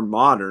little more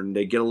modern,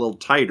 they get a little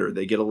tighter,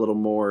 they get a little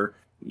more,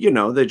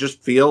 they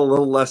just feel a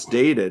little less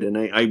dated. And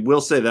I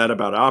will say that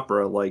about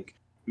opera, like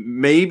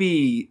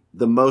maybe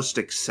the most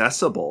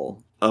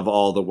accessible of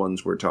all the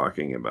ones we're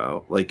talking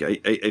about. Like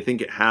I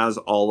think it has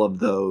all of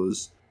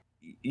those,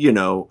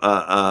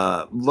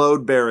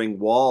 load-bearing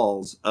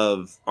walls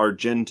of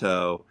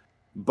Argento,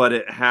 but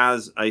it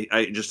has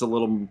I just a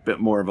little bit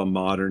more of a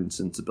modern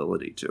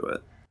sensibility to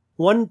it.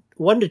 One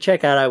to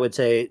check out, I would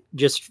say,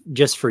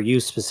 just for you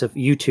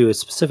two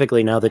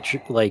specifically, now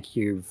that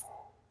you've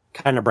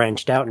kind of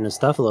branched out into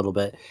stuff a little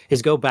bit,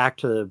 is go back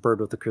to The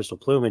Bird with the Crystal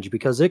Plumage,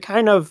 because it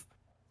kind of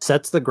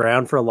sets the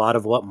ground for a lot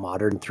of what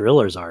modern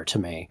thrillers are to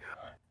me.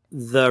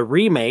 The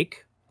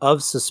remake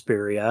of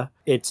Suspiria,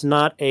 it's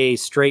not a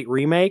straight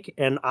remake,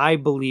 and I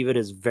believe it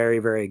is very,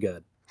 very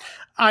good.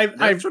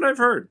 That's what I've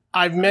heard.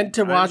 I've meant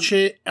to watch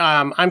it.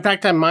 In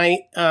fact, I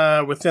might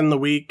within the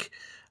week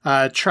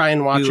try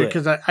and watch it,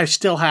 because I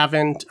still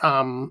haven't.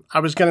 I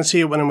was going to see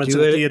it when it was in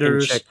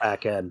theaters. And check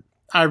back in.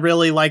 I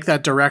really like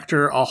that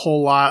director a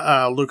whole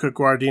lot, Luca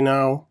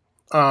Guadagnino.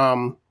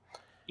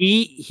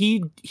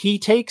 He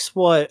takes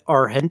what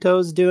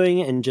Argento's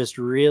doing and just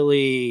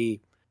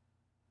really.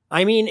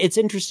 I mean, it's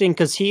interesting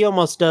because he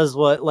almost does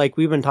what, like,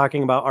 we've been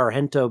talking about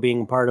Argento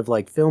being part of,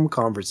 like, film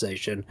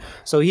conversation.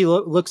 So he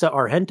looks at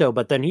Argento,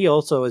 but then he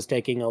also is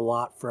taking a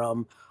lot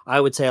from, I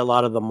would say, a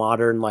lot of the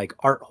modern, like,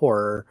 art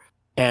horror,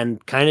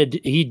 and kind of,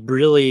 he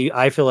really,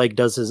 I feel like,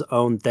 does his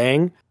own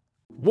thing.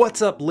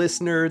 What's up,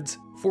 list nerds?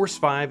 Force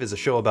 5 is a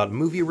show about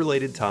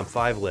movie-related top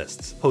 5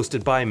 lists,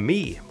 hosted by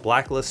me,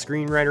 Blacklist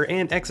screenwriter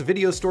and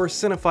ex-video store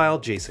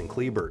cinephile Jason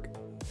Kleberg.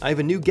 I have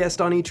a new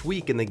guest on each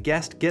week, and the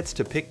guest gets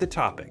to pick the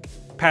topic.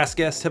 Past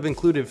guests have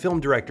included film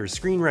directors,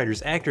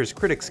 screenwriters, actors,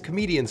 critics,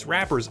 comedians,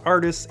 rappers,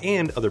 artists,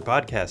 and other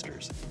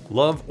podcasters.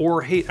 Love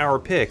or hate our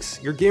picks,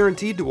 you're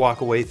guaranteed to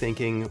walk away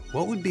thinking,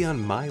 what would be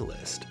on my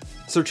list?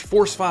 Search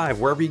Force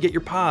 5 wherever you get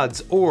your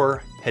pods,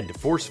 or head to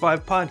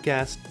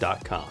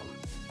force5podcast.com.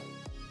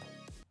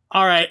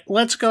 All right,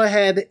 let's go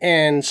ahead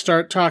and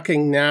start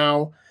talking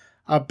now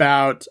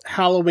about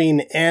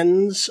Halloween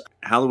Ends.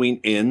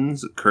 Halloween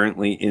Ends,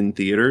 currently in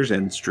theaters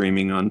and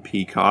streaming on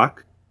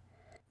Peacock.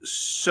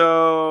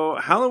 So,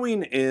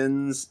 Halloween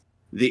Ends,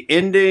 the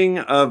ending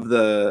of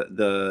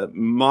the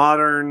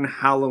modern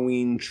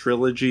Halloween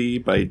trilogy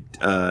by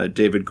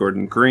David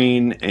Gordon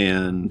Green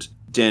and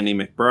Danny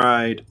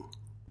McBride.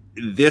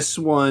 This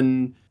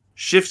one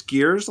shifts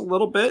gears a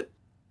little bit.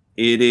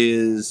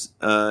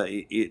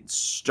 It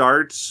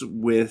starts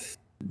with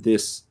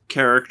this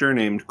character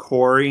named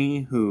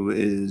Corey, who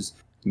is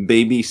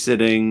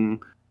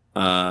babysitting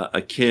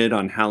a kid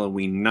on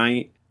Halloween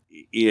night.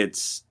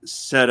 It's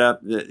set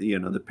up that,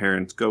 the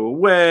parents go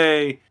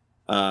away.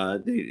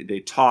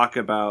 They talk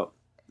about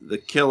the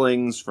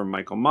killings from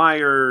Michael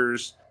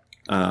Myers.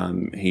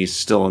 He's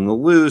still on the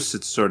loose.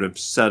 It's sort of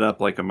set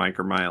up like a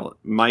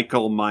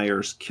Michael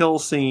Myers kill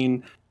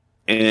scene.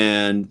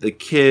 And the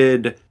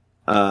kid,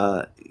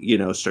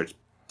 starts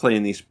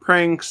playing these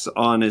pranks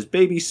on his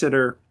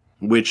babysitter,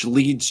 which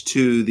leads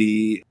to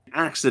the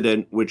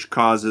accident which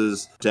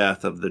causes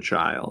death of the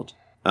child.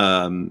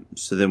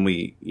 So then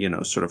we,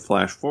 sort of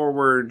flash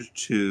forward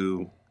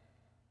to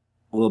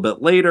a little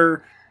bit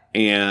later,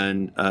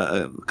 and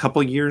a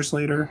couple years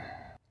later,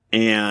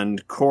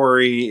 and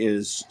Corey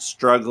is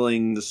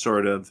struggling to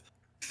sort of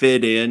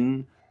fit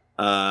in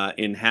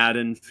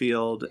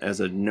Haddonfield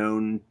as a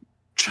known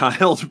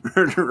child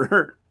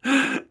murderer.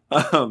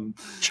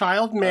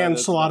 Child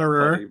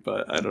manslaughterer. Funny,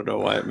 but I don't know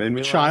why it made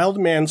me laugh. Child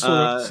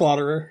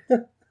manslaughterer.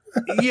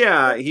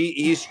 Yeah,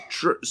 he's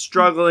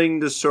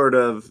struggling to sort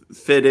of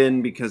fit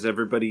in because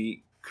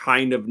everybody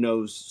kind of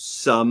knows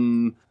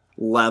some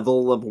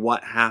level of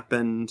what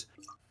happened.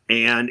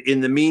 And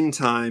in the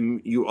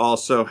meantime, you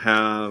also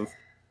have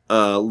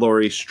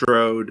Laurie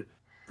Strode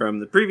from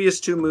the previous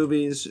two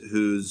movies,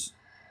 whose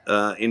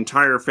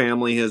entire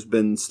family has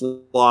been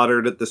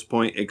slaughtered at this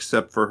point,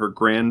 except for her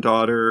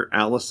granddaughter,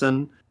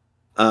 Allison.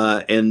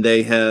 And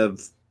they have...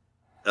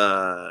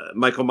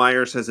 Michael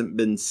Myers hasn't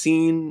been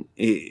seen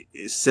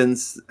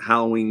since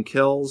Halloween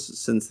Kills,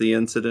 since the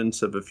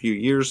incidents of a few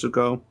years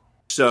ago.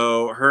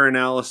 So her and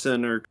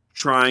Allison are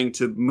trying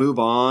to move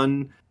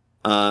on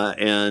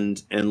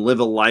and live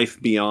a life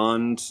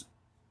beyond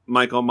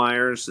Michael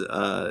Myers.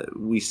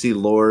 We see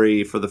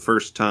Laurie for the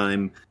first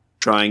time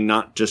trying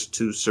not just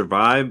to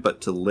survive, but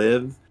to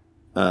live.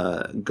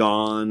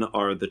 Gone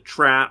are the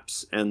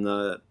traps and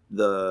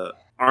the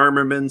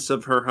armaments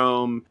of her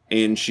home,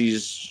 and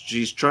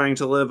she's trying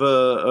to live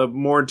a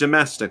more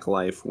domestic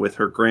life with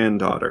her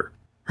granddaughter.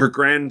 Her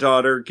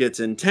granddaughter gets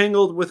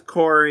entangled with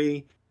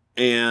Corey,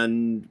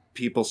 and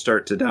people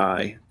start to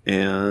die,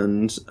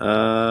 and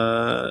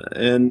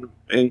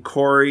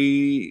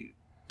Corey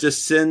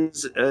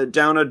descends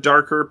down a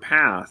darker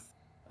path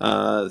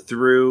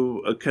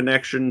through a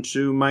connection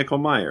to Michael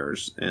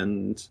Myers,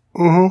 and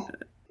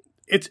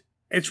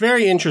it's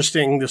very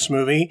interesting, this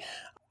movie.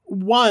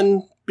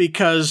 One,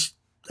 because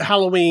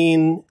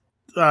Halloween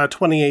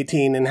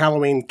 2018 and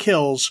Halloween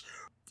Kills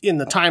in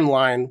the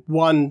timeline,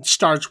 one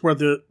starts where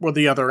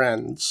the other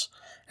ends,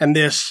 and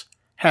this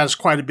has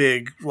quite a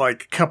big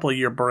couple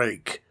year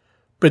break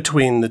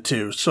between the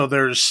two. So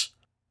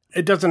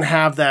it doesn't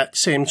have that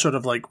same sort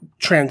of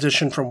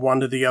transition from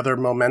one to the other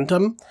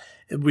momentum.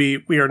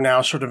 We are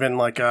now sort of in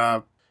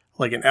an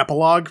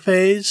epilogue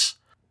phase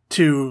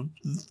to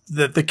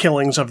the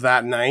killings of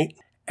that night.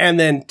 And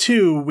then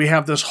two, we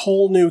have this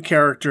whole new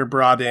character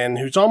brought in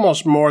who's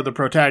almost more the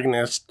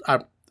protagonist.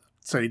 I'd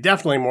say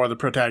definitely more the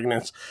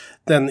protagonist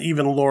than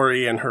even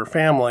Laurie and her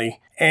family.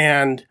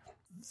 And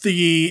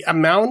the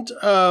amount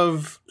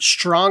of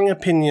strong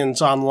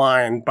opinions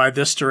online by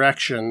this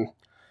direction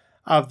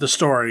of the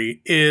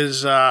story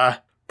is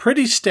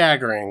pretty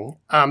staggering.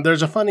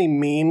 There's a funny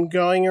meme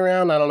going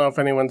around. I don't know if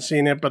anyone's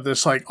seen it, but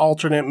this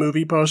alternate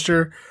movie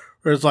poster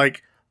where it's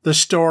the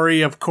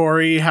story of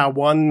Corey, how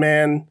one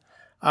man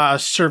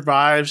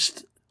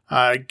survives,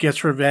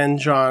 gets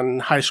revenge on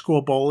high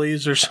school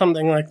bullies or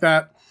something like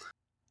that.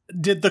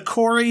 Did the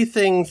Corey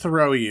thing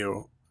throw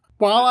you?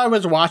 While I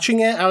was watching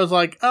it, I was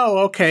like, oh,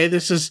 okay,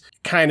 this is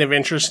kind of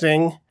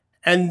interesting.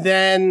 And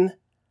then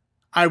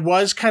I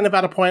was kind of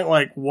at a point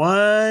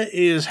what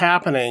is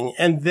happening?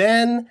 And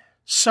then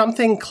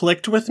something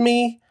clicked with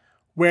me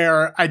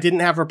where I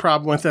didn't have a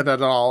problem with it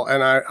at all.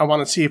 And I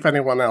want to see if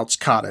anyone else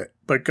caught it.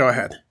 But go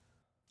ahead.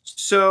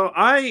 So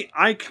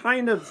I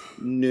kind of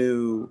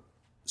knew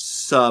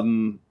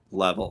some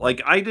level.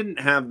 I didn't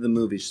have the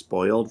movie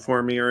spoiled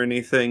for me or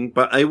anything,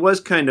 but I was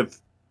kind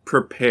of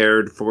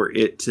prepared for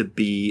it to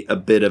be a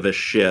bit of a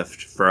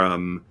shift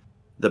from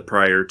the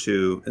prior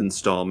two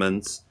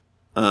installments.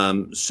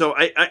 So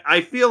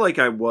I feel like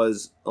I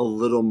was a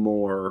little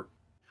more...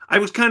 I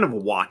was kind of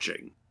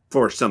watching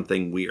for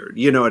something weird.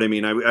 You know what I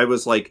mean? I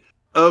was like,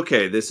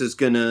 okay, this is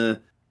gonna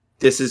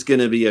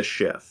be a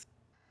shift.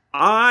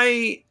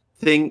 I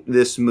think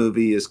this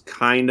movie is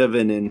kind of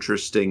an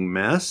interesting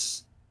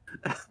mess.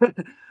 But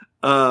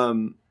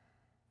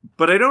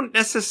I don't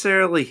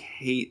necessarily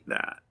hate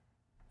that.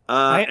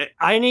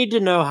 I need to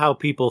know how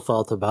people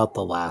felt about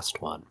the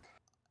last one.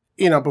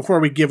 Before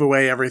we give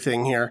away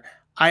everything here,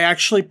 I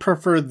actually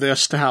prefer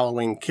this to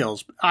Halloween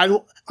Kills.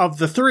 Of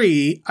the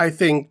three, I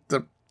think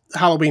the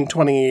Halloween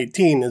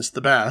 2018 is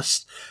the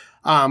best,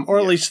 or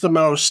at least the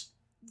most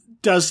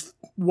does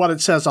what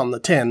it says on the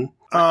tin.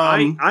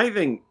 I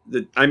think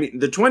the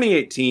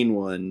 2018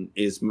 one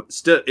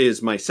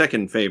is my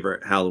second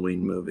favorite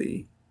Halloween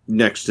movie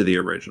next to the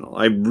original.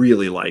 I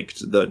really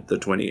liked the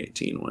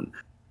 2018 one.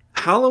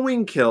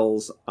 Halloween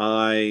Kills,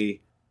 I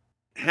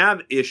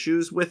have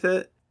issues with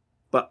it,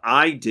 but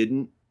I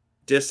didn't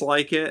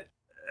dislike it.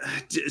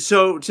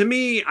 So to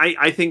me,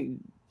 I think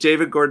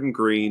David Gordon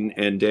Green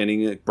and Danny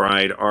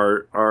McBride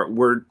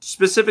were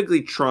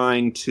specifically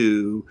trying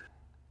to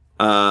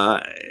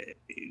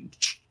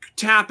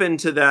tap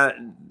into that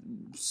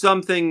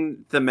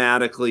something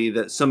thematically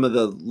that some of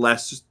the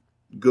less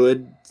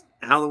good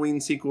Halloween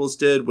sequels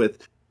did,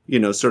 with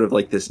sort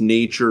of this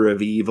nature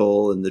of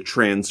evil and the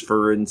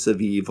transference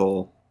of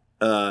evil.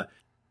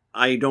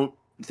 I don't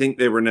think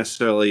they were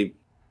necessarily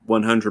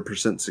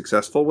 100%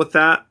 successful with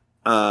that.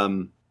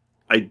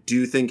 I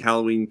do think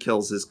Halloween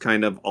Kills is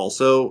kind of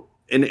also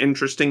an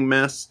interesting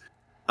mess.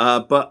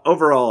 But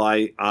overall,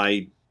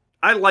 I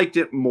liked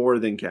it more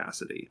than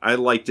Cassidy. I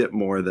liked it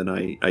more than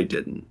I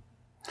didn't.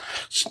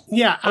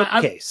 Yeah.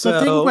 The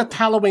thing with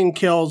Halloween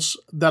Kills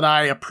that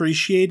I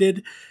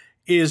appreciated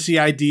is the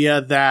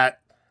idea that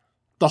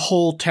the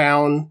whole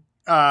town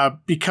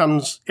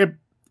becomes...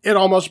 It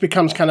almost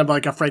becomes kind of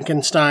like a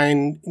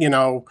Frankenstein,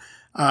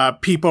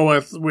 people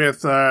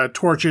with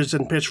torches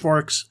and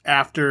pitchforks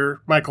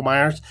after Michael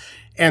Myers.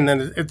 And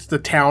then it's the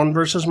town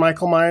versus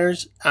Michael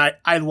Myers.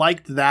 I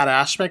liked that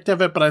aspect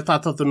of it, but I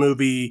thought that the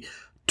movie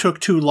took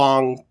too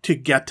long to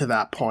get to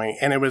that point,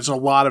 and it was a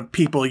lot of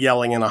people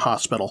yelling in a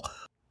hospital.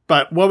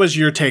 But what was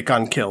your take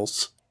on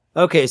Kills?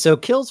 Okay, so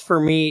Kills for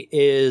me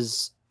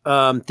is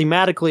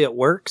thematically it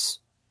works.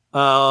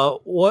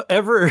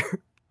 Whatever.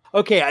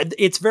 Okay,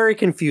 it's very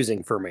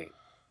confusing for me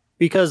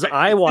because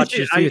I watched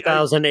it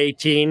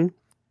 2018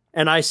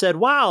 and I said,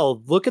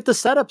 "Wow, look at the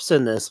setups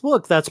in this.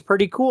 Look, that's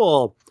pretty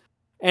cool."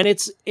 And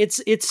it's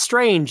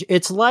strange.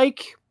 It's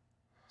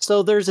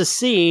so there's a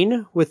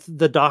scene with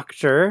the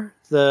doctor,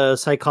 the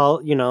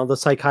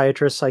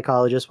psychiatrist,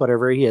 psychologist,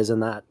 whatever he is in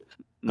that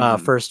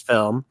first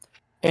film.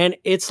 And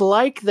it's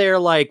they're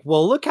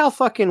well, look how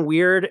fucking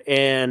weird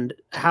and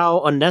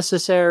how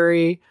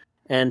unnecessary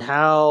and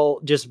how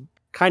just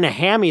kind of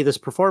hammy this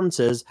performance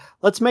is.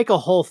 Let's make a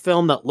whole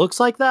film that looks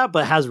like that,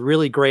 but has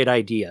really great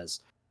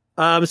ideas.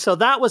 So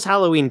that was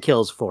Halloween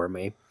Kills for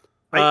me.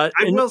 And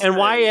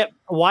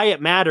why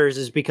it matters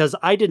is because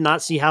I did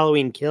not see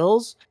Halloween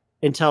Kills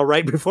until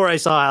right before I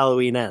saw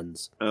Halloween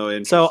Ends. Oh,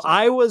 interesting. So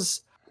I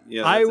was,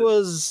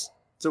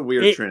 it's a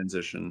weird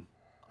transition.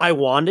 I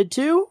wanted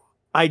to.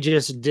 I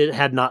just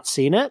had not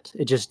seen it.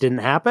 It just didn't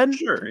happen.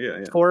 Sure,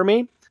 yeah. For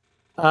me.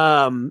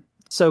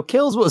 So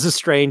Kills was a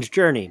strange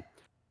journey.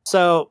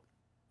 So,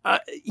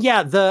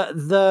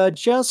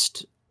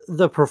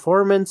 the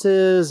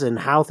performances and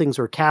how things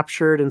were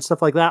captured and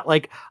stuff like that.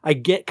 Like, I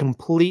get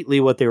completely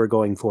what they were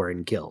going for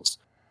in Kills.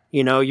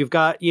 You know, you've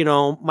got,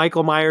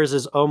 Michael Myers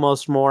is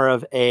almost more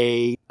of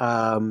a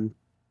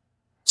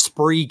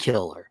spree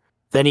killer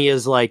than he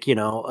is like,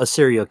 a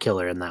serial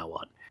killer in that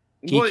one.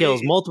 He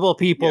kills multiple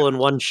people in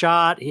one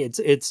shot.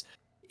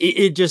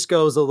 It just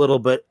goes a little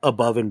bit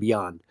above and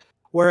beyond.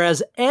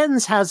 Whereas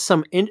Ends has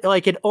some,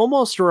 it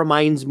almost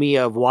reminds me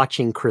of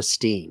watching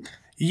Christine.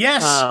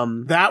 Yes,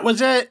 that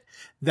was it.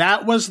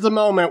 That was the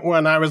moment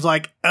when I was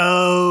like,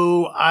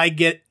 oh, I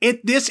get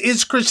it. This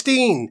is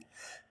Christine.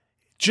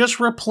 Just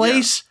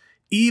replace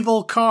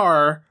Evil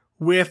Carr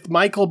with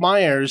Michael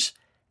Myers,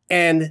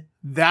 and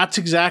that's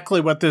exactly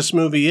what this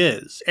movie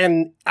is.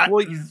 And I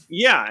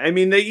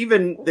mean, they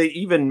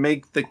even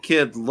make the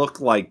kid look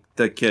like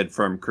the kid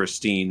from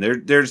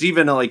Christine. There's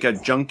even a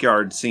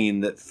junkyard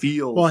scene that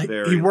feels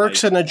very. He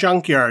works in a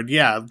junkyard,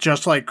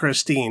 just like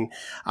Christine.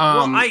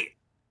 I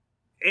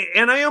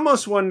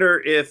almost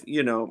wonder if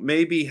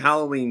maybe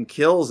Halloween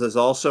Kills is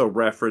also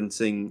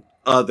referencing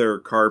other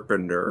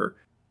Carpenter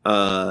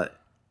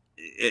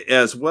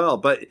as well.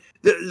 But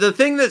the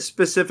thing that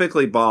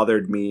specifically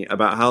bothered me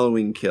about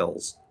Halloween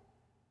Kills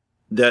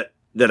that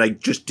I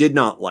just did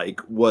not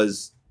like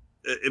was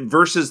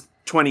versus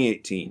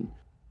 2018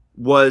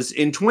 was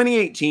in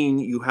 2018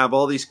 you have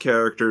all these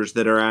characters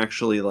that are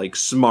actually like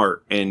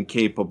smart and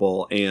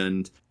capable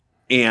and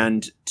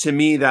to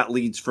me that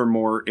leads for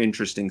more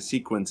interesting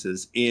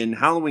sequences. In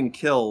Halloween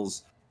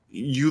Kills,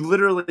 you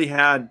literally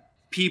had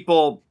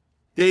people,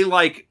 they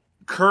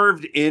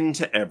curved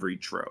into every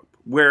trope,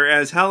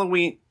 whereas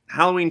Halloween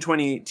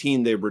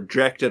 2018 they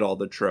rejected all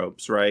the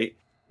tropes, right?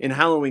 In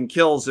Halloween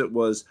Kills it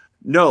was,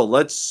 no,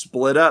 let's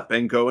split up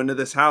and go into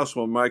this house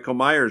while Michael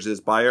Myers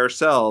is by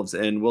ourselves,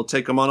 and we'll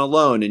take him on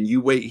alone, and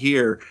you wait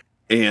here,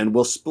 and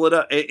we'll split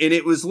up. And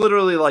it was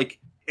literally like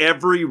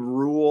every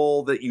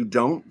rule that you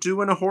don't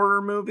do in a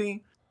horror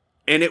movie.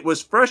 And it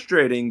was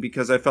frustrating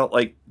because I felt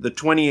like the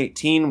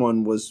 2018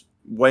 one was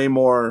way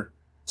more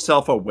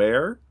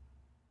self-aware.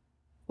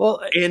 Well,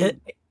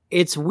 and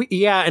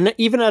and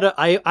even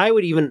I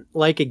would even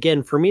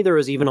again, for me, there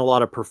was even a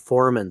lot of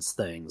performance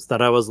things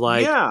that I was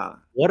like,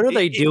 what are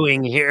they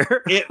doing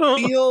here? It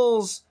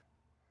feels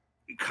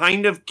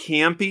kind of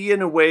campy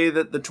in a way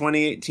that the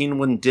 2018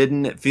 one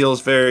didn't. It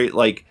feels very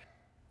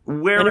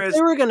whereas and if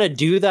they were going to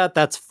do that,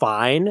 that's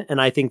fine. And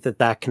I think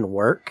that can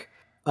work.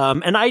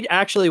 And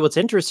what's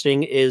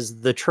interesting is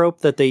the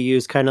trope that they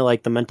use, kind of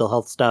like the mental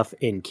health stuff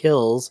in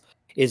Kills,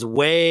 is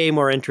way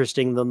more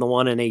interesting than the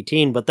one in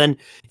 18. But then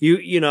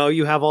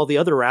you have all the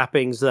other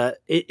wrappings that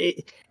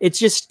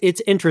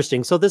it's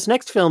interesting. So this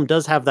next film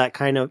does have that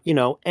kind of,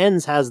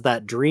 Ends has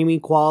that dreamy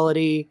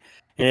quality,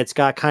 and it's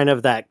got kind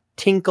of that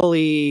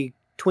twinkly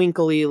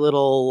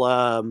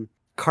little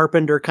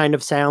Carpenter kind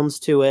of sounds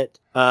to it.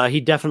 He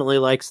definitely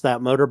likes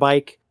that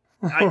motorbike.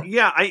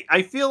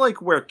 I feel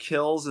like where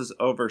Kills is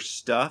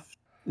overstuffed,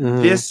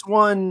 this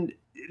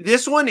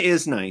one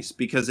is nice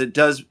because it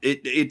does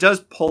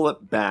pull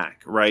it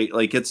back, right?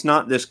 Like, it's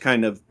not this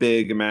kind of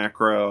big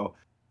macro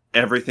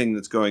everything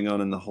that's going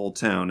on in the whole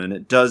town, and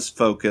it does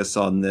focus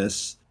on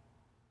this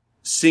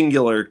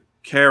singular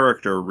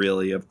character,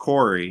 really, of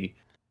Corey.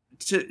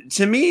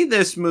 To me,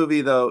 this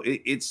movie, though,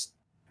 it's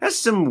has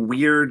some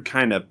weird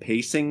kind of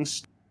pacing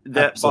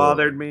that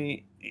bothered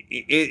me,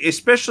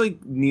 especially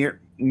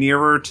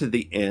nearer to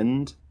the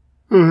end,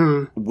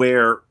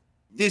 where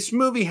this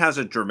movie has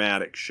a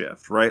dramatic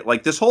shift, right?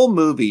 Like, this whole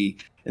movie,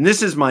 and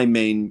this is my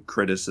main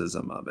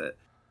criticism of it,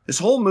 this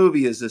whole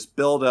movie is this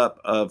buildup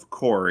of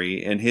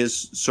Corey and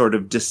his sort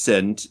of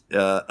descent,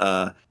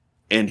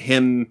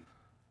 and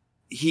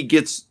he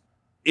gets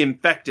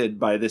infected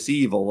by this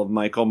evil of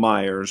Michael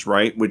Myers,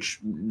 right? Which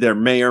there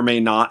may or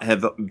may not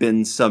have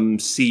been some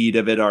seed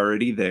of it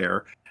already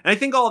there. And I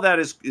think all that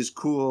is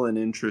cool and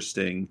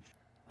interesting.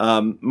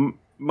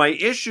 My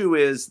issue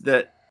is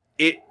that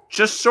it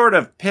just sort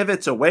of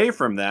pivots away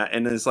from that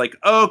and is like,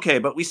 okay,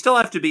 but we still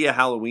have to be a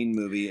Halloween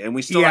movie, and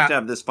we still have to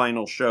have this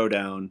final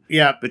showdown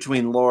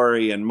between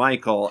Laurie and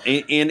Michael.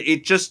 And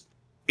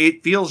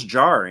it feels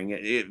jarring.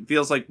 It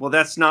feels like, well,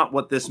 that's not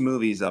what this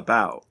movie's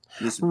about.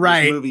 This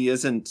movie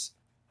isn't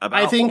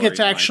about I think Laurie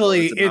it's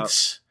actually,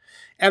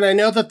 and I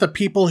know that the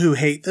people who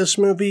hate this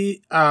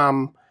movie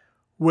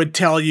would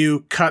tell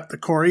you, cut the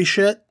Corey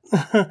shit.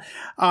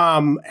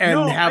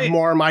 Have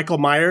more Michael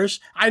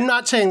Myers. I'm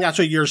not saying that's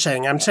what you're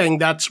saying. I'm saying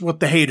that's what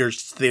the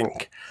haters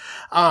think.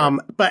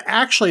 But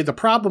actually, the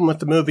problem with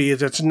the movie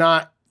is it's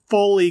not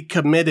fully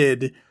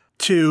committed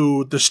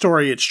to the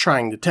story it's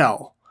trying to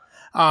tell.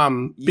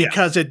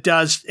 Because it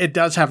does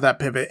have that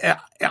pivot.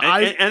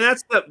 And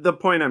that's the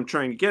point I'm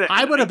trying to get at.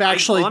 I would have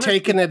actually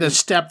taken it a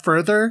step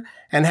further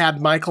and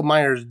had Michael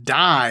Myers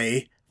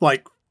die,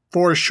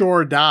 for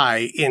sure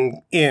die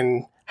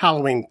in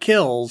Halloween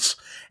Kills,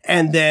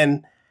 and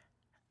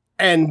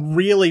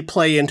really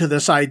play into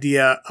this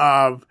idea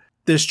of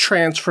this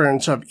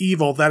transference of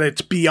evil, that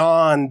it's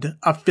beyond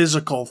a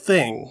physical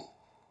thing.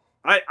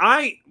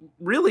 I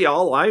really,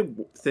 all I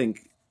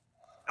think,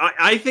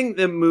 I think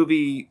the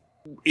movie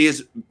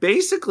is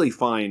basically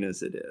fine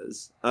as it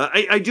is.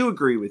 I do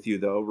agree with you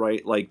though,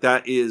 right? Like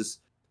that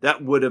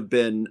would have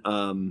been,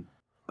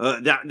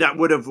 that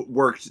would have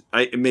worked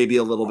maybe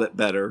a little bit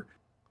better.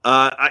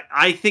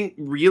 I think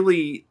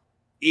really,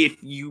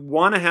 if you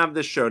want to have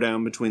this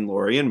showdown between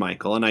Laurie and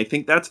Michael, and I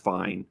think that's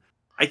fine,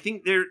 I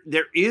think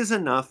there is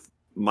enough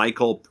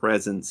Michael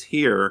presence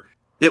here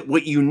that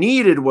what you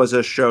needed was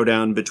a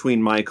showdown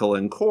between Michael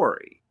and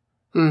Corey,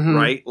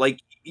 right? Like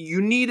you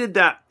needed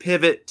that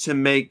pivot to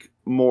make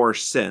more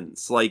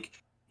sense. Like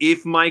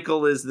if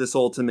Michael is this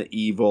ultimate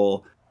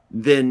evil,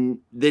 then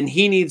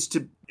he needs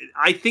to,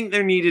 I think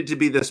there needed to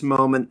be this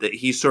moment that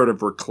he sort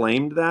of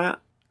reclaimed that.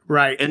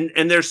 Right.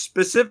 And there's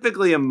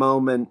specifically a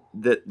moment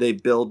that they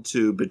build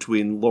to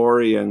between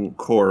Laurie and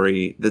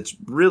Corey that's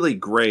really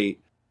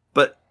great,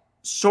 but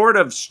sort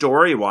of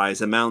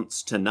story-wise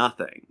amounts to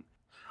nothing.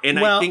 And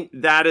I think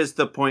that is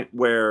the point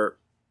where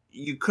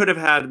you could have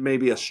had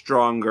maybe a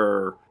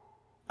stronger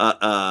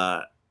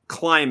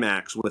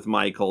climax with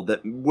Michael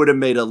that would have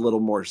made a little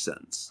more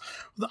sense.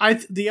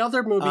 The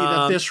other movie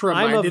that this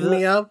reminded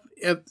me of,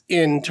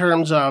 in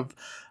terms of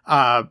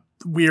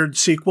weird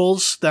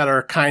sequels that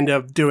are kind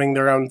of doing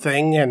their own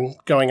thing and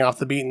going off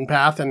the beaten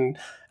path and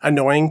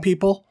annoying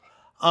people,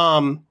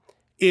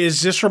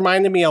 is this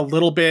reminded me a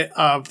little bit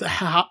of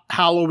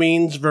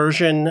Halloween's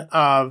version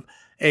of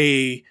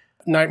a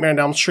Nightmare on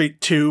Elm Street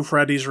 2,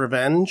 Freddy's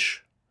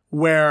Revenge,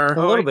 where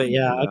a little bit,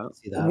 yeah, I can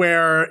see that.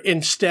 Where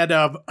instead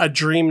of a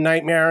dream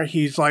nightmare,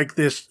 he's like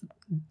this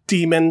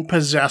demon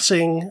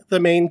possessing the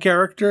main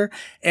character,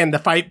 and the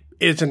fight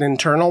is an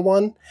internal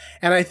one.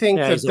 And I think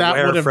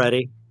that would have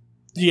Freddy.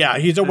 Yeah,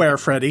 he's aware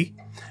Freddy.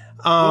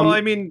 Well, I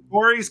mean,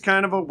 Corey's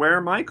kind of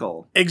aware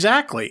Michael.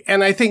 Exactly.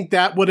 And I think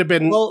that would have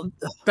been,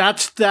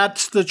 that's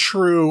the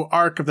true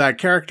arc of that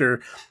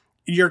character.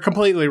 You're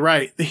completely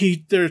right.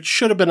 There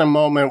should have been a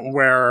moment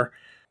where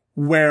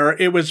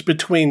it was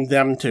between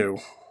them two.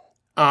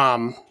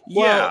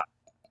 Yeah.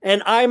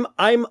 And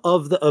I'm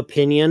of the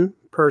opinion,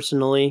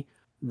 personally,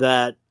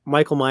 that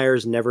Michael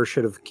Myers never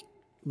should have,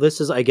 this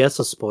is, I guess,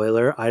 a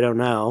spoiler, I don't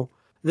know.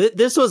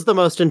 This was the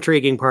most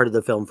intriguing part of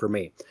the film for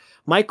me.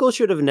 Michael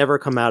should have never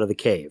come out of the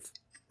cave.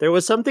 There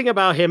was something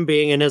about him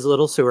being in his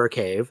little sewer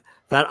cave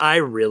that I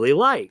really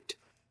liked.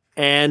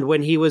 And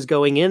when he was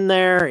going in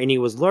there and he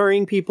was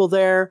luring people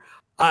there,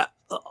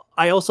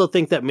 I also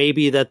think that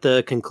maybe that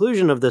the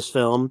conclusion of this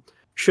film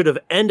should have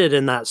ended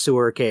in that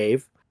sewer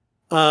cave.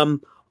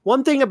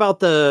 One thing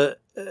about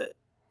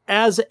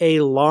as a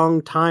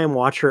long time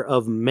watcher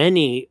of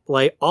many,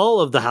 like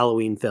all of the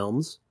Halloween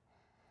films,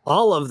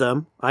 all of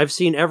them, I've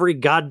seen every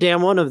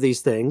goddamn one of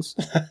these things.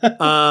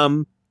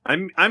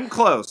 I'm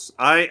close.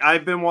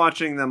 I've been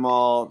watching them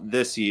all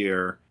this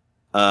year.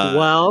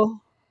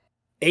 Well,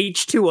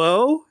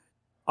 H2O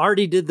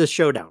already did the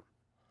showdown.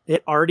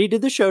 It already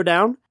did the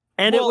showdown,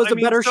 and it was a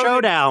better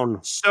showdown.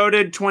 So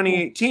did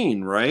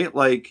 2018, right?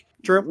 Like,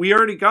 true. We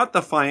already got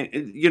the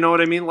fine. You know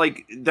what I mean?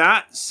 Like,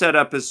 that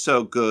setup is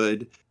so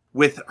good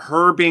with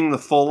her being the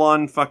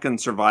full-on fucking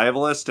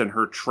survivalist and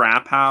her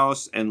trap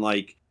house, and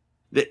like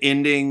the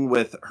ending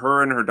with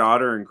her and her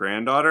daughter and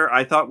granddaughter,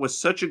 I thought was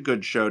such a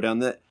good showdown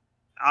that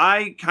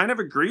I kind of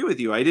agree with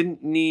you. I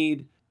didn't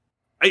need,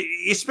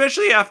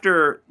 especially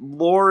after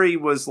Laurie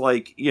was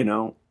like, you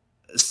know,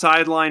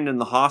 sidelined in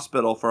the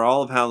hospital for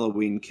all of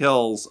Halloween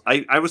Kills.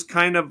 I was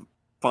kind of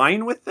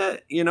fine with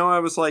it. You know, I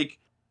was like,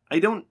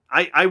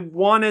 I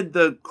wanted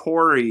the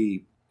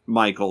Corey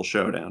Michael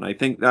showdown. I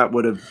think that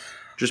would have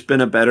just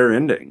been a better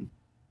ending.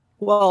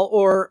 Well,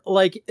 or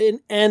like,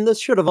 and this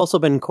should have also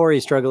been Corey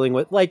struggling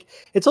with, like,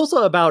 it's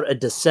also about a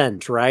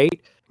descent,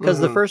 right? Because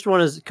the first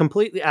one is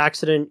completely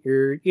accident.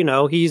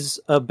 He's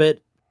a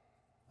bit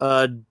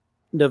of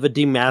a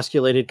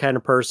demasculated kind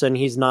of person.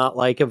 He's not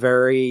like a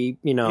very,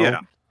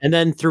 and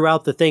then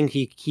throughout the thing,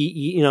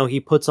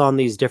 he puts on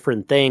these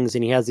different things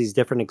and he has these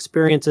different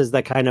experiences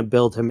that kind of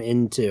build him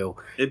into.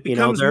 It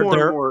becomes more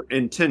and more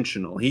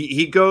intentional.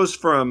 He goes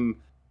from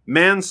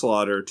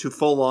manslaughter to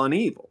full on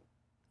evil.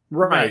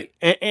 Right.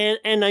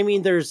 And I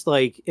mean, there's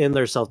like, in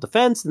their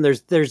self-defense and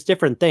there's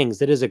different things.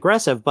 It is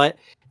aggressive, but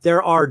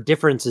there are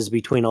differences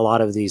between a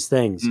lot of these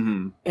things.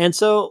 Mm-hmm. And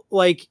so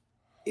like,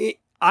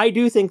 I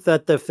do think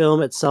that the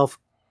film itself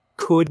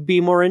could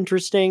be more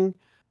interesting,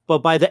 but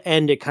by the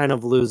end it kind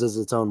of loses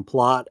its own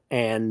plot.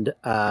 And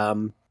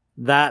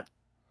that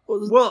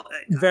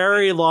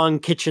very long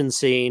kitchen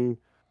scene.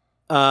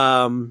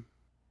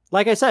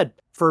 Like I said,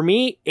 for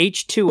me,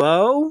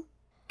 H2O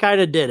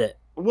kind of did it.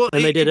 Well,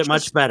 and they did it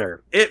much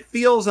better. It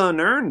feels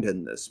unearned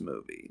in this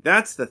movie.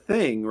 That's the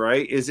thing,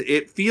 right? Is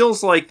it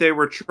feels like they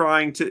were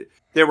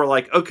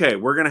like, okay,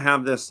 we're going to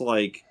have this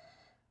like...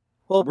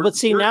 Well, but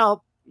see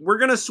now... We're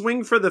going to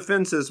swing for the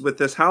fences with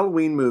this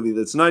Halloween movie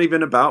that's not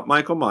even about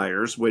Michael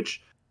Myers,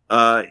 which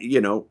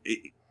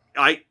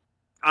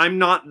I'm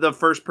not the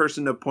first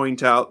person to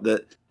point out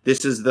that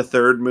this is the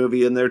third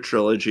movie in their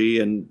trilogy,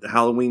 and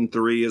Halloween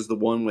 3 is the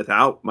one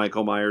without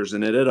Michael Myers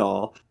in it at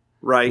all,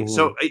 right? Mm-hmm.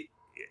 So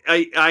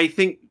I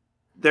think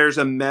there's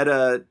a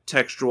meta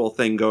textual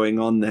thing going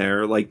on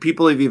there. Like,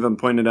 people have even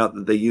pointed out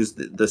that they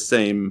used the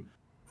same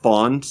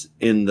font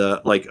in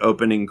the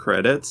opening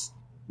credits,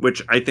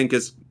 which I think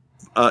is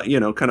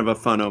kind of a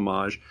fun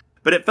homage.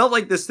 But it felt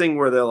like this thing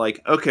where they're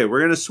like, okay, we're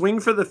going to swing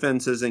for the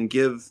fences and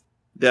give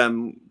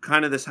them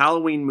kind of this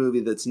Halloween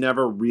movie that's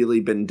never really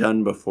been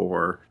done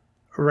before.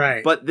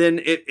 Right. But then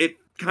it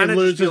kind of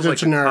just feels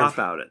like a cop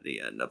out at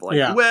the end of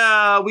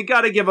well, we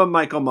got to give them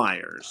Michael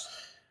Myers.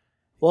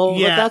 Well,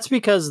 but that's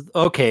because,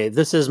 okay,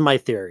 this is my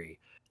theory.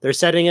 They're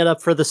setting it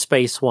up for the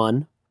space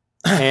one.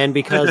 And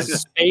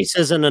because space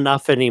isn't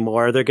enough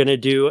anymore, they're going to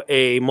do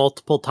a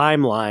multiple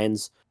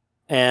timelines.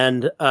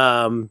 And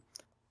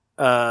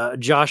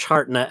Josh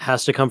Hartnett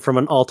has to come from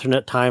an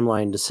alternate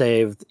timeline to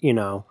save,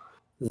 we're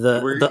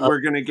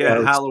going to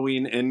get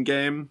Halloween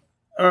Endgame.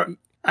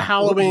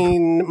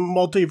 Halloween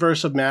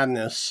Multiverse of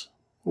Madness.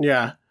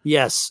 Yeah.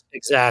 Yes,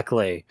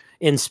 exactly.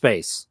 In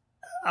space.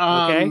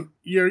 Okay.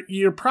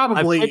 You're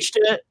probably I pitched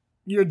it.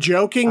 You're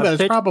joking, but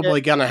it's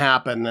probably going to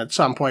happen at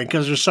some point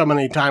because there's so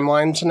many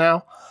timelines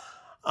now.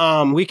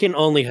 We can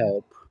only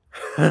hope.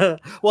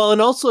 Well,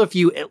 and also if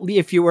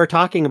you were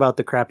talking about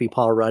the crappy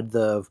Paul Rudd,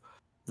 the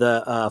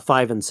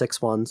 5 and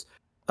 6 ones,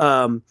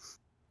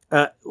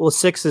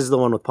 6 is the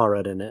one with Paul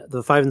Rudd in it.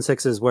 The 5 and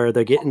 6 is where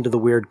they get into the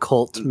weird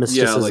cult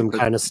mysticism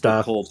kind of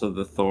stuff, the Cult of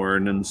the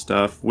Thorn and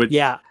stuff.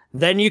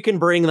 Then you can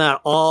bring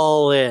that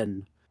all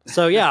in.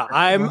 So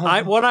yeah,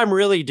 what I'm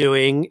really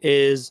doing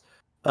is,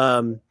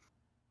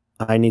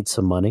 I need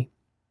some money.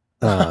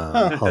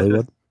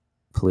 Hollywood,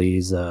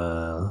 please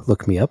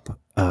look me up.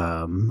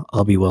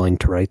 I'll be willing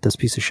to write this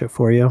piece of shit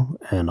for you,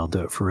 and I'll do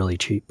it for really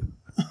cheap.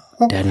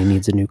 Daddy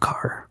needs a new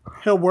car.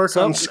 He'll work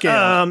on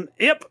scale.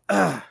 Yep.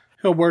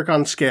 He'll work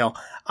on scale.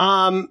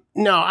 No,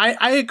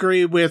 I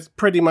agree with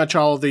pretty much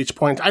all of these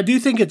points. I do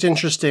think it's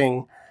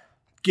interesting,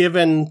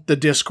 given the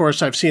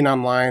discourse I've seen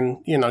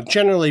online.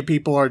 Generally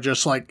people are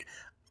just like,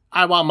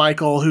 I want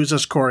Michael, who's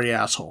this Corey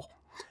asshole.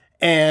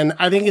 And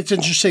I think it's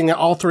interesting that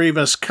all three of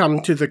us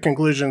come to the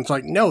conclusion, it's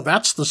like, no,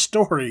 that's the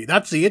story.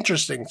 That's the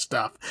interesting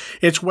stuff.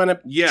 It's when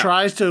it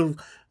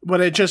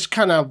when it just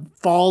kind of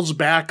falls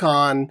back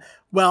on,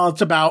 well,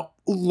 it's about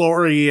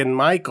Laurie and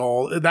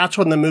Michael. That's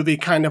when the movie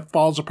kind of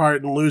falls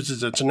apart and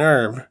loses its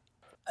nerve.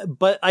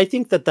 But I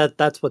think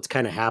that's what's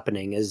kind of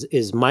happening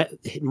is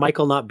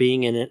Michael not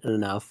being in it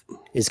enough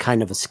is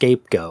kind of a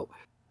scapegoat.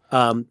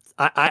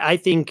 I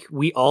think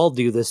we all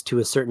do this to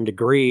a certain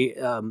degree.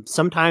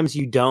 Sometimes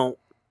you don't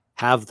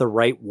have the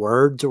right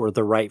words or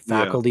the right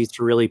faculties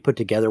to really put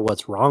together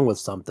what's wrong with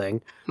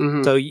something.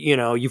 Mm-hmm. So,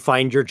 you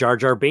find your Jar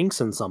Jar Binks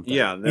in something.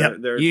 Yeah.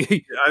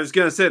 I was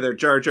going to say they're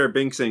Jar Jar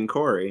Binks and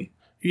Corey.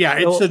 Yeah,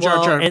 it's the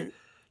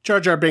Jar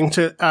Jar Binks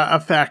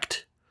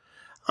effect.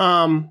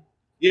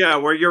 Yeah,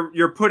 where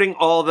you're putting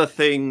all the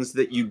things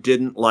that you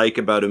didn't like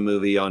about a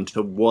movie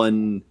onto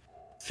one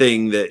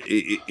thing that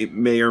it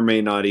may or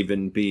may not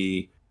even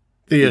be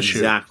the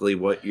exactly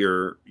what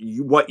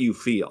you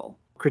feel.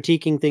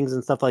 Critiquing things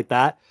and stuff like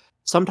that.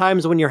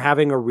 Sometimes when you're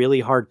having a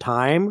really hard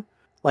time,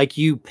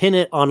 you pin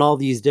it on all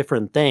these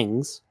different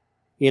things,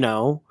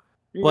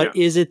 but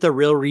is it the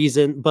real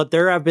reason? But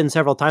there have been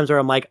several times where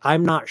I'm like,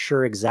 I'm not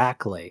sure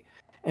exactly.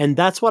 And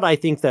that's what I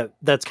think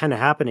that's kind of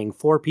happening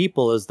for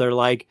people is they're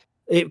like,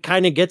 it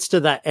kind of gets to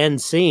that end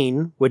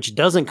scene, which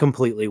doesn't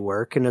completely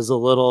work and is a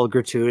little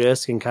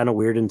gratuitous and kind of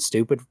weird and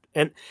stupid.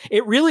 And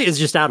it really is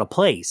just out of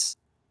place.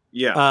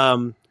 Yeah.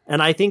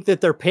 And I think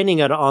that they're pinning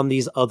it on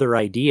these other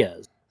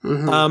ideas.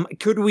 Mm-hmm.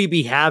 Could we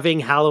be having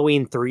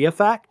Halloween 3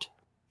 effect?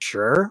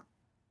 Sure.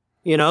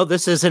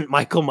 This isn't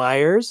Michael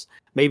Myers.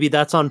 Maybe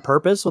that's on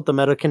purpose with the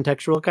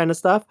meta-contextual kind of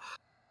stuff.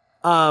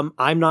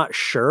 I'm not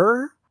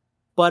sure,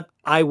 but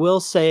I will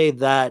say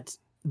that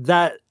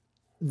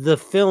the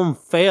film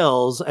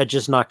fails at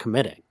just not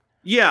committing.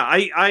 Yeah,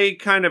 I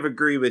kind of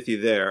agree with you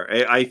there.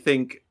 I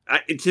think,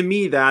 to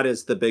me, that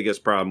is the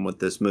biggest problem with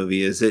this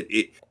movie, is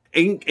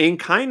and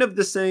kind of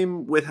the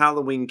same with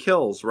Halloween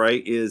Kills,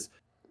 right? Is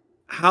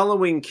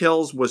Halloween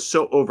Kills was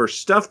so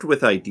overstuffed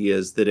with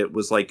ideas that it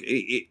was like,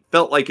 it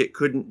felt like it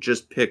couldn't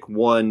just pick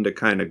one to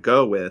kind of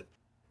go with.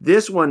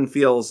 This one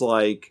feels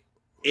like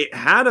it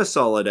had a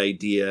solid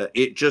idea.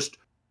 It just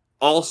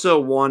also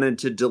wanted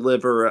to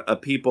deliver a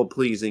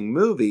people-pleasing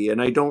movie.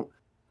 And I don't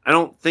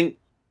think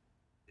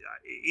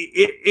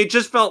it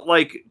just felt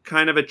like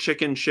kind of a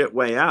chicken shit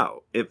way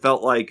out. It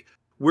felt like,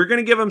 we're going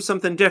to give them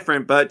something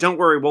different, but don't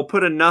worry, we'll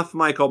put enough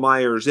Michael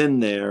Myers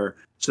in there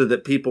so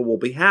that people will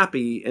be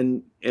happy.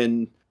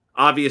 And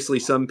obviously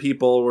some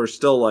people were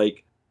still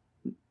like,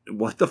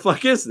 what the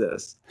fuck is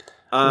this?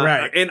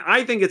 Right. And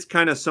I think it's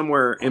kind of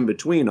somewhere in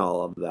between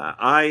all of that.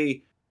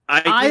 I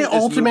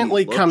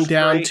ultimately come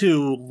down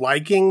to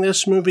liking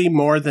this movie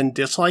more than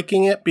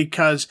disliking it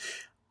because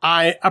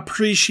I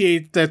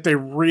appreciate that they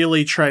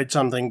really tried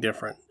something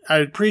different. I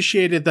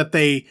appreciated that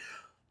they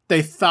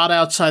they thought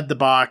outside the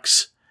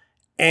box,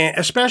 and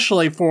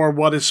especially for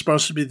what is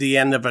supposed to be the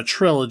end of a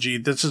trilogy.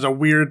 This is a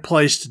weird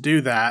place to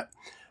do that.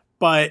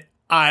 But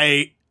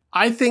I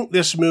think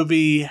this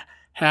movie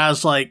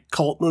has like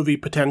cult movie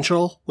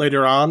potential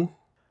later on.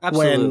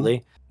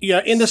 Absolutely.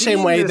 In the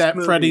same way that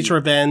movie, Freddy's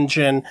Revenge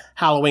and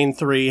Halloween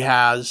 3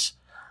 has.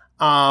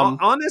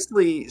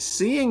 Honestly,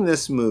 seeing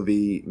this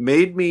movie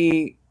made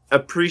me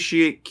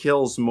appreciate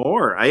Kills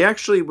more. I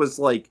actually was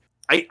like,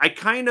 I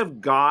kind of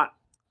got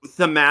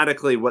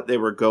thematically what they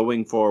were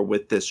going for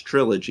with this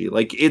trilogy.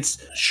 Like, it's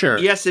Sure.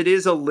 Yes, it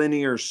is a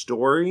linear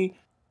story,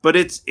 but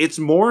it's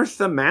more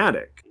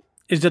thematic.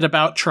 Is it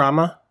about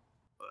trauma?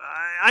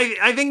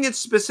 I think it's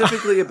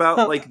specifically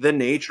about like the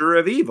nature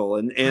of evil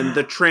and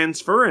the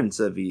transference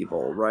of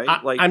evil, right?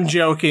 I'm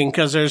joking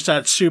because there's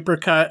that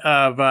supercut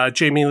of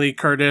Jamie Lee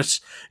Curtis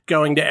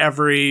going to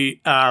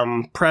every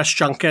press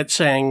junket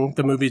saying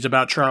the movie's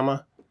about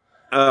trauma.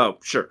 Oh,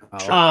 sure.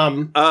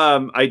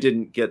 I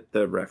didn't get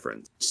the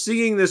reference.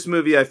 Seeing this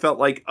movie, I felt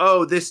like,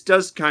 oh, this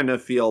does kind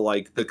of feel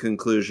like the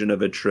conclusion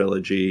of a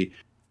trilogy.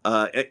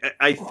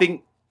 I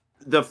think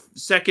the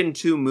second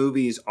two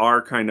movies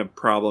are kind of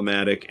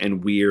problematic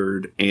and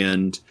weird,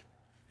 and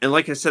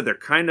like I said, they're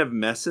kind of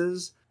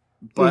messes,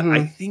 but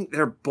I think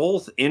they're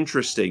both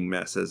interesting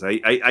messes.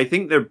 I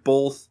think they're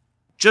both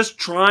just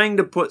trying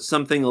to put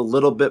something a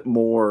little bit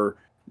more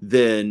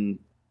than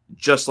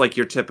just like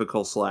your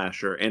typical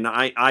slasher, and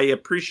I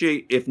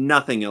appreciate, if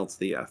nothing else,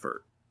 the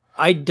effort.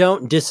 I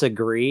don't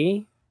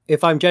disagree.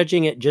 If I'm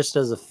judging it just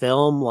as a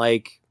film,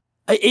 like,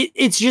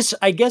 it's just,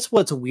 I guess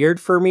what's weird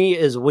for me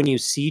is when you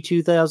see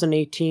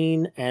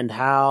 2018 and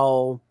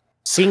how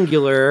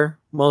singular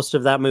most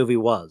of that movie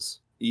was.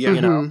 Yeah.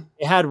 You know,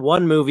 it had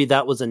one movie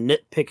that was a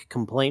nitpick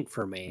complaint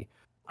for me.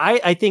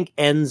 I think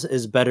Ends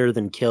is better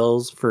than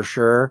Kills for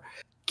sure.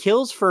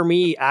 Kills for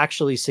me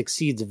actually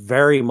succeeds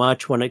very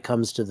much when it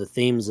comes to the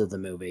themes of the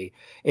movie.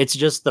 It's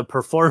just the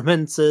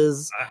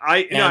performances.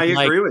 I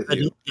agree with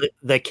you.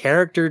 The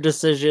character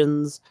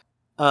decisions.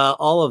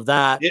 All of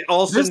that. It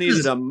also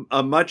needed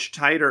a much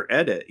tighter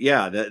edit.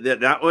 Yeah,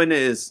 that one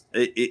is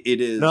it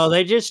is. No,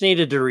 they just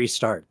needed to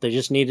restart. They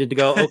just needed to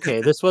go,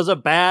 okay, this was a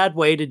bad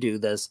way to do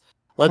this.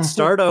 Let's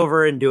start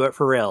over and do it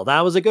for real.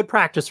 That was a good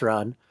practice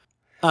run.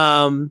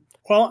 Well,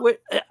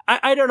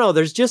 I don't know.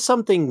 There's just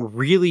something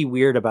really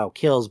weird about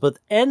Kills, but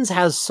Ends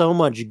has so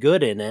much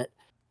good in it.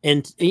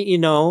 And,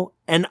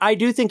 and I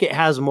do think it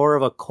has more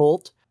of a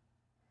cult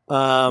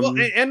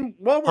and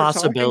while we're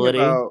possibility.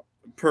 Talking about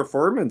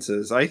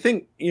performances, I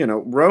think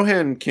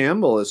Rohan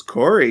Campbell as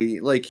Corey,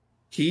 like,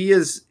 he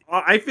is,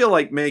 I feel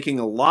like, making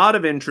a lot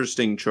of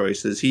interesting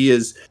choices. He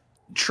is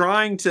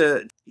trying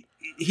to,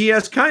 he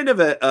has kind of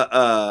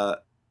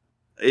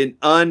an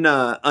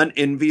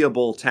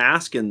unenviable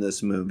task in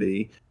this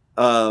movie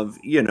of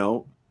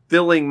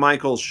filling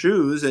Michael's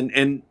shoes,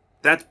 and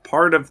that's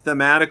part of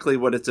thematically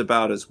what it's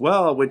about as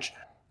well, which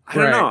I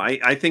don't know.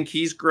 I think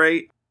he's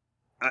great.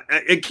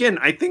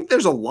 I think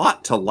there's a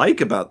lot to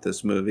like about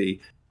this movie.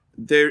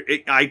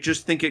 I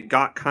just think it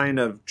got kind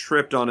of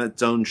tripped on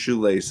its own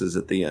shoelaces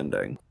at the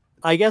ending.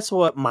 I guess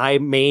what my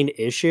main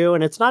issue,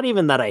 and it's not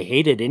even that I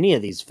hated any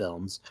of these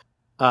films,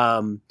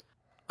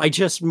 I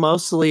just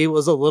mostly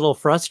was a little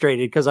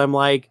frustrated because I'm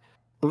like,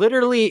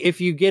 literally,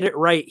 if you get it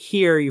right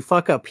here, you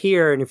fuck up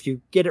here, and if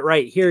you get it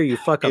right here, you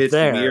fuck up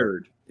there. It's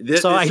weird.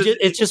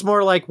 It's just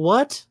more like,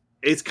 what?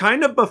 It's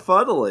kind of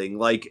befuddling,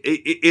 like,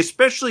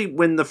 especially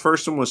when the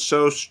first one was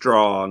so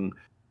strong,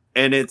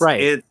 and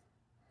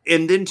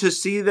and then to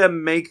see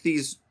them make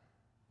these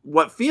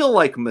what feel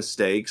like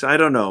mistakes. I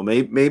don't know.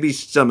 Maybe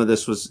some of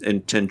this was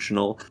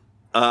intentional.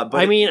 But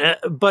I mean,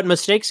 but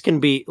mistakes can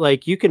be,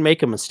 like, you can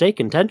make a mistake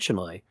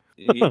intentionally.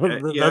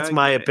 That's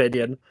my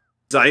opinion.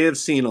 I have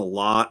seen a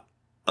lot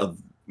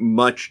of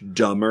much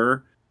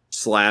dumber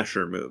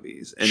slasher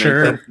movies, and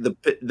I think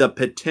the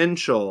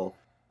potential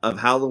of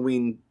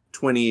Halloween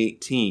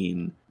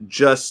 2018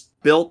 just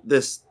built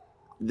this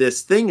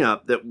thing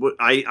up that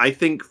I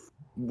think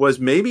was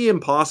maybe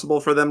impossible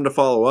for them to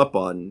follow up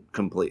on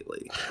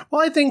completely.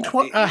 Well, I think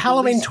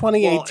Halloween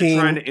 2018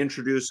 trying to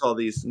introduce all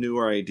these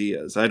newer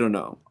ideas. I don't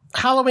know.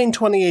 Halloween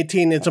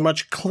 2018 is a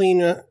much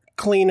cleaner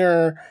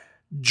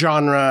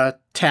genre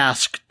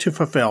task to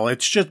fulfill.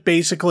 It's just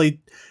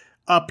basically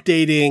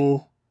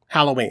updating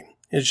Halloween.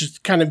 It's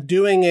just kind of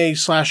doing a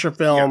slasher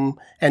film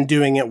and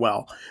doing it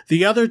well.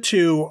 The other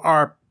two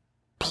are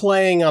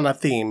playing on a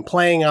theme,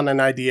 playing on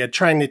an idea,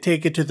 trying to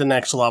take it to the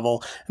next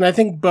level. And I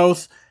think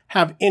both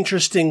have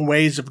interesting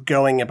ways of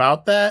going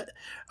about that,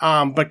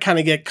 but kind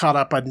of get caught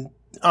up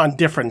on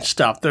different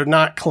stuff. They're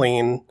not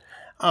clean,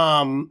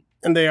 and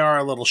they are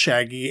a little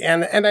shaggy.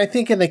 And I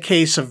think in the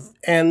case of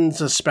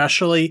Ends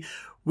especially,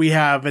 we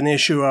have an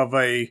issue of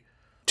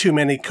too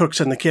many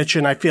cooks in the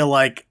kitchen. I feel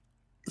like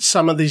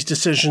some of these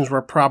decisions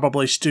were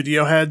probably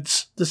studio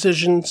heads'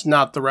 decisions,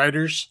 not the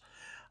writers.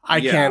 I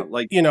can't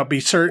be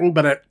certain,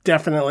 but it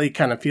definitely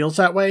kind of feels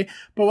that way.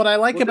 But what I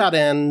like about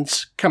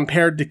Ends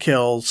compared to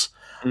Kills,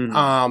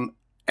 and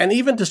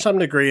even to some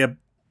degree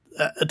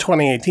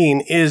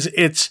 2018, is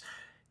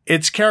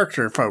it's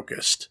character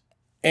focused.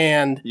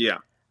 And Yeah.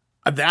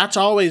 that's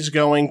always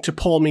going to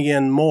pull me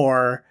in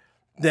more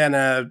than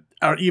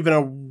or even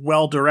a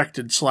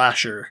well-directed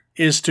slasher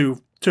is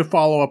to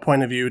follow a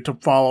point of view, to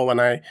follow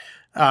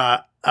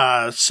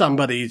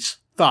somebody's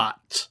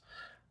thoughts.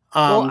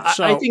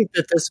 I think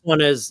that this one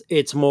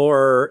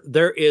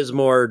there is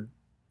more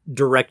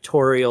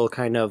directorial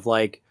kind of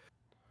like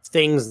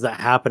things that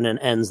happen and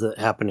ends that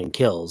happen in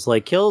Kills.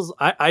 Like Kills,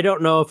 I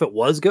don't know if it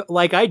was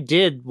like I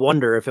did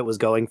wonder if it was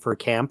going for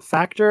camp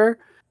factor,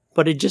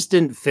 but it just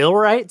didn't feel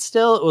right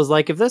still. It was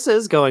like, if this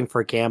is going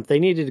for camp, they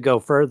needed to go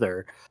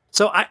further.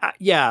 So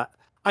I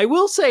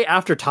will say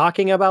after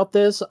talking about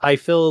this, I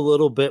feel a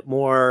little bit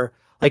more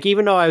like,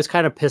 even though I was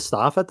kind of pissed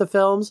off at the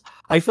films,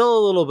 I feel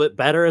a little bit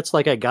better. It's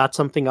like I got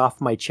something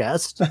off my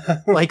chest.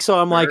 Like, so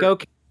I'm like,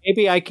 okay,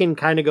 maybe I can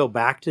kind of go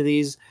back to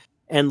these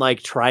and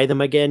like try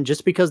them again,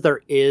 just because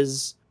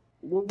it's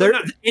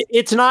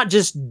not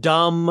just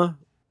dumb,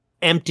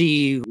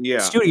 empty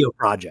studio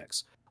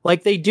projects.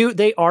 Like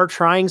they are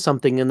trying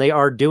something and they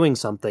are doing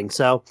something.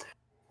 So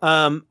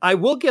I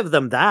will give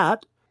them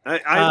that.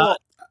 I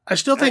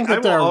still think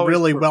that they're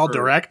really well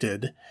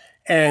directed,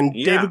 and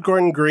David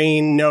Gordon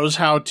Green knows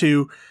how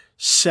to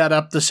set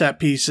up the set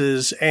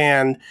pieces.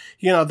 And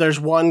there's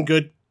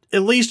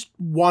at least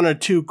one or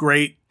two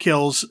great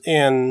kills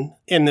in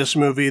this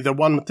movie. The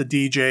one with the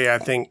DJ, I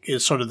think,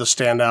 is sort of the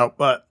standout.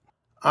 But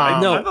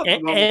I thought the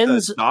one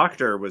with the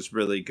doctor was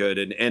really good,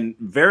 and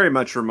very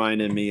much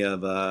reminded me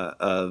of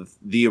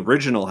the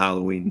original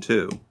Halloween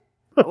too.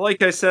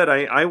 Like I said,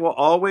 I will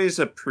always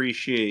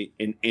appreciate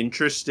an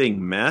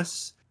interesting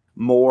mess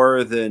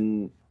more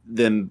than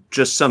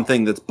just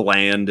something that's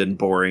bland and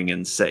boring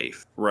and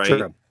safe, right?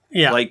 Sure.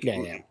 Yeah. Like,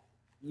 we,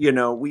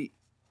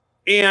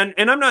 and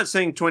I'm not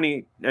saying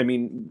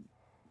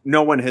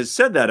no one has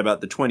said that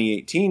about the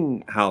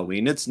 2018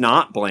 Halloween. It's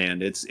not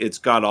bland. It's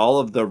got all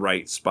of the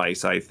right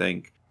spice, I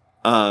think.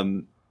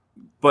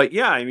 But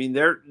yeah, I mean,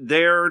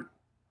 they're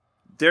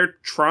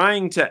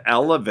trying to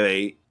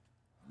elevate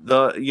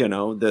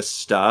this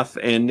stuff,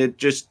 and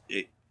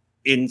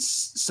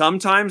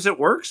sometimes it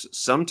works,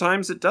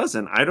 sometimes it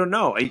doesn't. I don't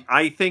know.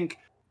 I think,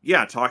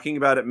 talking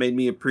about it made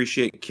me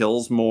appreciate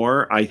Kills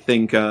more. I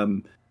think I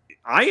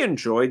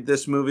enjoyed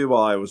this movie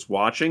while I was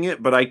watching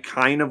it, but I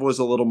kind of was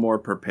a little more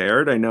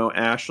prepared. I know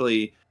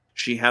Ashley,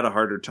 she had a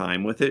harder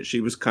time with it. She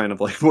was kind of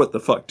like, what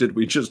the fuck did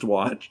we just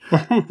watch?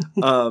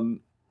 And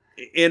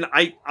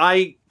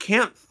I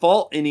can't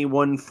fault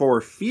anyone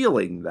for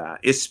feeling that,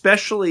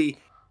 especially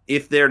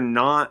if they're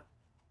not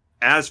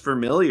as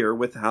familiar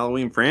with the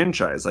Halloween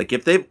franchise. Like,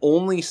 if they've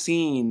only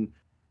seen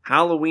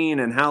Halloween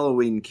and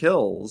Halloween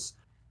Kills,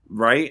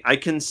 right? I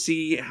can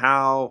see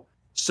how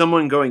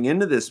someone going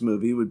into this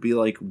movie would be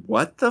like,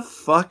 what the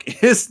fuck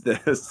is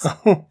this?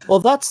 Well,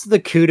 that's the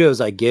kudos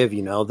I give,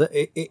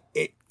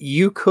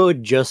 you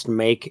could just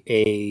make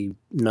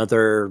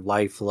another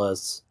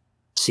lifeless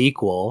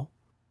sequel.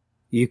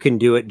 You can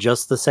do it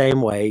just the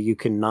same way. You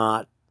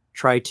cannot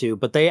try to,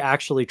 but they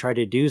actually try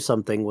to do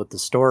something with the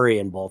story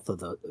in both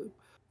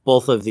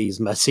of these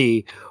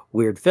messy,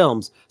 weird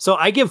films. So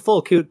I give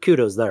full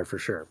kudos there for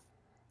sure.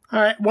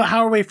 All right. Well,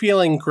 how are we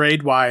feeling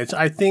grade wise?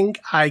 I think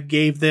I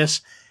gave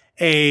this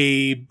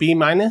a B-,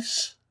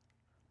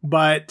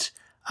 but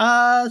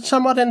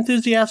somewhat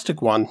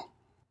enthusiastic one.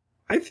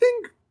 I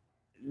think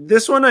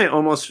this one I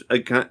almost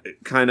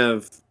kind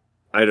of,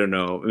 I don't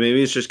know,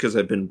 maybe it's just because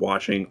I've been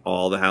watching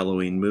all the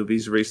Halloween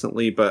movies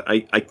recently, but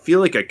I feel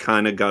like I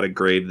kind of got to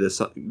grade this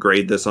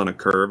on a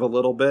curve a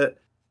little bit.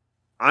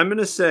 I'm going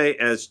to say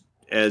as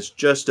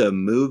just a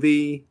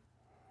movie,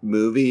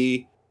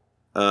 probably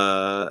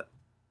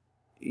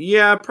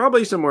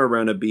somewhere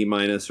around a B-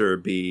 or a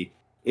B.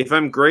 If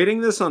I'm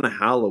grading this on a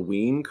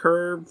Halloween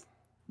curve,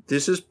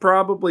 this is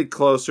probably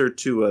closer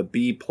to a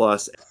B+,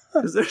 because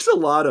there's a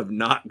lot of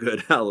not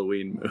good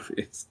Halloween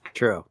movies.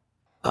 True.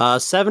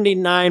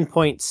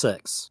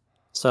 79.6.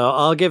 So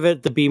I'll give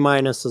it the B-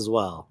 as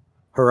well.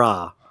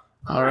 Hurrah.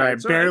 All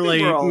right. So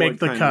barely make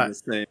the cut.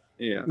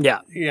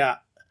 Yeah.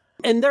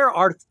 And there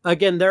are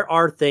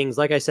things,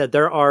 like I said,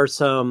 there are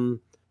some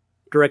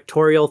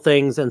directorial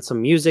things and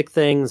some music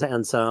things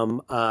and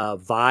some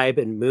vibe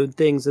and mood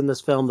things in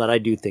this film that I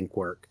do think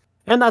work.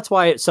 And that's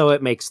why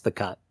it makes the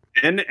cut.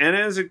 And it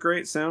has a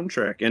great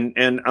soundtrack.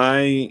 And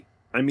I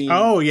mean,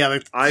 oh yeah,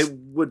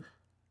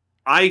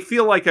 I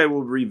feel like I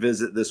will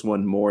revisit this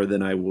one more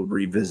than I will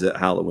revisit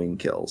Halloween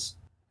Kills.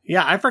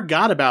 Yeah, I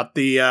forgot about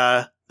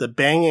the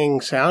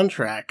banging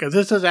soundtrack, because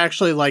this is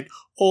actually like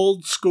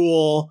old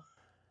school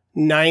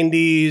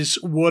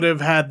 90s would have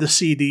had the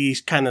CD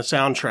kind of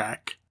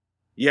soundtrack.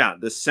 Yeah,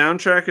 the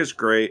soundtrack is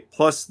great.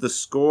 Plus the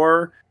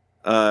score,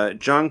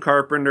 John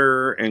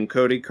Carpenter and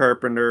Cody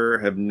Carpenter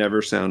have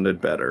never sounded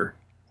better.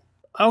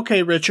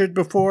 Okay, Richard,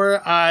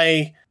 before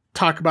I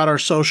talk about our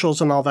socials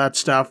and all that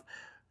stuff,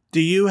 do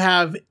you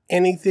have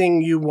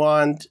anything you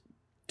want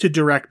to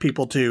direct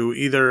people to?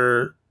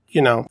 Either,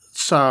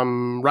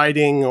 some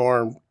writing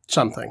or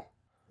something?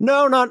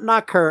 No,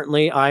 not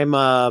currently. I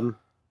am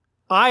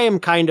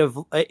kind of,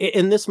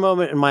 in this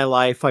moment in my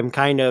life, I'm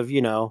kind of,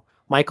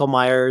 Michael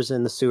Myers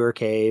in the sewer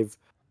cave.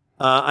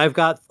 I've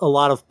got a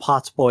lot of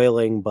pots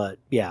boiling, but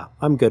yeah,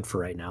 I'm good for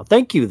right now.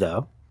 Thank you,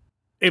 though.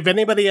 If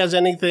anybody has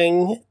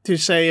anything to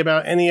say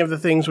about any of the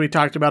things we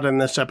talked about in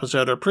this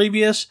episode or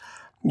previous,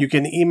 you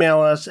can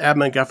email us at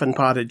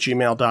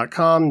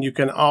MacGuffinPod@gmail.com. You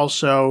can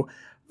also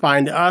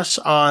find us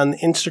on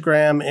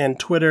Instagram and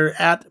Twitter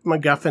at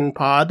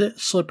MacGuffinPod.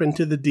 Slip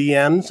into the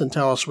DMs and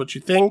tell us what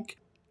you think.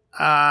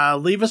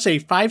 Leave us a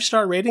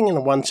 5-star rating and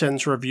a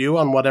 1-sentence review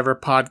on whatever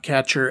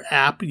podcatcher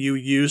app you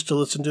use to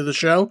listen to the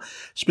show,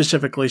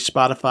 specifically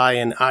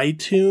Spotify and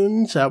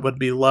iTunes. That would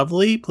be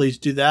lovely. Please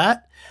do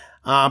that.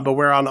 But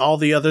we're on all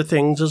the other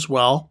things as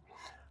well.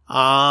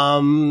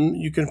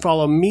 You can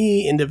follow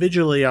me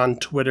individually on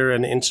Twitter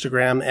and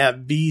Instagram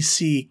at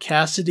VC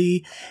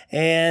Cassidy,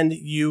 and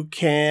you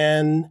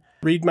can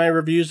read my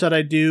reviews that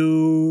I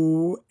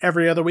do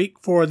every other week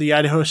for the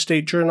Idaho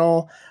State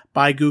Journal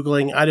by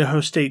Googling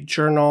Idaho State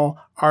Journal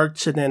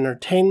Arts and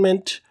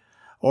Entertainment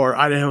or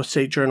Idaho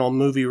State Journal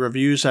Movie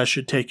Reviews. That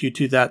should take you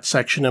to that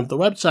section of the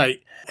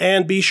website.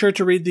 And be sure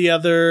to read the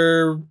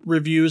other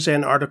reviews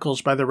and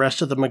articles by the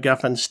rest of the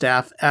MacGuffin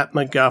staff at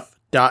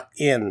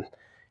MacGuff.in.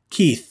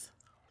 Keith.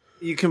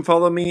 You can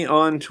follow me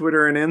on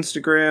Twitter and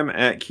Instagram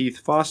at Keith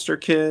Foster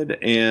Kid,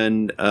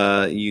 and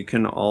you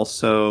can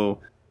also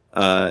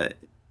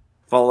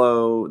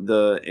follow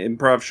the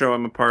improv show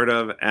I'm a part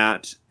of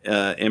at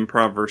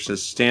Improv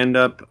versus Stand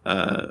Up.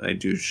 I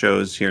do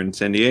shows here in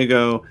San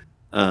Diego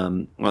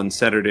on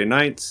Saturday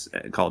nights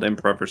called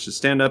Improv versus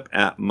Stand Up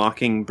at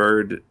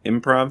Mockingbird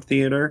Improv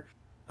Theater.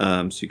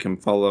 So you can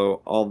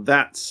follow all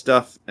that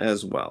stuff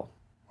as well.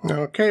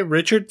 Okay,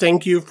 Richard,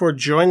 thank you for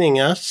joining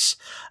us.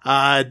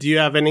 Do you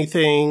have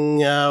anything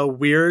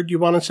weird you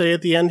want to say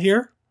at the end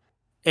here?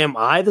 Am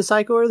I the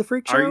psycho or the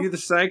freak show? Are you the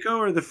psycho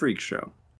or the freak show?